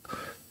shit.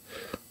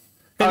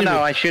 Anyway. Oh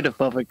no, I should have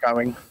bothered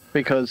going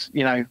because,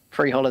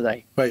 free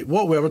holiday. Right,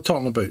 what we were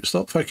talking about?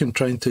 Stop fucking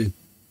trying to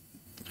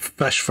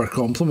fish for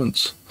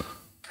compliments.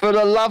 For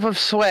the love of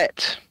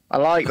sweat. I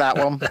like that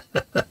one.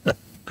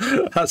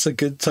 That's a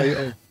good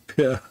title.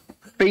 Yeah.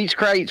 Beach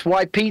Crates,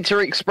 why Pizza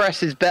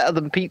Express is better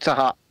than Pizza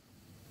Hut.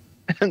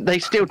 They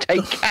still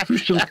take cash.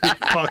 Really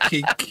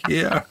fucking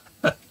care.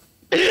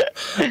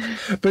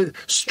 But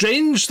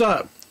strange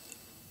that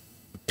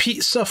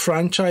pizza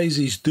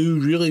franchises do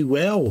really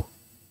well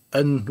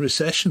in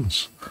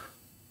recessions,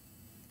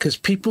 because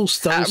people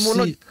still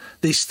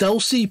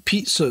see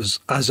pizzas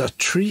as a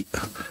treat,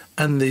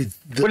 and it's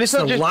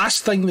the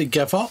last thing they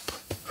give up.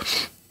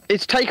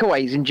 It's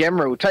takeaways in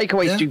general.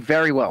 Takeaways do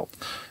very well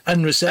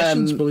in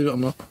recessions, believe it or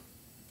not.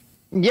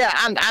 Yeah,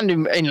 and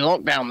in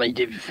lockdown they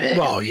did very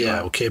well.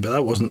 Yeah, okay, but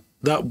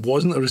that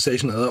wasn't a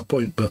recession at that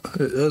point. But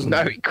it isn't. No,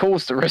 it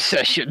caused a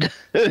recession.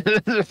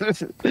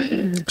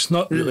 It's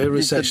not really a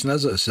recession,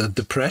 is it? It's a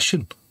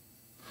depression.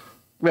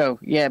 Well,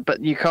 yeah,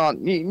 but you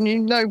can't,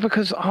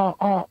 because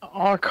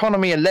our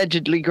economy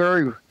allegedly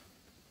grew,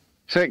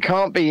 so it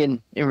can't be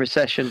in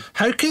recession.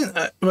 How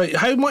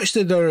much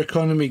did our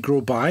economy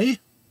grow by?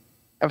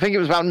 I think it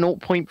was about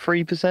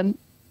 0.3%.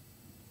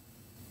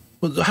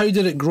 Well, how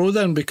did it grow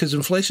then? Because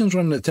inflation's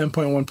running at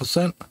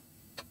 10.1%.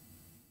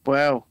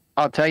 Well,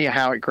 I'll tell you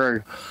how it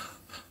grew.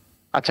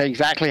 I'll tell you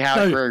exactly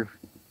how it grew.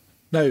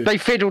 No, they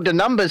fiddled the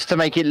numbers to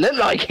make it look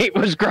like it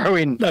was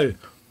growing. No.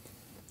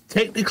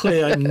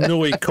 Technically, I'm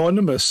no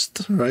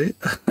economist, right?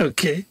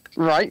 Okay.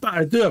 Right. But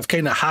I do have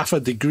kind of half a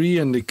degree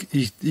in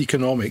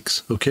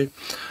economics, okay?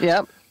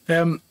 Yeah.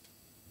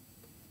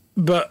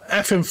 But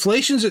if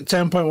inflation's at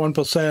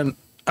 10.1%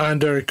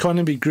 and our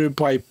economy grew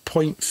by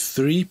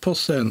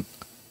 0.3%,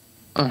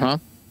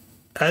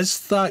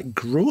 is that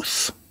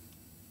growth?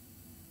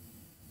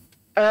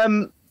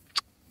 It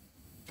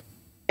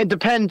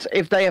depends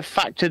if they have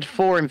factored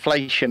for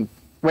inflation.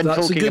 When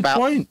that's talking a good about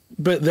point.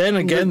 But then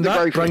again,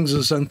 that brings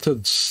us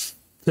into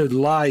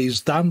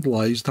damned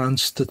lies and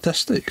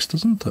statistics,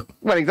 doesn't it?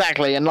 Well,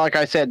 exactly. And like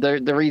I said,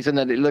 the reason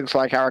that it looks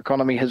like our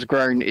economy has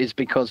grown is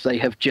because they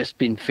have just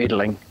been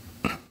fiddling.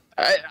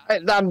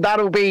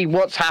 That'll be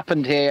what's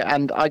happened here,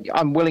 and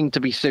I'm willing to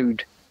be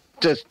sued.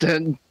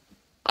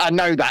 I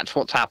know that's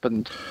what's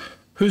happened.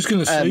 Who's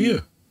going to sue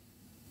you?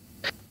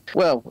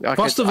 Well,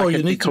 first of all,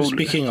 you need to be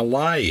speaking a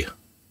lie.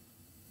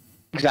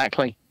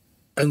 Exactly.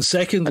 And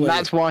secondly, and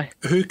that's why.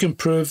 Who can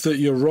prove that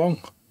you're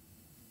wrong?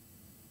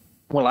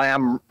 Well, I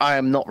am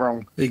not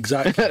wrong.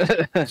 Exactly.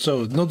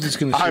 So nobody's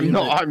going to sue you.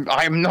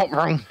 I am not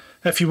wrong.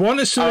 If you want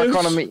to sue our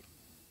economy,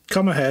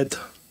 come ahead.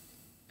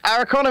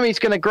 Our economy is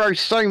going to grow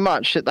so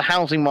much that the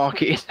housing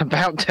market is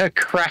about to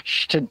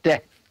crash to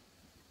death.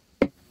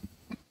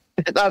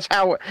 That's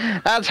how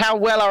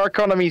well our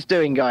economy is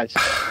doing, guys.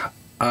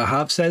 I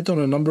have said on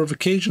a number of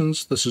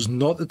occasions, this is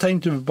not the time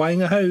to be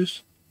buying a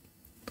house.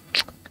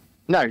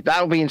 No,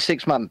 that'll be in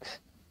 6 months.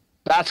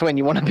 That's when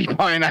you want to be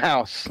buying a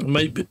house.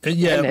 Maybe,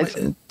 yeah,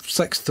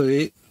 6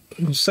 to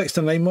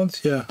 9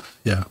 months. Yeah.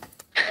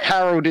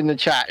 Harold in the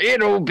chat.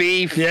 It'll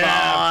be fine.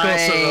 Yeah, of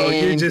course it will.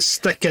 You just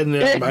stick in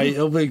there, mate.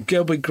 It'll be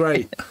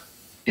great.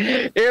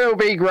 It'll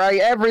be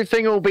great.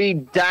 Everything will be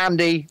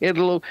dandy.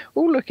 Oh,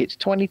 look, it's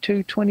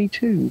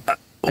 22:22.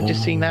 I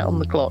just seen that on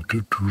the clock.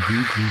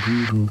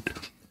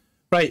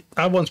 Right,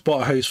 I once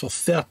bought a house for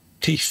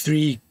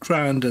 33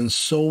 grand and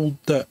sold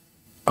it.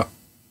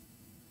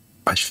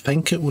 I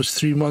think it was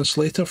 3 months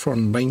later for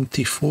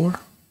 94.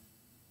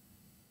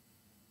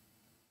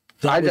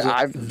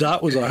 That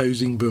was a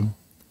housing boom.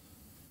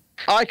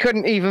 I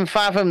couldn't even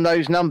fathom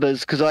those numbers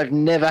because I've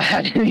never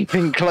had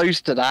anything close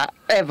to that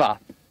ever.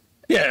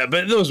 Yeah,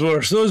 but those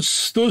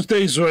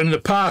days were in the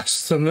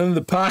past, and in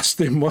the past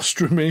they must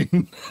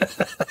remain.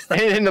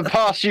 In the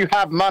past, you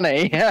have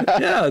money. Yeah.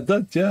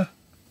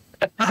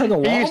 I had a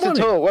lot. He used to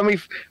talk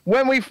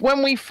when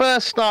we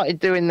first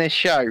started doing this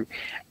show.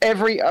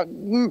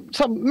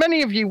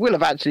 Many of you will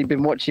have actually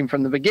been watching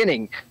from the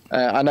beginning.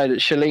 I know that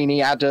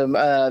Shalini, Adam,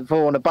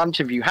 Vaughan, a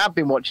bunch of you have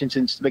been watching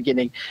since the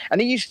beginning.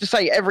 And he used to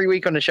say every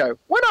week on the show,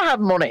 "When I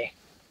have money,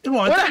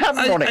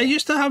 I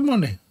used to have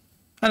money,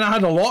 and I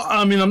had a lot.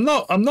 I mean, I'm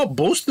not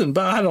boasting,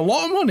 but I had a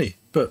lot of money.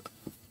 But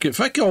get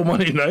fuck all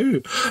money now."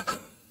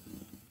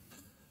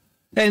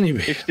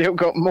 Anyway. You've still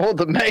got more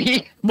than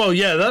me. Well,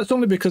 yeah, that's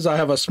only because I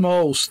have a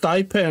small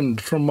stipend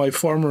from my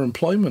former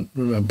employment,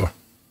 remember?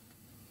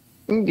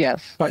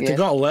 Yes. In fact, I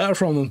got a letter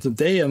from them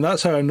today, and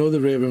that's how I know the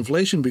rate of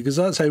inflation, because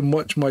that's how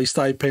much my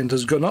stipend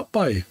has gone up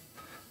by.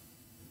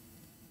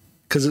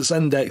 Because it's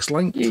index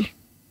linked.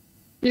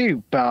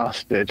 You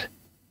bastard.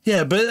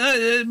 Yeah, but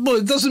well,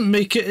 it doesn't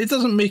make it. It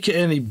doesn't make it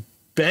any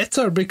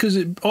better, because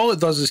all it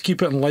does is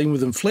keep it in line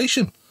with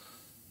inflation.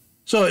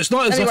 So it's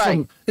not as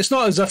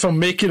if I'm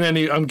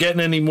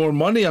getting any more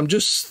money. I'm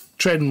just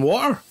treading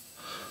water.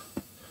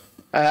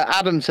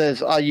 Adam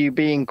says, "Are you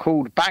being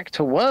called back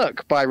to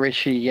work by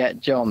Rishi yet,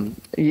 John?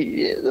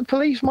 The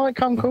police might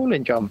come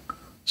calling, John."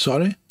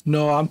 Sorry?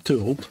 No, I'm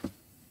too old.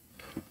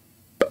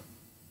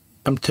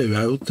 I'm too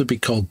old to be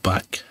called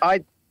back.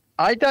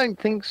 I don't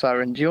think so.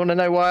 And do you want to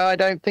know why I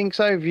don't think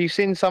so? Have you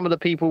seen some of the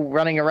people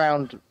running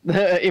around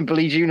in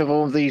police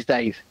uniforms these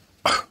days?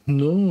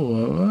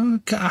 No,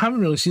 I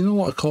haven't really seen a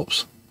lot of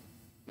cops.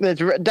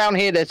 Down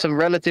here, there's some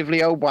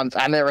relatively old ones,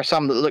 and there are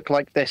some that look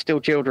like they're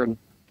still children.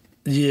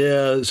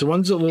 Yeah, it's the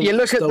ones that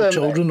look still them,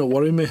 children that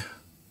worry me.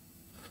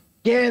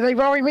 Yeah, they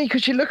worry me,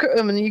 because you look at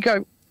them and you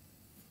go,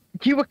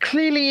 you were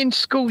clearly in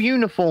school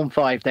uniform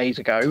 5 days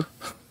ago.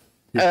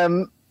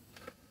 Yeah.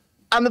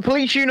 And the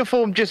police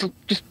uniform just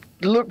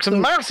looks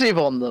massive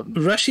on them.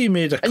 Rishi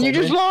made a comment. And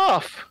you just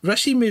laugh.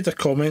 Rishi made a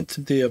comment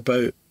today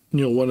about,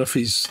 one of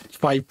his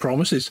 5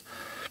 promises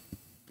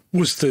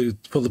was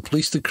for the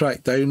police to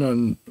crack down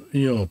on,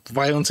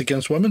 violence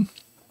against women.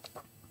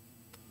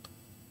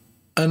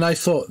 And I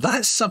thought,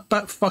 that's a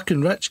bit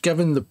fucking rich,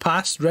 given the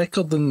past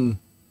record in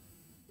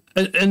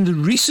the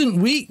recent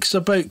weeks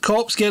about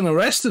cops getting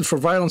arrested for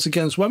violence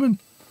against women.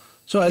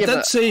 So I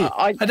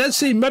did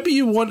say maybe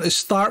you want to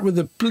start with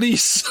the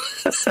police.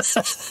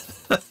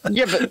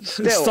 Yeah, but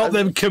still, stop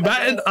them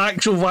committing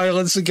actual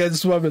violence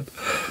against women.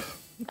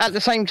 At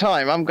the same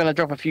time, I'm going to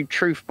drop a few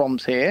truth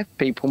bombs here.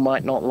 People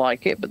might not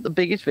like it, but the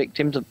biggest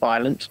victims of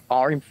violence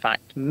are in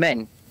fact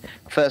men.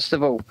 First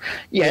of all,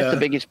 the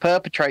biggest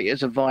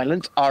perpetrators of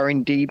violence are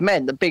indeed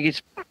men. The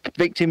biggest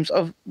victims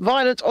of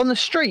violence on the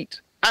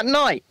street at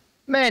night,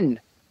 men,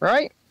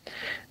 right?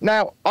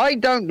 Now, I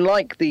don't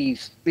like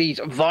these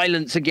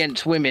violence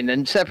against women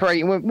and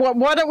separating women.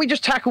 Why don't we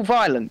just tackle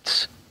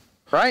violence,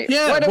 right?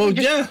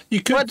 Yeah,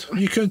 you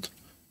could.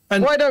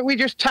 And why don't we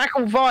just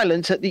tackle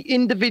violence at the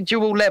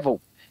individual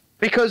level?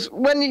 Because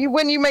when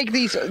you make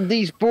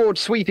these broad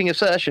sweeping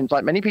assertions,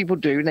 like many people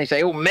do, and they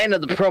say, "Oh, men are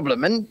the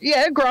problem," and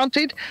yeah,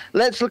 granted,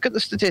 let's look at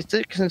the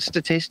statistics, and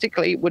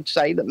statistically, it would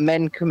say that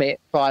men commit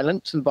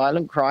violence and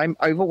violent crime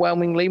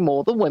overwhelmingly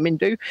more than women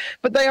do,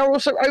 but they are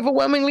also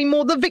overwhelmingly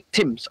more the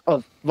victims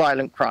of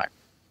violent crime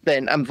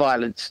and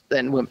violence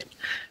than women.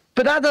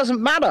 But that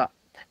doesn't matter,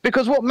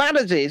 because what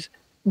matters is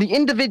the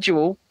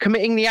individual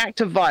committing the act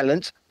of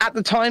violence at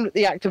the time that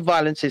the act of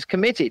violence is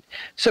committed.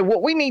 So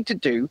what we need to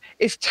do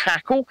is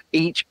tackle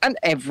each and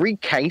every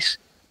case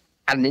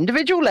at an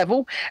individual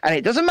level, and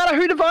it doesn't matter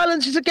who the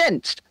violence is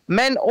against,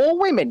 men or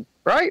women,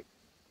 right?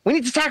 We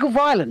need to tackle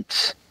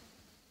violence.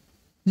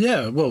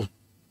 Yeah, well,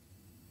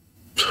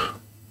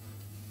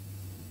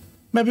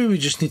 maybe we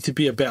just need to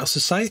be a better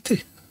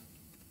society.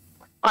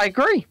 I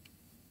agree.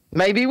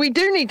 Maybe we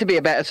do need to be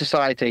a better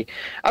society.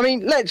 I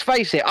mean, let's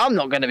face it, I'm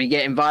not going to be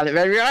getting violent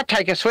very. I'd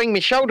take a swing, my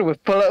shoulder would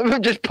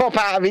just pop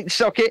out of its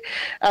socket,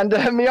 and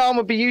my arm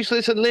would be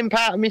useless and limp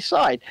out of my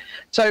side.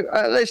 So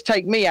let's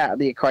take me out of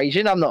the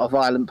equation. I'm not a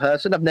violent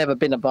person. I've never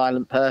been a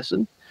violent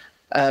person.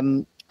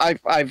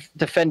 I've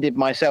defended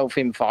myself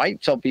in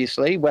fights,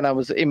 obviously, when I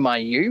was in my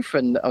youth,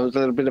 and I was a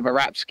little bit of a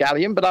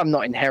rapscallion, but I'm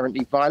not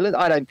inherently violent.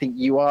 I don't think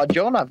you are,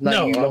 John. I've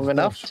known you long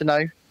enough to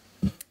know.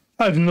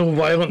 I have no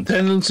violent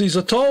tendencies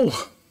at all.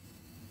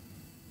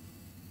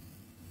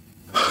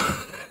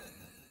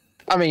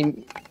 I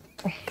mean,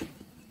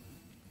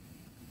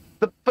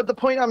 but the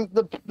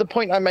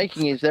point I'm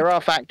making is there are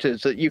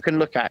factors that you can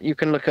look at. You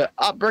can look at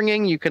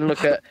upbringing. You can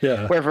look at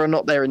whether or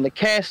not they're in the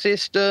care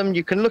system.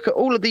 You can look at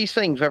all of these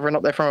things, whether or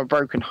not they're from a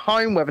broken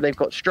home, whether they've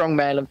got strong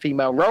male and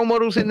female role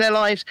models in their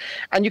lives,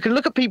 and you can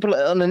look at people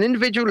on an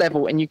individual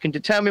level, and you can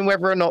determine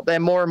whether or not they're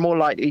more and more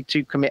likely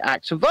to commit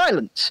acts of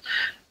violence.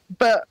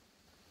 But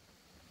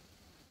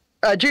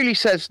Julie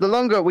says, the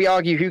longer we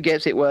argue who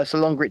gets it worse, the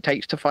longer it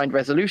takes to find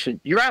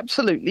resolution. You're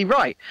absolutely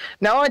right.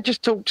 Now, I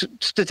just talked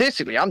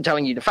statistically. I'm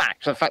telling you the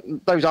facts. In fact,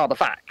 those are the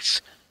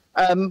facts.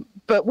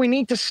 But we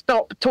need to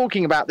stop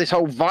talking about this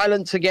whole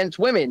violence against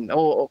women,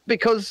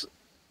 because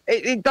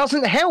it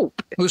doesn't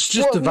help. Well, it's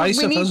just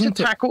divisive, isn't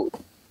it?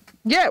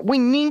 Yeah, we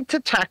need to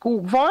tackle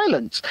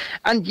violence.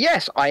 And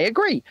yes, I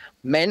agree.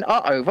 Men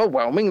are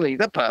overwhelmingly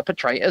the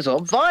perpetrators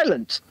of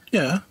violence.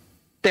 Yeah.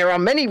 There are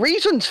many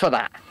reasons for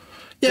that.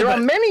 There are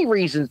many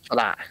reasons for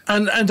that.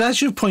 And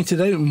as you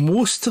pointed out,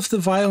 most of the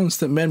violence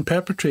that men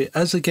perpetrate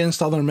is against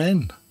other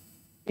men.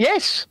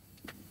 Yes.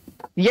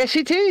 Yes,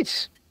 it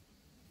is.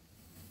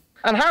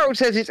 And Harold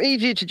says it's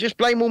easier to just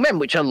blame all men,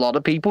 which a lot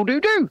of people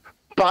do.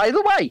 By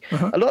the way,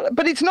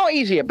 but it's not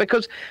easier,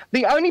 because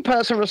the only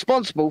person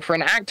responsible for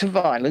an act of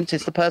violence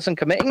is the person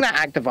committing that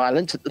act of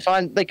violence at the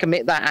time they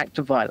commit that act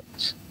of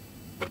violence.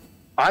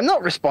 I'm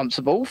not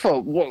responsible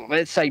for, well,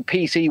 let's say,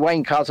 PC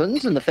Wayne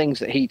Couzens and the things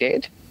that he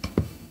did.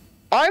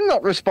 I'm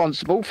not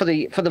responsible for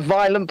the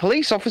violent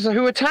police officer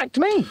who attacked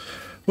me.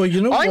 Well,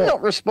 you know I'm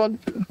not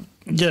responsible.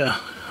 Yeah.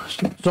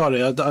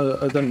 Sorry, I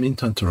didn't mean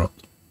to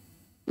interrupt.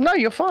 No,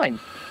 you're fine.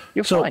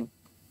 You're fine.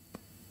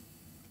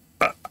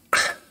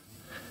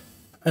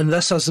 And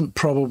this isn't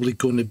probably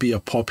going to be a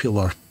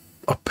popular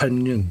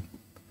opinion,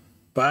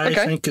 but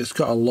I think it's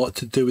got a lot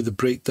to do with the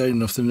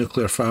breakdown of the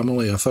nuclear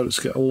family. I thought it's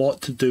got a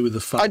lot to do with the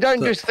fact I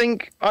don't just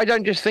think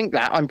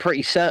that. I'm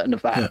pretty certain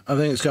of that. Yeah, I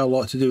think it's got a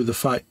lot to do with the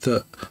fact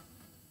that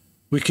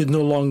we could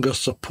no longer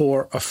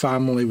support a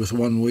family with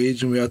one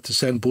wage, and we had to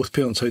send both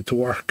parents out to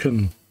work,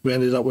 and we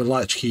ended up with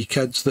latchkey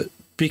kids that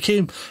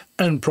became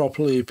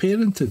improperly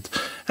parented.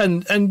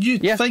 And you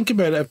think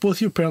about it, if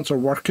both your parents are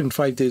working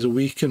 5 days a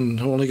week and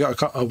only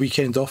got a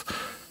weekend off,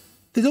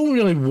 they don't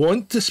really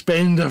want to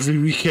spend every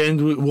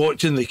weekend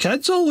watching the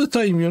kids all the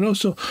time, you know.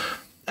 So,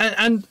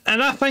 and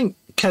I think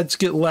kids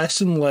get less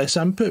and less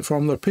input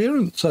from their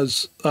parents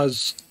as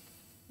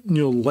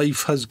you know,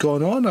 life has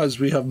gone on, as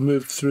we have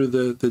moved through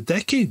the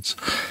decades.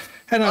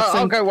 And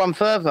I'll go one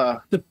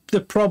further.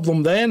 The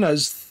problem then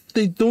is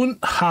they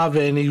don't have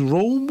any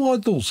role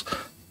models.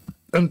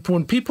 And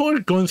when people are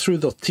going through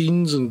their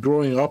teens and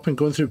growing up and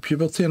going through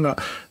puberty and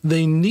that,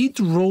 they need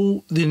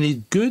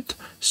good,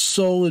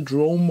 solid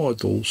role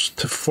models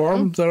to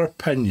form their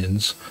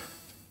opinions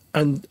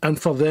and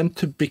for them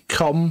to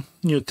become,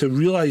 you know, to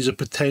realise the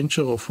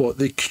potential of what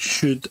they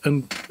should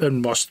and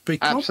must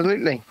become.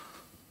 Absolutely.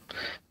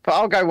 But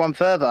I'll go one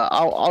further.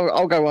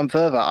 I'll go one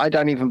further. I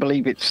don't even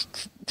believe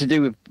it's to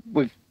do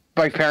with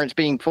both parents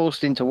being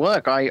forced into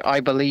work.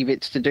 I believe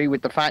it's to do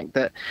with the fact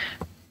that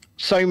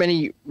so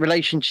many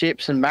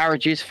relationships and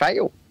marriages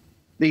fail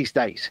these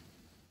days.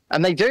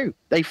 And they do.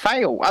 They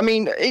fail. I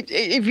mean,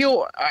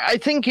 I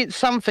think it's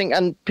something,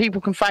 and people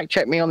can fact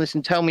check me on this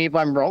and tell me if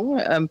I'm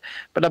wrong,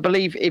 but I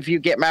believe if you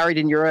get married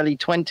in your early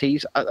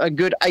 20s, a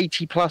good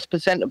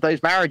 80+% of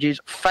those marriages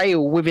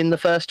fail within the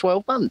first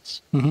 12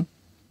 months. Mm-hmm.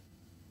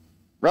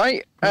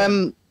 Right?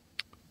 Yeah.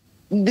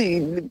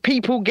 The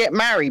people get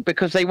married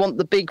because they want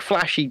the big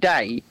flashy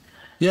day.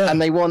 Yeah.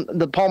 And they want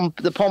the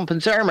pomp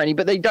and ceremony,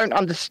 but they don't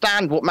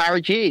understand what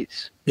marriage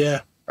is. Yeah.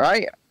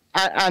 Right?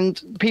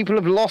 And people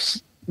have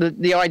lost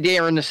the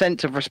idea and the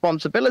sense of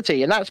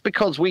responsibility. And that's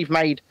because we've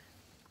made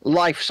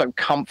life so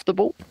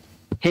comfortable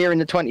here in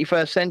the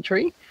 21st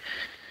century.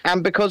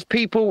 And because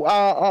people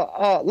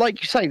are like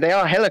you say, they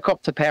are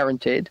helicopter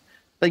parented.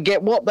 They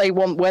get what they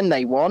want when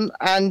they want.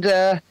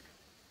 And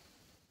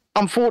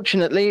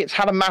unfortunately, it's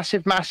had a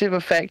massive, massive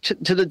effect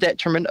to the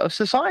detriment of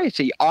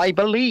society, I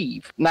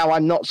believe. Now,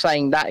 I'm not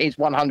saying that is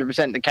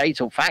 100% the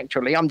case or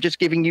factually. I'm just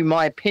giving you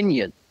my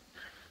opinion.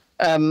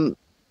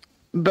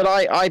 But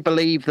I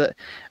believe that,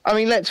 I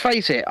mean, let's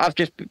face it, I've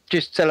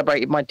just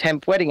celebrated my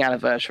 10th wedding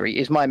anniversary.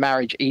 Is my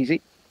marriage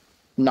easy?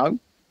 No.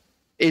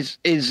 Is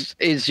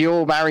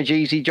your marriage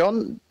easy,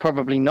 John?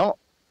 Probably not.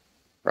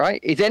 Right?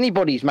 Is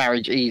anybody's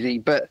marriage easy?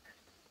 But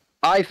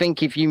I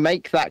think if you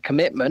make that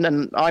commitment,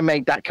 and I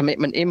made that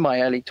commitment in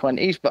my early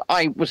 20s, but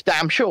I was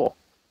damn sure,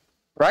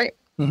 right?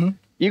 Mm-hmm.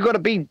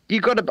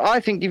 I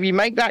think if you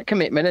make that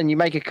commitment and you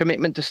make a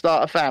commitment to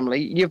start a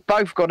family, you've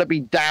both got to be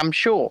damn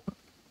sure.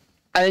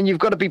 And then you've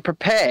got to be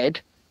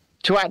prepared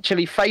to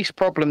actually face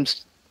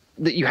problems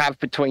that you have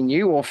between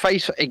you or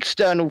face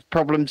external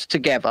problems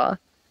together.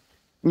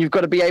 And you've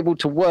got to be able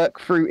to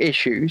work through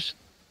issues.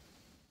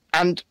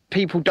 And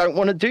people don't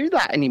want to do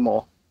that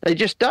anymore. They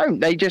just don't.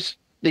 They just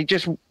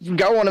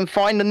go on and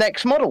find the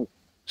next model,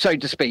 so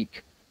to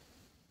speak.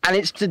 And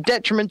it's to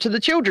detriment to the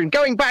children.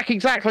 Going back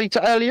exactly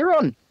to earlier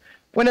on,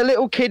 when a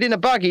little kid in a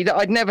buggy that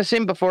I'd never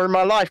seen before in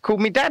my life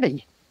called me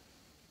daddy.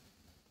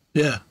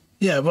 Yeah,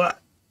 but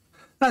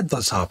that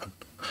does happen.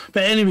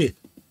 But anyway,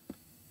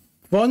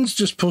 Vaughn's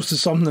just posted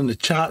something in the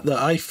chat that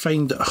I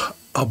find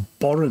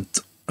abhorrent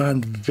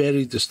and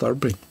very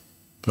disturbing,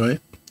 right?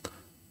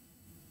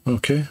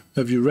 Okay,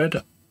 have you read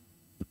it?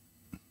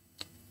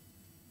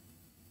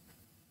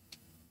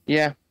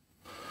 Yeah.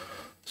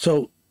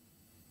 So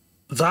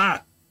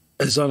that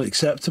is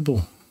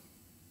unacceptable.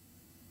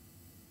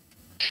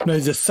 Now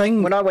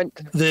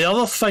the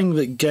other thing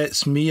that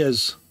gets me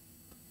is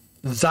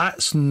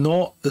that's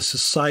not the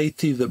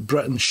society that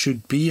Britain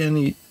should be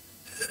in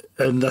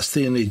this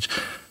day and age,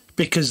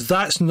 because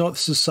that's not the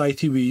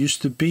society we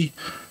used to be.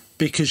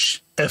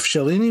 Because if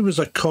Shalini was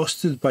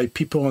accosted by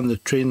people on the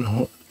train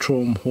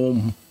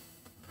home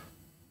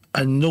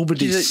and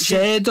nobody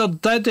said or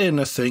did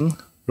anything,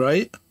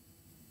 right?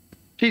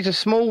 She's a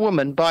small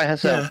woman by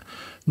herself. Yeah.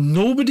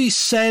 Nobody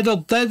said or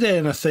did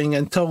anything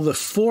until the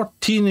 4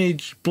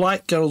 teenage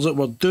black girls that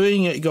were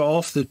doing it got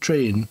off the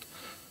train.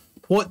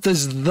 What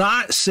does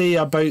that say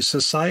about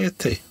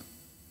society?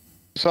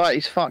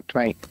 Society's fucked,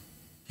 mate.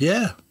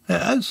 Yeah,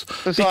 it is.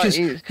 Because,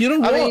 you know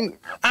what? I mean,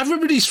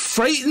 everybody's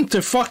frightened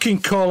to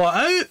fucking call it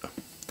out.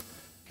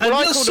 And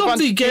there's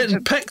somebody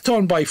getting picked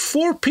on by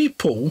 4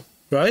 people,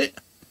 right?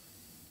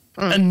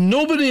 And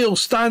nobody will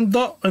stand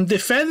up and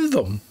defend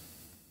them.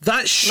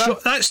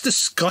 That's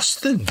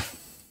disgusting.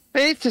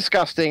 It's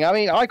disgusting. I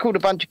mean, I called a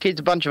bunch of kids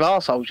a bunch of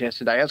arseholes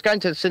yesterday. I was going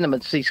to the cinema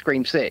to see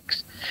Scream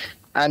 6,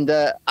 and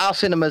our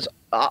cinemas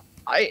are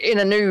in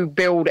a new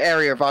build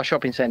area of our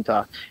shopping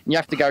centre. And you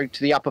have to go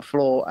to the upper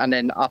floor and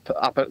then up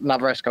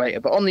another escalator.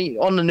 But on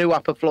the new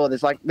upper floor,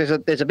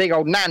 there's a big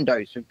old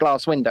Nando's with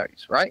glass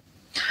windows, right?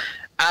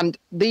 And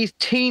these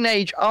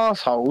teenage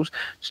arseholes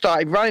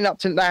started running up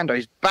to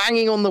Nando's,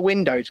 banging on the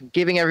windows, and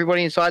giving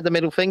everybody inside the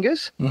middle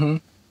fingers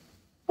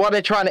while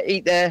they're trying to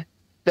eat their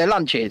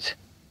lunches.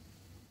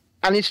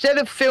 And instead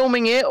of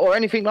filming it or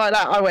anything like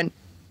that, I went,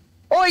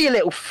 "Oh, you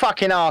little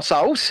fucking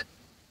arseholes."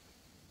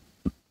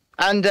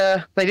 And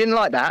they didn't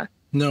like that.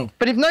 No.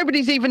 But if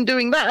nobody's even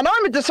doing that, and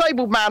I'm a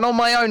disabled man on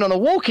my own on a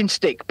walking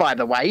stick, by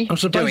the way, I'm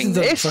surprised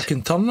they didn't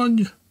fucking turn on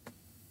you.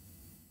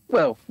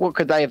 Well, what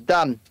could they have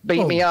done?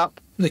 Beat me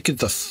up? They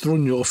could have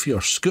thrown you off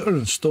your scooter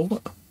and stole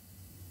it.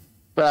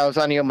 But I was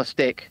only on my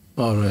stick.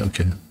 Oh, right,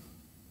 okay.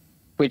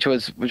 Which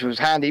was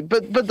handy.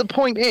 But the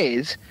point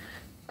is,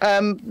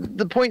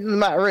 the point of the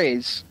matter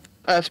is,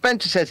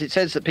 Spencer says it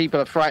says that people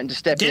are frightened to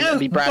step in and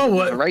be branded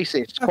as a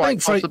racist,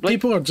 quite possibly.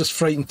 People are just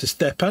frightened to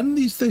step in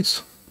these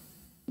days.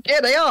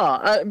 Yeah, they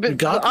are.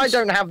 But I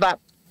don't have that.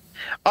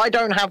 I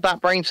don't have that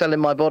brain cell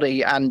in my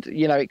body, and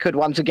it could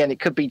it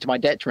could be to my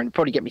detriment.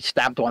 Probably get me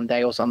stabbed one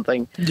day or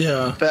something.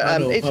 Yeah, but I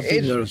know. I've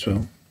been there as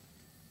well.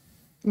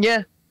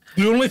 Yeah.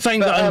 The only thing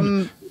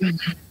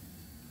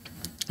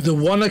the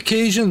one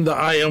occasion that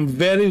I am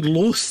very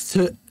loath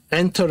to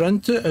enter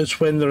into is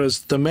when there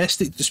is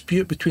domestic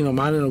dispute between a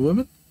man and a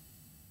woman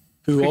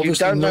who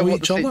obviously don't know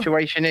what each the other.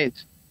 Situation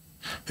is.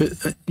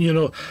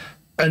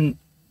 And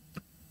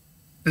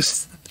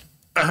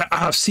I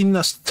have seen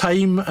this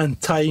time and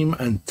time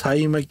and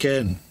time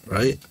again,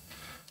 right?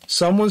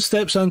 Someone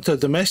steps into a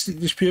domestic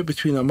dispute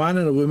between a man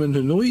and a woman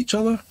who know each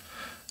other,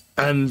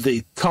 and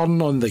they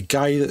turn on the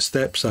guy that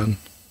steps in,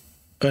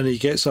 and he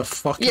gets a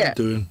fucking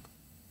doing.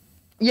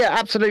 Yeah,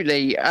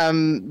 absolutely.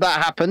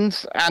 That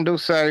happens, and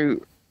also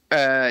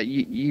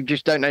you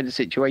just don't know the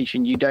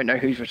situation. You don't know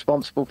who's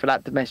responsible for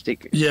that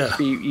domestic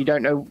dispute. You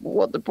don't know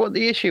what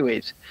the issue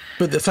is.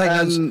 But the thing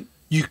is,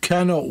 you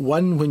cannot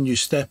win when you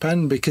step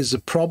in, because the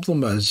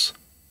problem is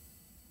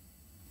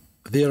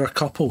they're a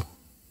couple.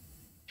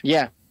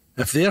 Yeah.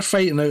 If they're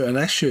fighting out an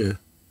issue,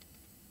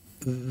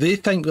 they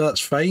think that's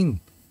fine,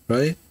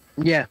 right?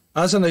 Yeah.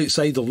 As an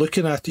outsider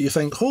looking at it, you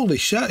think, holy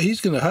shit, he's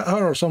going to hit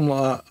her or something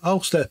like that.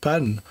 I'll step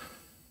in.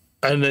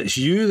 And it's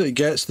you that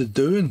gets the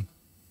doing.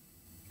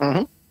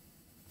 Mm-hmm.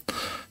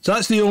 So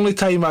that's the only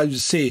time I would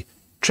say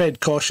tread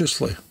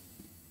cautiously.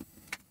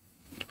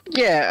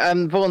 Yeah,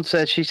 Vaughan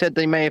says she said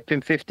they may have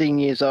been 15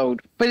 years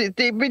old. But it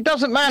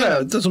doesn't matter.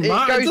 Yeah, it doesn't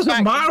matter. It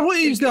doesn't matter what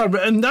age they are.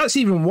 And that's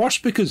even worse,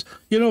 because,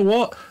 you know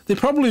what? They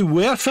probably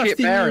were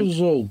 15 years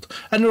old.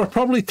 And they were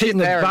probably taking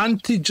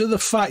advantage of the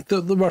fact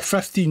that they were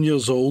 15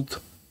 years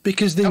old,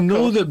 because they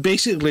know that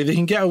basically they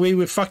can get away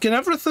with fucking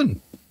everything.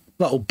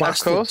 Little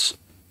bastards.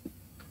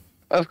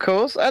 Of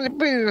course. And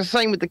it was the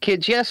same with the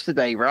kids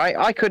yesterday, right?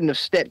 I couldn't have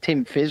stepped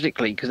in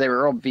physically because they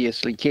were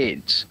obviously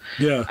kids.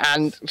 Yeah.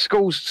 And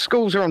schools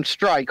are on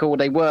strike, or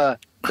they were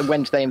the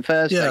Wednesday and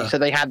Thursday, so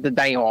they had the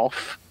day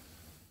off.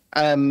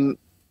 And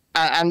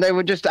they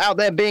were just out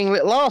there being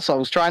little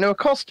arseholes trying to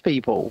accost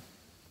people.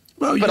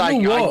 Well, you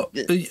know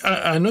what?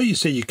 I know you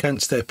say you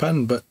can't step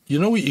in, but you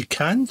know what you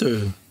can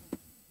do?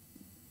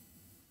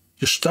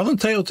 You're still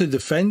entitled to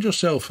defend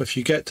yourself if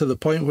you get to the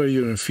point where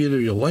you're in fear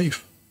of your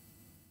life.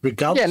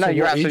 Regardless of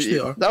what age they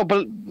are.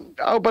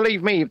 Oh,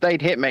 believe me, if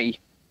they'd hit me,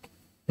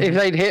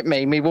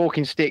 my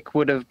walking stick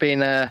would have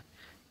been an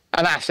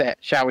asset,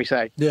 shall we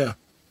say. Yeah.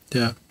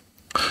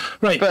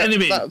 Right, but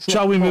anyway,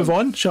 shall we move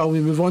on? Shall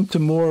we move on to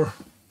more,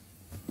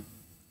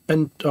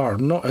 or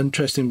not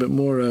interesting, but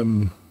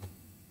more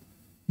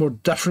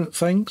different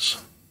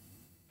things?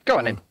 Go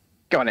on in.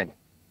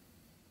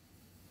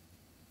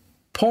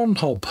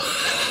 Pornhub.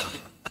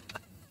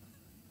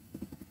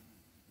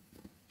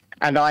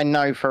 And I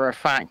know for a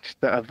fact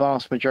that a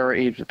vast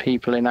majority of the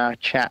people in our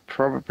chat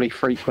probably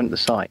frequent the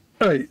site.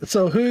 Right,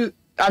 so who...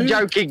 I'm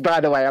joking,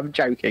 by the way, I'm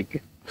joking.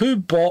 Who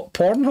bought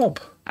Pornhub?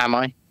 Am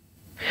I?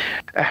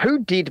 Who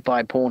did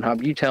buy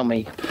Pornhub? You tell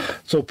me.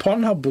 So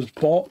Pornhub was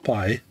bought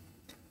by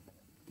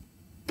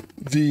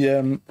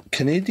the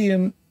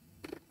Canadian...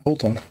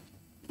 Hold on.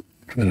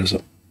 Where is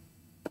it?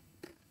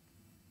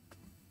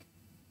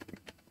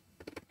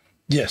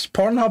 Yes,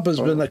 Pornhub has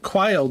been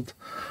acquired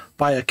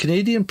by a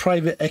Canadian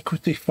private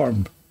equity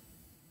firm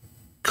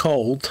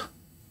called...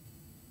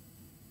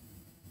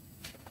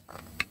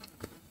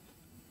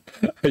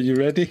 Are you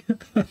ready?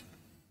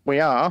 We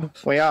are.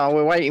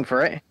 We're waiting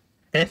for it.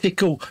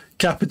 Ethical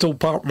Capital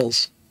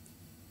Partners.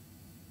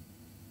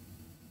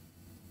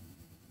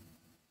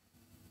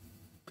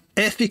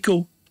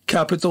 Ethical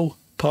Capital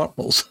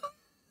Partners.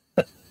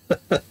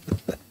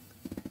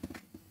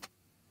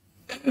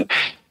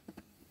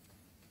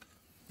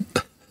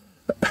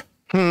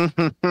 I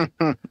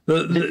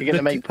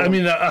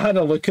mean, I had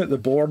a look at the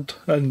board,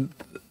 and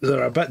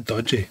they're a bit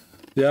dodgy.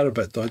 They are a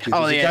bit dodgy.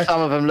 Oh, yeah,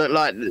 some of them look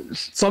like...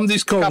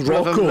 Somebody's called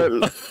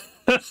Rocco.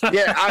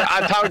 Yeah,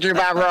 I told you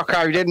about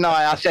Rocco, didn't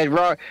I? I said,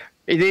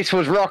 this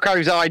was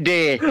Rocco's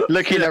idea,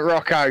 looking at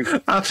Rocco.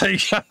 I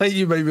think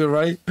you may be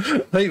right. I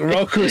think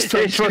Rocco's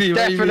This was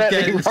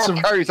definitely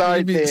Rocco's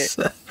idea.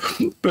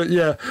 But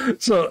yeah,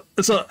 so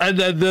and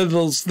then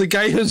there's the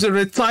guy who's a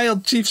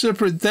retired chief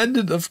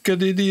superintendent of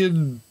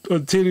Canadian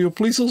Ontario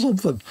Police or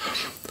something.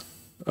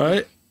 All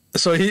right?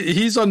 So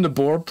he's on the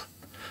board.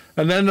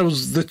 And then there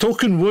was the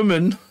token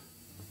woman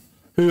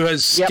who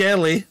has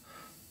Skelly,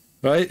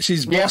 right?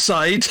 She's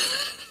boss-eyed.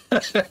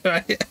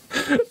 Right?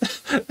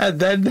 And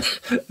then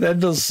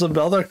there's some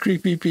other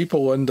creepy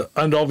people and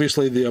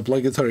obviously the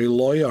obligatory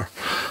lawyer.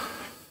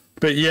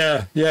 But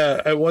yeah,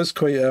 it was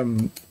quite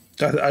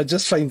I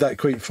just find that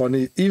quite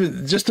funny.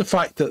 Even just the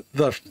fact that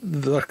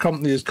their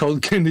company is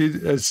called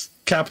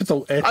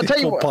Capital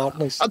Ethical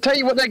Partners. I'll tell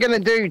you what they're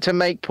going to do to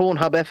make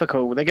Pornhub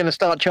ethical. They're going to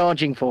start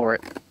charging for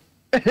it.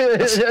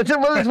 That's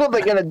what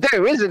they're going to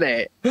do, isn't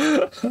it?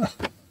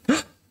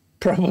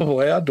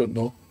 Probably, I don't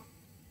know.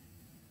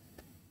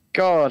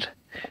 God.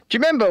 Do you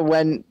remember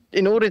when,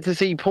 in order to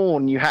see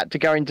porn, you had to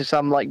go into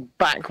some like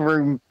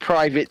backroom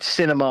private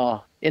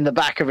cinema in the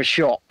back of a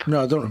shop?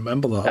 No, I don't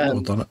remember that. I've never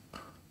done it.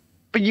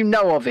 But you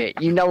know of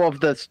it. You know of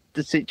the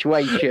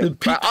situation.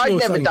 I've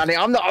never done it.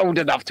 I'm not old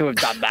enough to have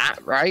done that,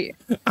 right?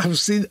 I've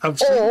seen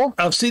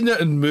it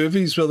in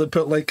movies where they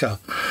put like a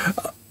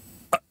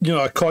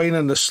coin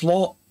in the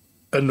slot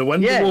and the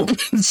window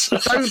opens.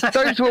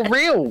 Those were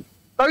real.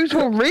 Those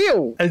were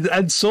real.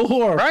 And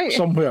Soho right?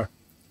 Somewhere.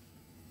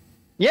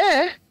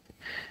 Yeah.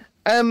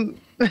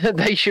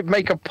 They should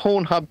make a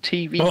Pornhub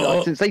TV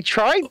license. They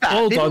tried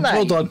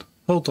that,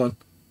 Hold on.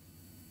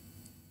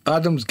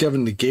 Adam's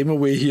giving the game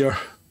away here.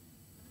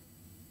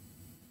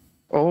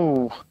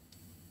 Oh.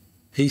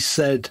 He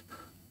said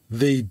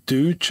they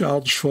do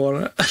charge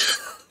for it.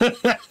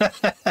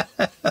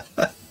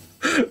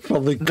 For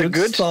the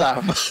good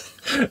stuff.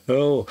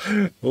 Oh,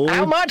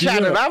 how much, dear.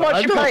 Adam? How much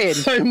are you paying?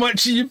 How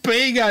much are you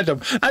paying,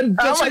 Adam? And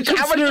how much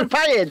are you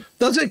paying?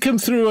 Does it come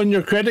through on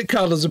your credit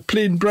card as a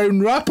plain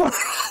brown wrapper?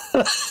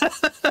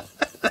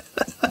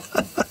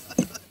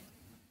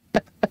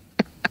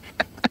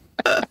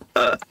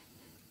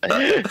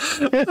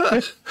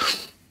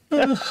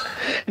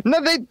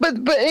 No, but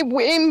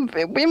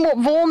in what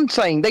Vaughn's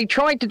saying, they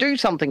tried to do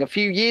something a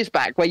few years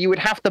back where you would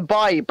have to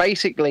buy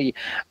basically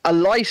a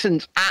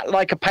license at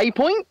like a pay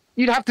point.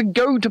 You'd have to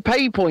go to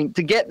PayPoint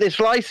to get this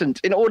license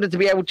in order to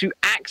be able to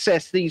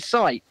access these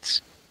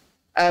sites.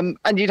 And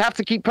you'd have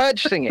to keep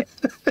purchasing it.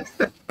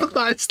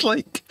 That's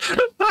like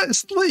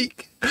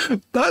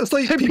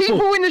so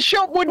people in the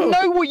shop would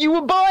know what you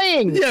were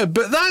buying. Yeah,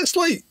 but that's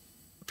like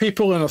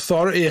people in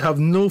authority have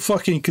no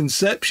fucking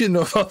conception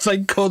of a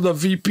thing called a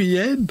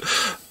VPN.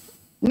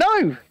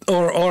 No.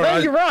 Or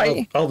you're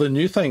right. Or the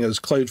new thing is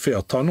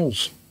Cloudflare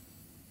tunnels.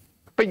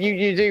 But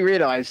you do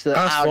realise that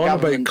I've thought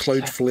about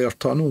Cloudflare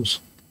tunnels.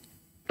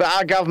 But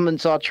our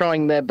governments are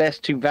trying their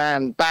best to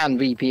ban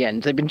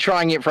VPNs. They've been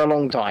trying it for a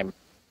long time.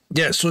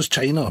 Yeah, so is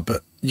China,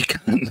 but you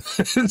can't.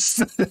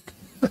 So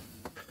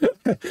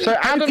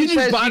Adam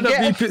says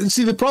VPN?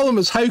 See, the problem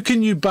is, how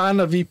can you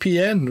ban a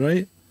VPN,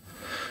 right?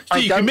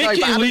 You can make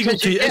it illegal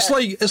to.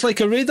 It's like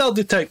a radar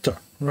detector,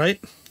 right?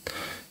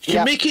 You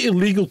can make it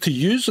illegal to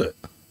use it,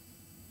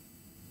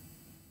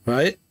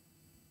 right?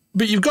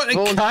 But you've got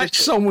to catch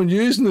someone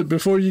using it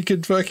before you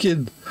can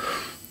fucking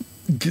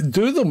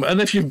do them. And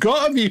if you've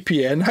got a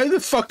VPN, how the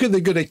fuck are they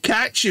going to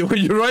catch you when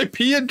your IP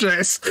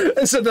address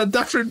is in a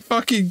different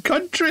fucking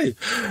country?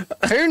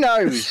 Who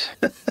knows?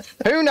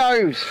 Who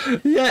knows?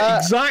 Yeah,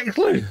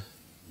 exactly.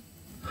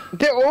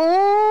 Vaughn,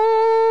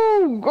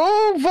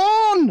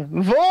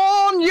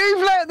 you've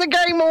let the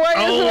game away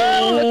as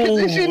well. Look at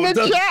this in the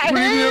chat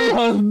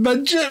here.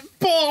 Midget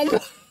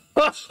bomb.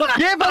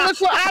 Yeah, but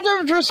look what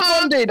Adam's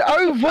responded.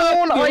 Oh,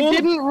 Vaughn, I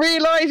didn't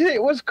realise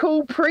it was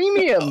called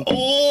premium.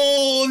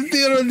 Oh,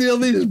 dear,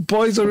 these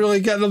boys are really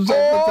getting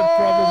themselves into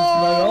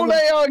problems now.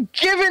 They are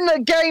giving the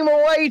game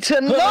away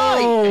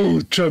tonight.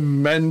 Oh,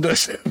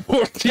 tremendous.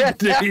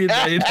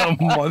 49 a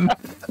month.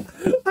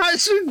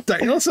 That's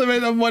ridiculous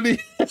amount of money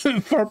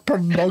for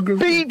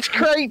pornography. Beats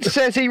Crate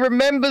says he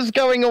remembers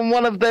going on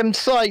one of them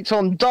sites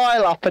on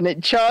dial-up and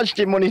it charged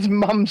him on his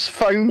mum's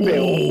phone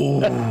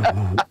bill.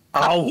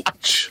 Oh,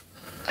 ouch.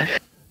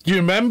 Do you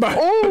remember?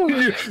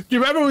 Do you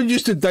remember when you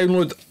used to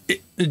download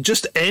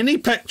just any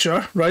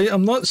picture, right?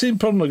 I'm not saying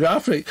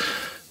pornographic,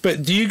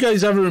 but do you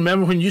guys ever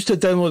remember when you used to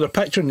download a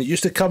picture and it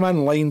used to come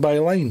in line by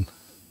line?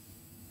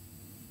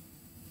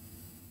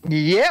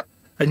 Yep.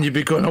 And you'd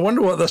be going, I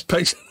wonder what this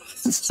picture is.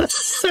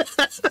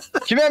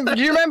 Do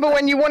you remember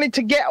when you wanted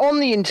to get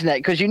on the internet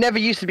because you never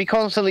used to be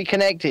constantly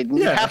connected and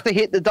you have to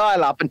hit the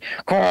dial-up and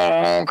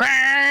ba-dum,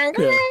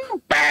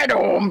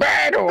 ba-dum,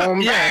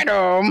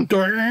 ba-dum.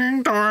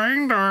 Doing, doing,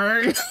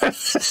 doing.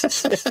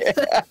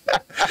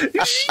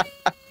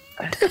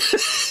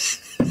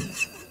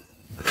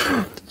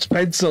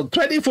 Spencer,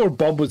 24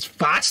 bob was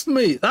fast,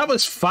 mate. That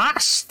was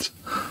fast.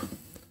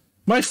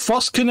 My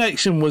first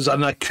connection was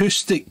an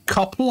acoustic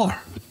coupler.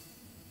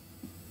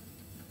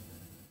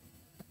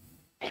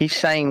 He's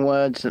saying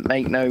words that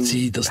make no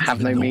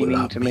have no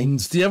meaning to me.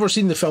 Do you ever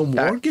seen the film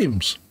War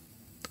Games?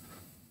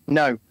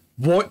 No.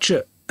 Watch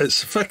it.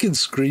 It's a fucking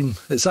scream.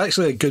 It's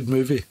actually a good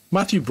movie.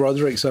 Matthew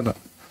Broderick's in it.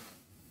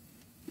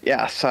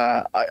 Yes,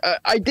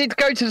 I did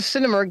go to the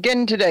cinema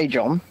again today,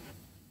 John.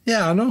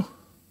 Yeah, I know.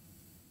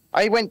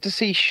 I went to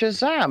see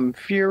Shazam: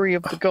 Fury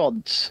of the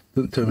Gods.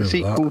 Don't tell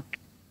me about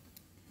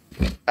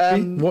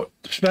that. What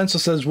Spencer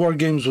says, War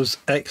Games was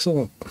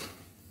excellent.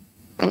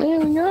 There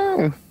we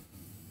go.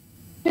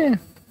 Yeah.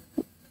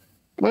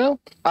 Well,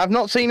 I've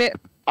not seen it.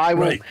 I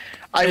will. Right.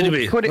 I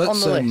will put it on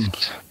the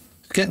list.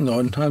 Getting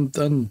on.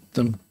 I'm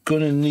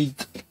going to need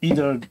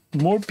either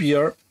more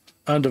beer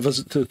and a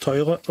visit to the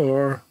toilet,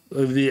 or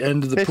the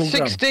end of the program.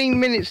 There's 16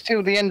 minutes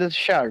till the end of the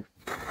show.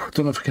 I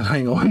don't know if I can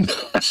hang on.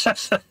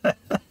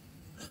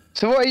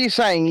 So what are you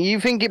saying?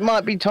 You think it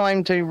might be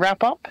time to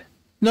wrap up?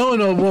 No,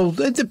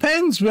 well, it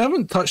depends. We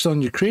haven't touched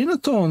on Ukraine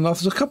at all, and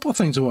there's a couple of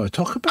things I want to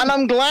talk about. And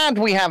I'm glad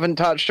we haven't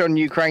touched on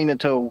Ukraine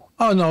at all.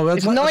 Oh, no.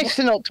 It's nice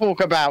to not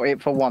talk about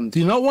it for once. Do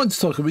you not want to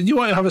talk about it? Do you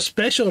want to have a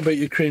special about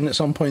Ukraine at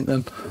some point,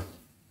 then?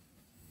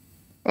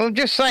 Well, I'm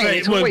just saying,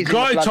 it's we've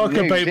got to talk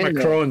about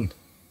Macron.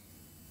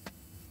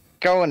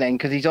 Go on then,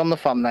 because he's on the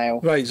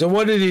thumbnail. Right, so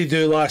what did he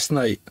do last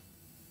night?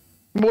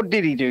 What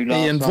did he do last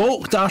night? He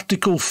invoked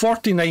Article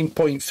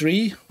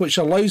 49.3, which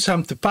allows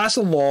him to pass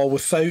a law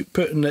without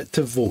putting it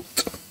to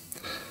vote.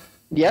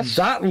 Yes.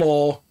 That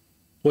law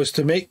was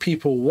to make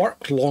people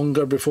work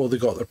longer before they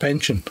got their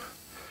pension.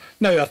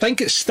 Now, I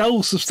think it's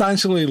still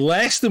substantially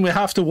less than we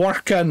have to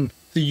work in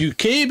the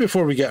UK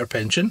before we get our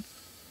pension.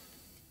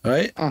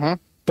 Right? Uh-huh.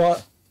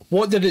 But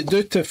what did it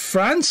do to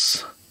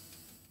France?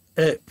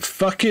 It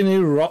fucking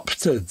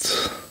erupted.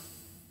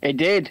 It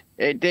did.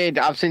 It did.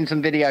 I've seen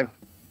some video.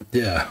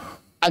 Yeah.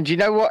 And you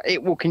know what?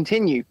 It will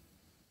continue.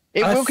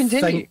 It will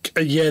continue.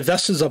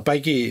 This is a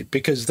biggie,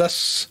 because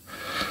this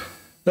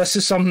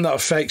is something that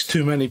affects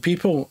too many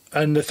people.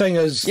 And the thing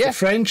is, the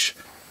French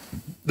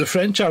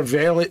are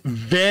very,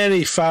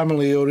 very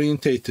family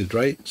orientated,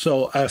 right?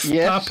 So if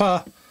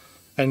Papa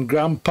and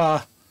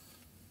Grandpa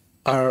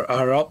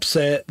are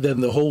upset,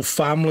 then the whole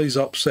family's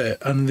upset,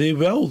 and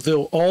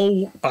they'll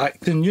all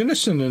act in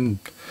unison. And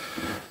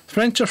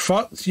French are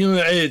fucked.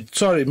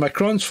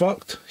 Macron's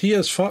fucked. He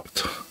is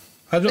fucked.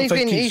 I don't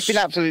think he's been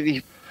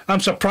absolutely.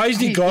 I'm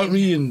surprised he got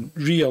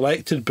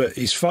re-elected, but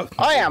he's fucked.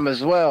 I am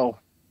as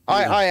well.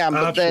 I am,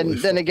 but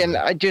then again,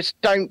 I just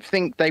don't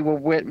think they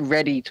were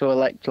ready to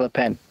elect Le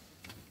Pen.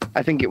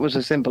 I think it was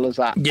as simple as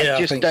that. Yeah,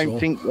 I just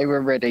don't think they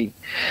were ready.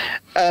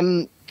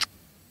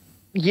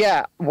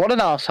 Yeah, what an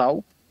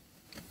arsehole.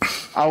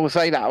 I will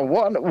say that.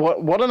 What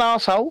an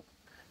arsehole.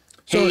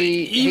 So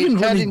he's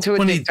turned into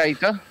a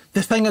dictator.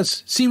 The thing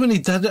is, see, when he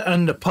did it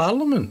in the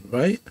Parliament,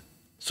 right?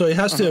 So he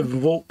has to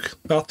invoke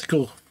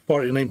Article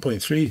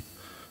 49.3.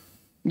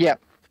 Yeah.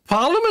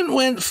 Parliament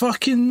went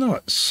fucking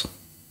nuts,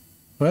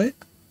 right?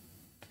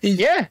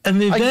 And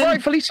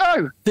rightfully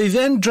so. They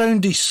then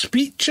drowned his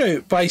speech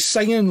out by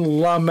singing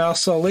La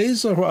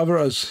Marseillaise or whatever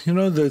it is,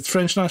 the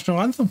French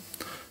national anthem.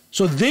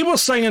 So they were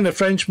singing the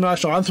French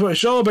national anthem.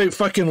 It's all about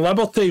fucking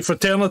liberty,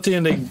 fraternity,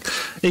 and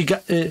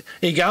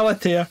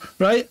egalite,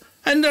 right?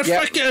 And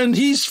and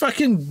he's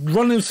fucking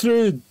running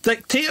through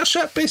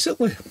dictatorship,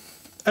 basically.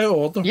 Out of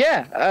order.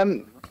 Yeah,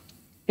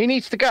 he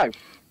needs to go.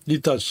 He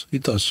does.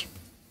 But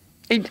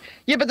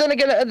then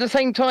again, at the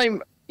same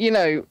time,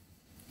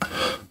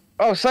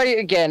 I'll say it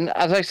again,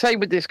 as I say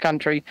with this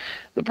country,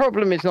 the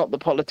problem is not the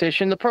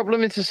politician, the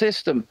problem is the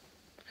system.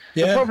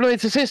 Yeah. The problem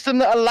is the system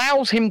that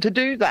allows him to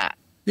do that.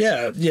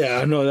 Yeah,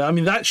 I know. I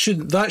mean, that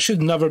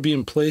should never be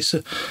in place.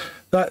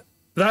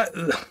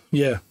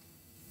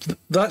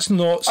 That's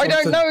not something.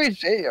 I don't know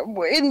if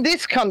in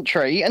this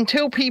country,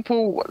 until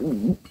people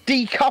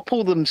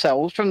decouple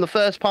themselves from the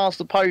first past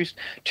the post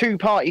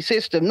two-party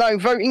system,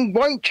 voting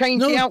won't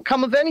change the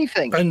outcome of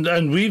anything.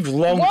 And we've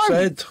long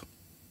said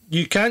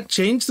you can't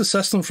change the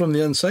system from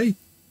the inside.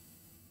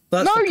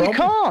 That's the problem. You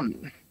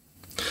can't.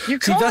 You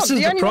can't. See, this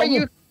is the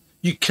problem.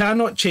 You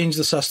cannot change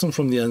the system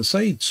from the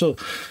inside. So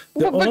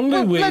the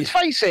only way... Let's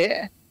face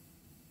it.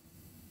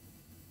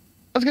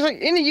 I was going to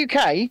say, in the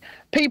UK,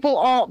 people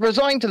are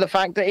resigned to the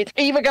fact that it's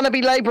either going to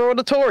be Labour or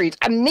the Tories,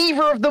 and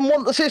neither of them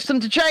want the system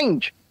to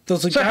change.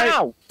 There's a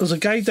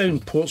guy down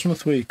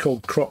Portsmouth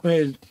called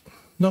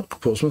not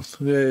Portsmouth.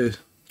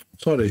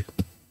 Sorry,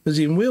 is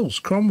he in Wales?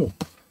 Cromwell.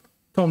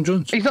 Tom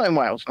Jones. He's not in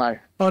Wales, no.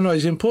 Oh no,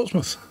 he's in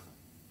Portsmouth.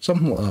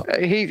 Something like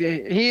that.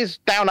 He is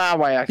down our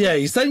way, I think. Yeah,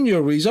 he's down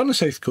your way. He's on the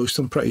south coast,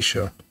 I'm pretty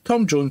sure.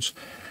 Tom Jones.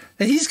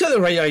 And he's got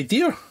the right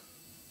idea.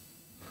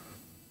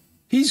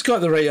 He's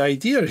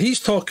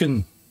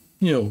talking,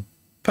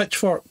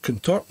 pitchfork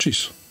and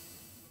torches.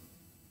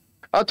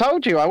 I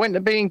told you, I went to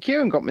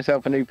B&Q and got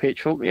myself a new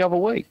pitchfork the other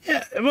week.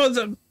 Yeah,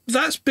 well,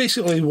 that's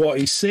basically what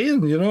he's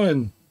saying,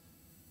 and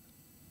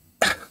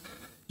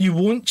you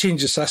won't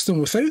change the system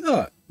without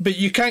that. But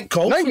you can't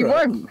call for it. No, you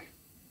won't.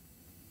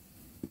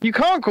 You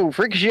can't call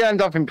for it because you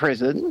end up in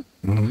prison.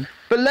 Mm-hmm.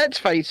 But let's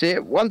face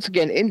it, once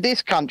again, in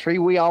this country,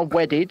 we are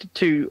wedded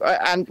to,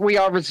 and we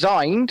are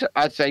resigned,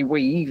 I'd say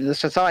we, the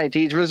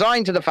society, is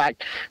resigned to the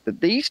fact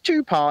that these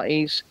two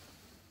parties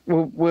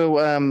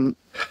will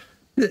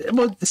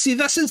Well, see,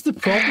 this is the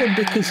problem,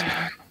 because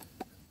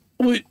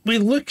we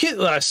look at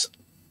this,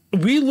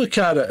 we look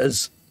at it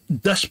as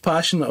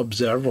dispassionate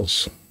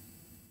observers,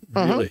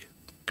 really.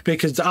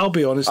 Because I'll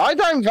be honest, I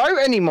don't vote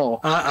anymore.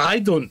 I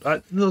don't.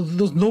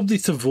 There's nobody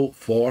to vote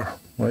for,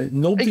 right?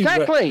 Nobody.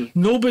 Exactly.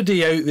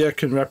 Nobody out there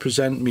can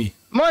represent me.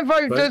 My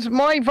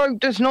vote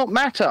does not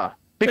matter,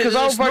 because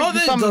I'll vote for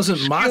some it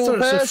doesn't matter.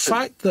 person. It's the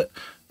fact that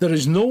there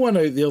is no one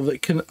out there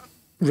that can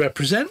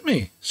represent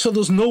me. So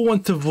there's no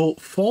one to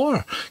vote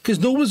for, because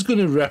no one's going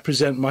to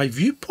represent my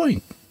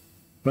viewpoint,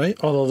 right?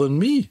 Other than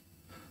me.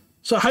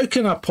 So how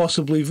can I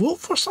possibly vote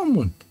for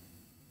someone?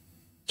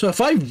 So if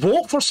I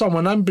vote for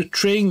someone, I'm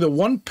betraying the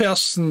one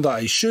person that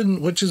I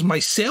shouldn't, which is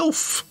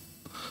myself.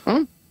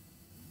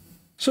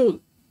 So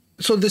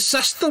the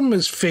system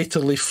is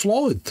fatally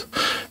flawed.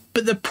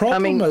 But the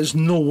problem is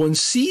no one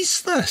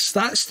sees this.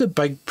 That's the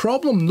big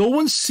problem. No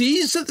one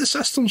sees that the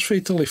system's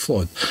fatally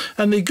flawed.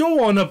 And they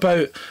go on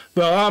about,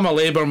 well, I'm a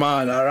Labour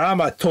man, or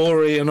I'm a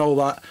Tory and all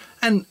that.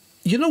 And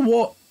you know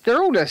what?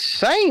 They're all the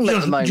same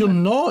at the moment. You're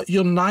not.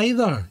 You're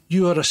neither.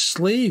 You are a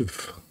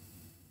slave.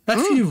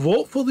 If you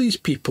vote for these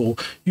people,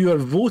 you are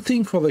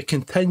voting for the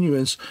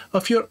continuance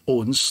of your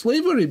own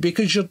slavery,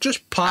 because you're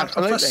just part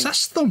of a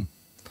system.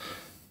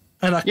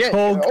 And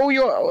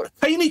a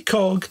tiny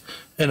cog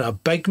in a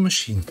big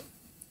machine.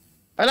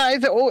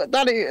 And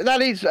that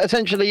is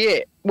essentially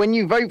it. When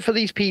you vote for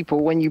these people,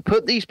 when you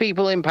put these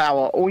people in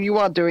power, all you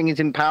are doing is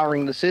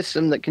empowering the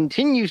system that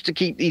continues to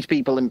keep these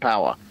people in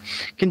power,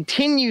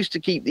 continues to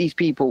keep these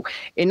people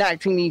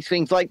enacting these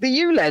things like the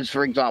ULEZ,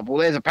 for example.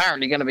 There's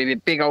apparently going to be a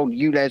big old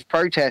ULEZ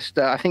protest,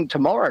 I think,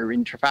 tomorrow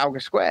in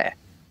Trafalgar Square,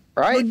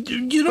 right? Well,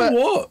 you know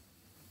what?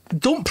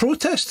 Don't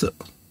protest it.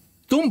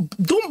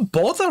 Don't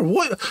bother.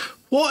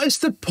 What is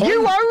the point?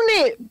 You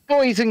own it,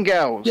 boys and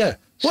girls. Yeah.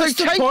 What's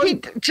the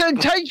point? Take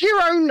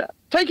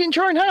it into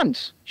your own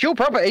hands. It's your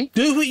property.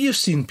 Do what you've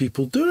seen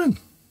people doing.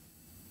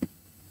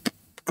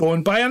 Go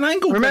and buy an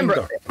angle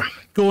grinder.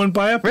 Go and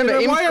buy a pair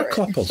of wire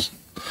clippers.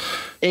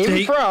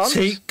 In France,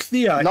 take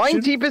the action.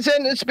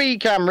 90% of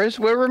speed cameras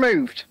were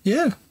removed.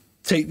 Yeah.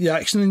 Take the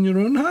action in your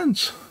own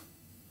hands.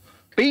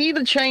 Be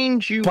the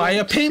change you buy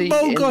want a paintball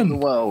to see gun. In the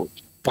world.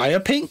 Buy a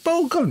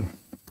paintball gun.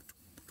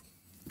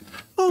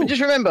 Oh, but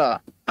just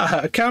remember, I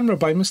hit a camera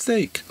by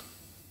mistake.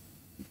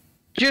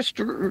 Just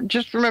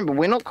remember,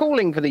 we're not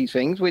calling for these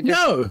things. We're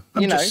just,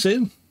 I'm just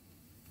saying.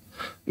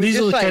 These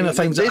are the kind of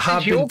things that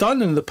have been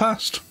done in the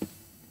past.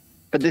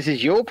 But this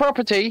is your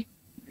property.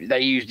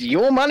 They used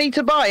your money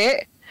to buy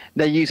it.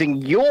 They're using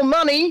your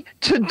money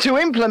to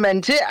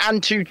implement it,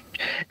 and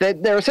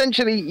they're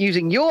essentially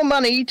using your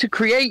money to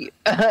create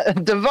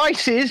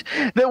devices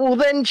that will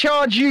then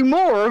charge you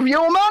more of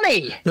your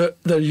money.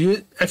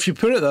 If you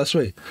put it this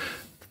way,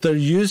 they're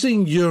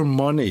using your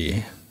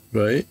money,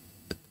 right,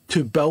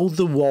 to build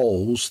the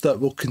walls that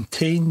will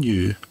contain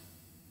you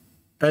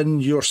in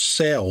your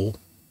cell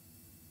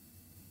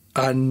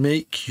and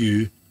make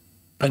you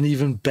an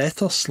even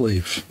better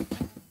slave.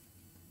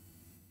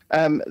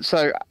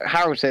 So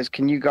Harold says,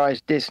 can you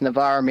guys diss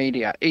Navarra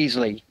Media?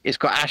 Easily. It's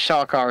got Ash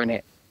Sarkar in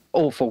it.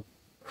 Awful.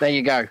 There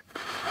you go.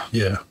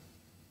 Yeah.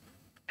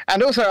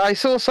 And also, I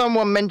saw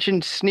someone mention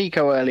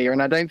Sneeko earlier,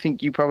 and I don't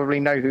think you probably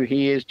know who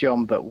he is,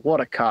 John, but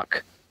what a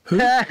cuck. Who?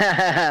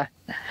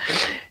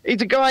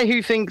 He's a guy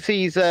who thinks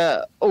he's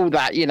all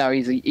that,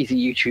 he's a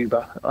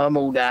YouTuber. I'm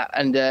all that.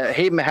 And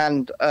him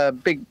and a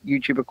big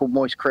YouTuber called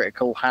Moist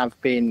Critical have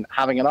been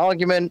having an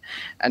argument,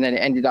 and then it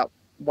ended up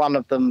one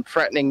of them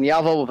threatening the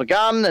other with a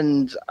gun,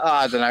 and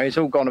I don't know, it's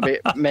all gone a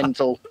bit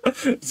mental.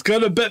 It's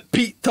gone a bit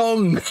Pete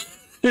Tong.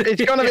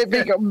 It's gone a bit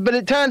big, but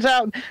it turns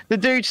out the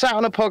dude sat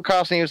on a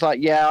podcast and he was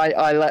like, yeah,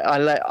 I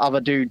let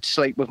other dudes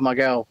sleep with my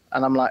girl.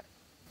 And I'm like,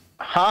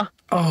 huh?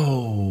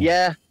 Oh.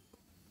 Yeah.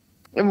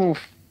 Oof.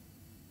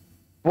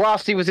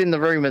 Whilst he was in the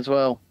room as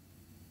well.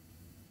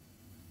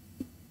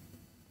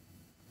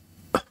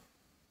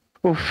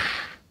 Oof.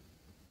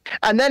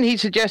 And then he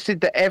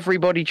suggested that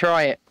everybody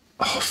try it.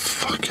 Oh,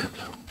 fuck it.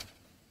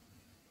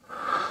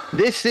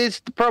 This is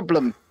the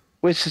problem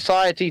with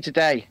society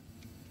today.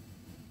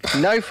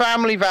 No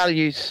family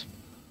values.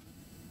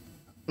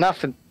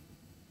 Nothing.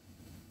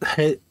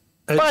 By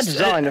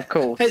design, of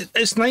course.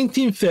 It's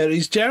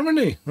 1930s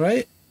Germany,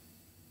 right?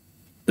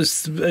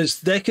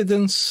 It's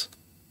decadence.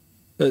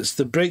 It's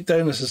the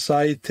breakdown of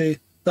society.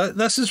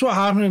 This is what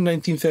happened in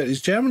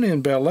 1930s Germany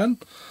in Berlin.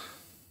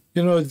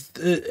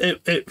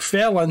 It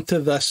fell into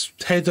this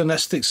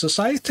hedonistic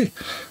society.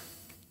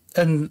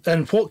 And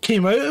what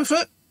came out of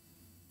it?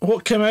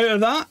 What came out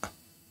of that?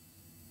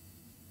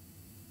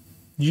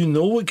 You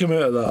know what came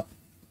out of that.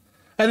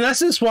 And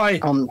this is why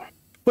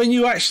when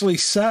you actually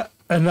sit,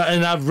 and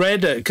I've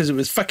read it because it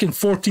was fucking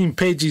 14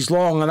 pages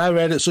long, and I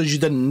read it so you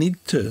didn't need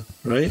to,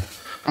 right?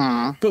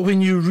 But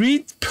when you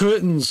read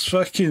Putin's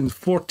fucking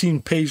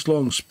 14-page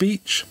long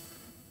speech,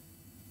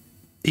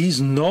 he's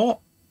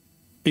not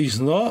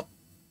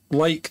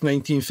like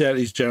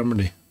 1930s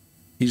Germany.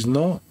 He's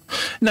not.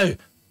 Now,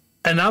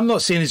 and I'm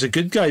not saying he's a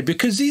good guy,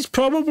 because he's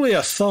probably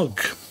a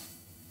thug.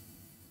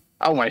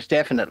 Almost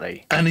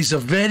definitely. And he's a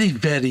very,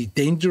 very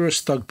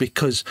dangerous thug,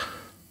 because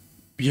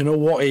you know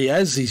what he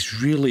is?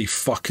 He's really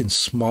fucking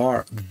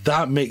smart.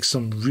 That makes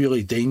him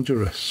really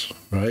dangerous,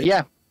 right?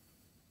 Yeah.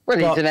 Well,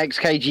 he's an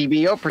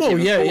ex-KGB operative. Oh,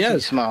 yeah, he is.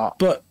 He's smart.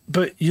 But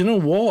you know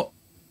what?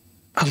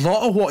 A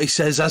lot of what he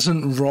says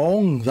isn't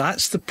wrong.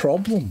 That's the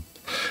problem.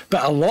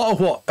 But a lot of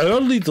what our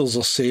leaders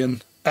are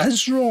saying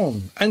is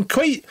wrong, and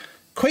quite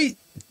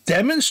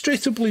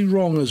demonstrably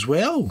wrong as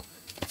well.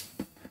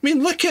 I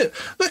mean, look at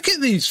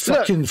these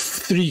fucking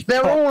three.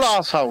 They're cucks. all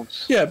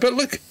assholes. Yeah, but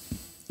look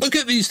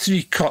at these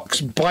three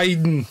cucks: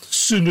 Biden,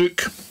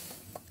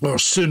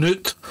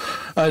 Sunut,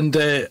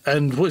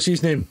 and what's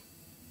his name?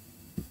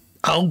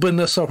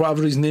 Albanus or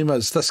whatever his name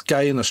is. This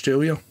guy in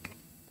Australia.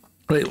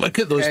 Right, look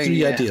at those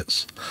three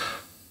idiots.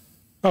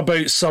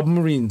 About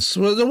submarines.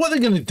 Well, what are they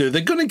going to do?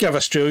 They're going to give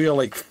Australia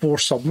like 4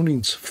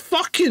 submarines.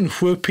 Fucking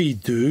whoopee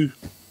do.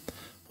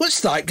 What's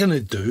that going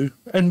to do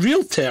in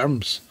real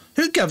terms?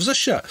 Who gives a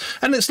shit?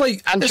 And it's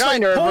like... And it's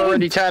China like have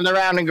already turned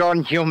around and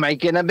gone, you're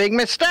making a big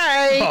mistake.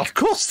 Oh, of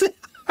course they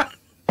are.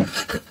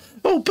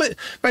 Oh, but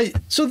right.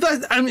 So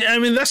that I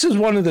mean, this is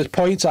one of the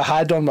points I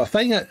had on my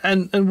thing,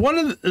 and one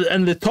of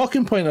the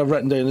talking point I've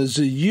written down is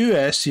the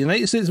U.S.,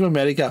 United States of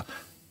America,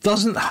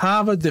 doesn't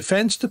have a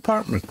defense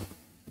department.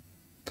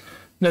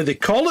 Now they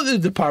call it the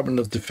Department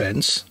of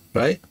Defense,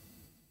 right?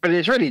 But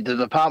it's really the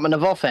Department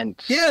of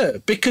Offense. Yeah,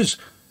 because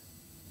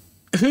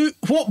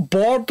what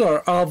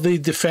border are they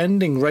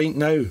defending right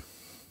now?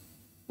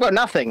 Well,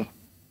 nothing.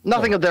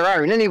 Nothing of their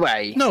own,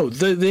 anyway. No,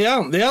 they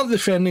aren't. They aren't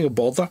defending a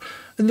border,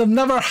 and they've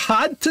never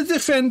had to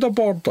defend a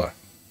border.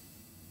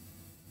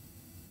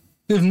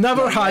 They've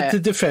never had to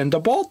defend a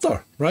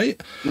border,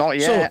 right? Not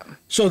yet.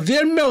 So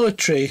their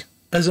military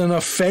is an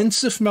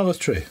offensive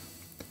military,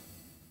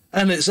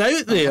 and it's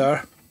out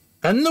there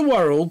in the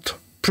world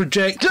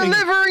projecting...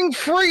 Delivering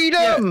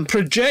freedom! Yeah,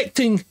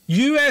 projecting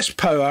US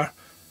power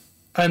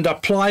and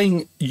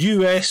applying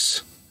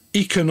US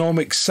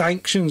economic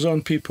sanctions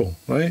on people,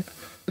 right?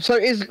 So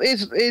I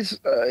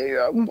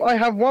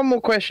have one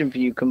more question for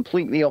you,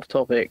 completely off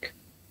topic,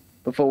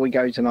 before we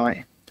go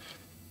tonight.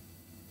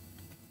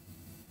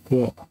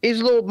 What?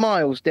 Is Lord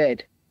Miles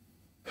dead?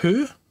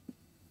 Who? Do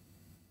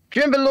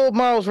you remember Lord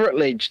Miles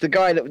Rutledge, the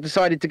guy that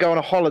decided to go on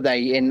a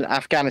holiday in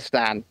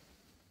Afghanistan?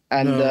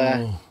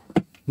 And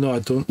no, I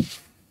don't.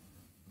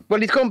 Well,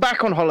 he's gone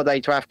back on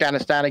holiday to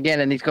Afghanistan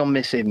again, and he's gone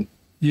missing.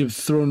 You've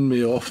thrown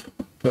me off,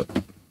 but...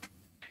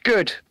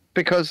 Good,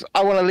 because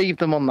I want to leave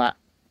them on that.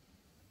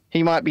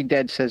 He might be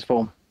dead, says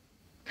Vorm.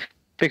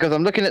 Because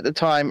I'm looking at the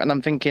time and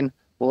I'm thinking,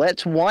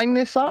 let's wind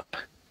this up.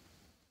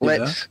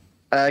 Let's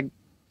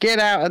get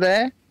out of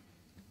there.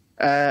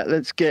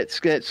 Let's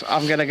get.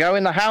 I'm going to go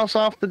in the house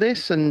after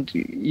this, and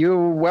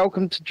you're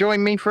welcome to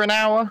join me for an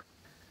hour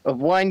of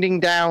winding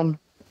down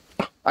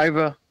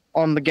over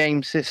on the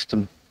game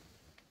system.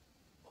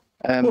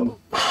 But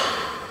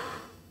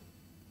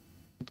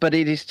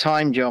it is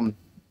time, John.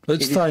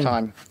 It's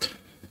time.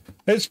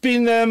 It's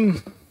been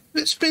an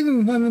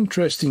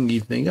interesting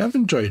evening. I've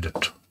enjoyed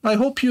it. I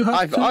hope you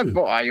have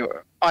too.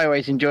 I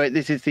always enjoy it.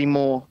 This is the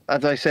more,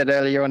 as I said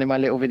earlier on in my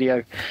little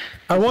video.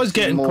 I was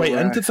getting quite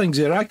into things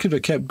there. I could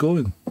have kept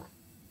going.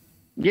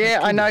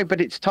 Yeah, I know,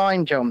 but it's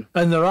time, John.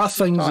 And there are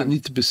things that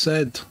need to be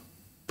said,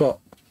 but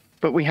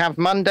we have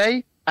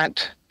Monday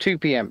at 2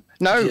 p.m.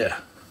 No.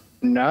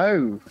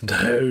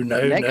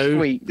 Next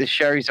week the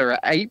shows are at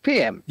 8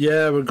 p.m.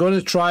 Yeah, we're going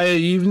to try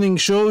evening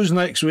shows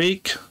next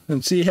week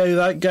and see how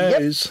that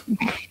goes.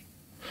 Yep.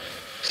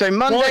 So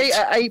Monday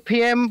at 8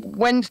 p.m,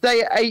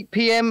 Wednesday at 8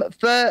 p.m,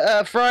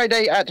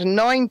 Friday at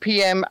 9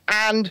 p.m,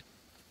 and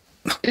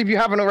if you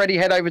haven't already,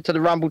 head over to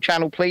the Rumble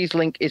channel, please.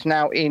 Link is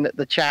now in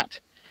the chat,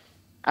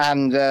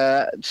 and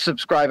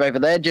subscribe over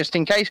there just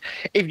in case.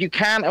 If you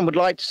can and would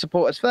like to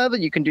support us further,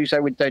 you can do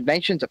so with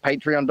donations at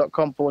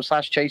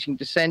patreon.com/Chasing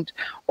Descent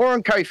or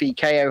on Ko-fi,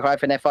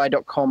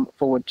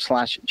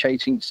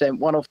 ko-fi.com/Chasing Descent.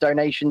 One-off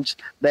donations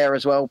there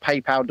as well,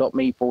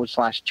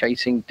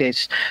 paypal.me/Chasing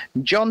Dis.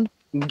 John,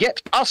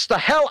 get us the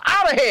hell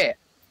out of here!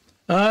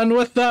 And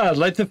with that, I'd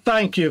like to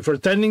thank you for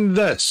attending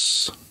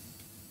this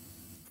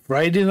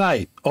Friday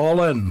night,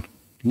 all in,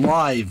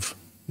 live,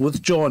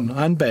 with John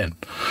and Ben,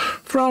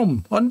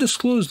 from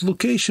undisclosed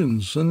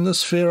locations in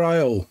this fair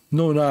isle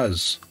known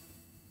as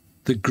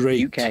the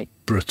Great UK.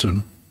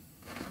 Britain.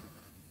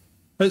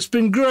 It's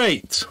been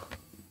great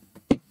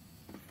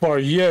for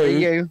you.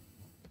 You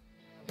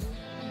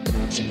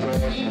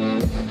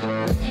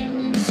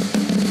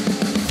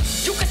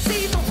can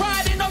see the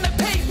writing on the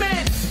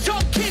pavement.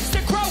 Young kids,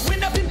 they're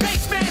growing up in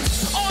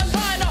basements.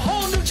 Online, a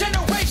whole new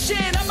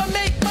generation. I'ma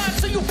make mine,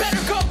 so you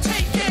better go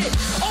take it.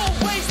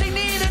 Always, they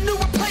need a new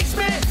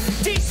replacement.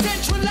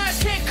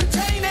 Decentralized, can't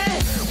contain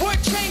it. We're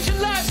changing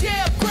lives,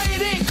 yeah,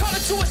 upgrading. Call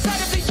it suicide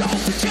of the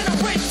older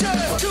generation.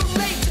 Too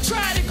late to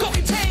try to go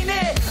contain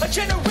it. A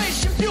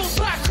generation fueled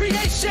by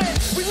creation.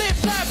 We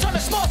live lives on a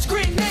small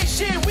screen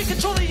nation. We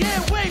control the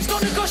airwaves, no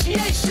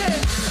negotiation.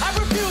 I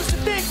refuse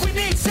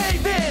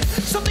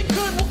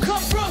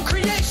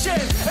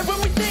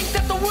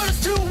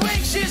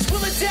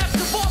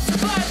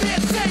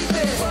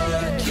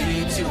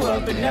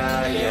up at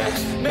night,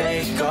 yeah.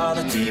 Make all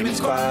the demons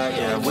quiet,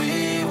 yeah.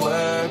 We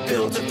were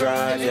built to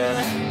thrive, yeah.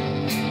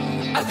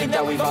 I think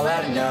that we've all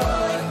had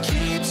enough.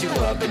 Keeps you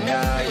up at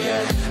night,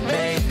 yeah.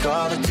 Make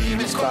all the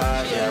demons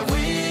quiet, yeah.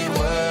 We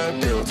were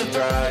built to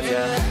thrive.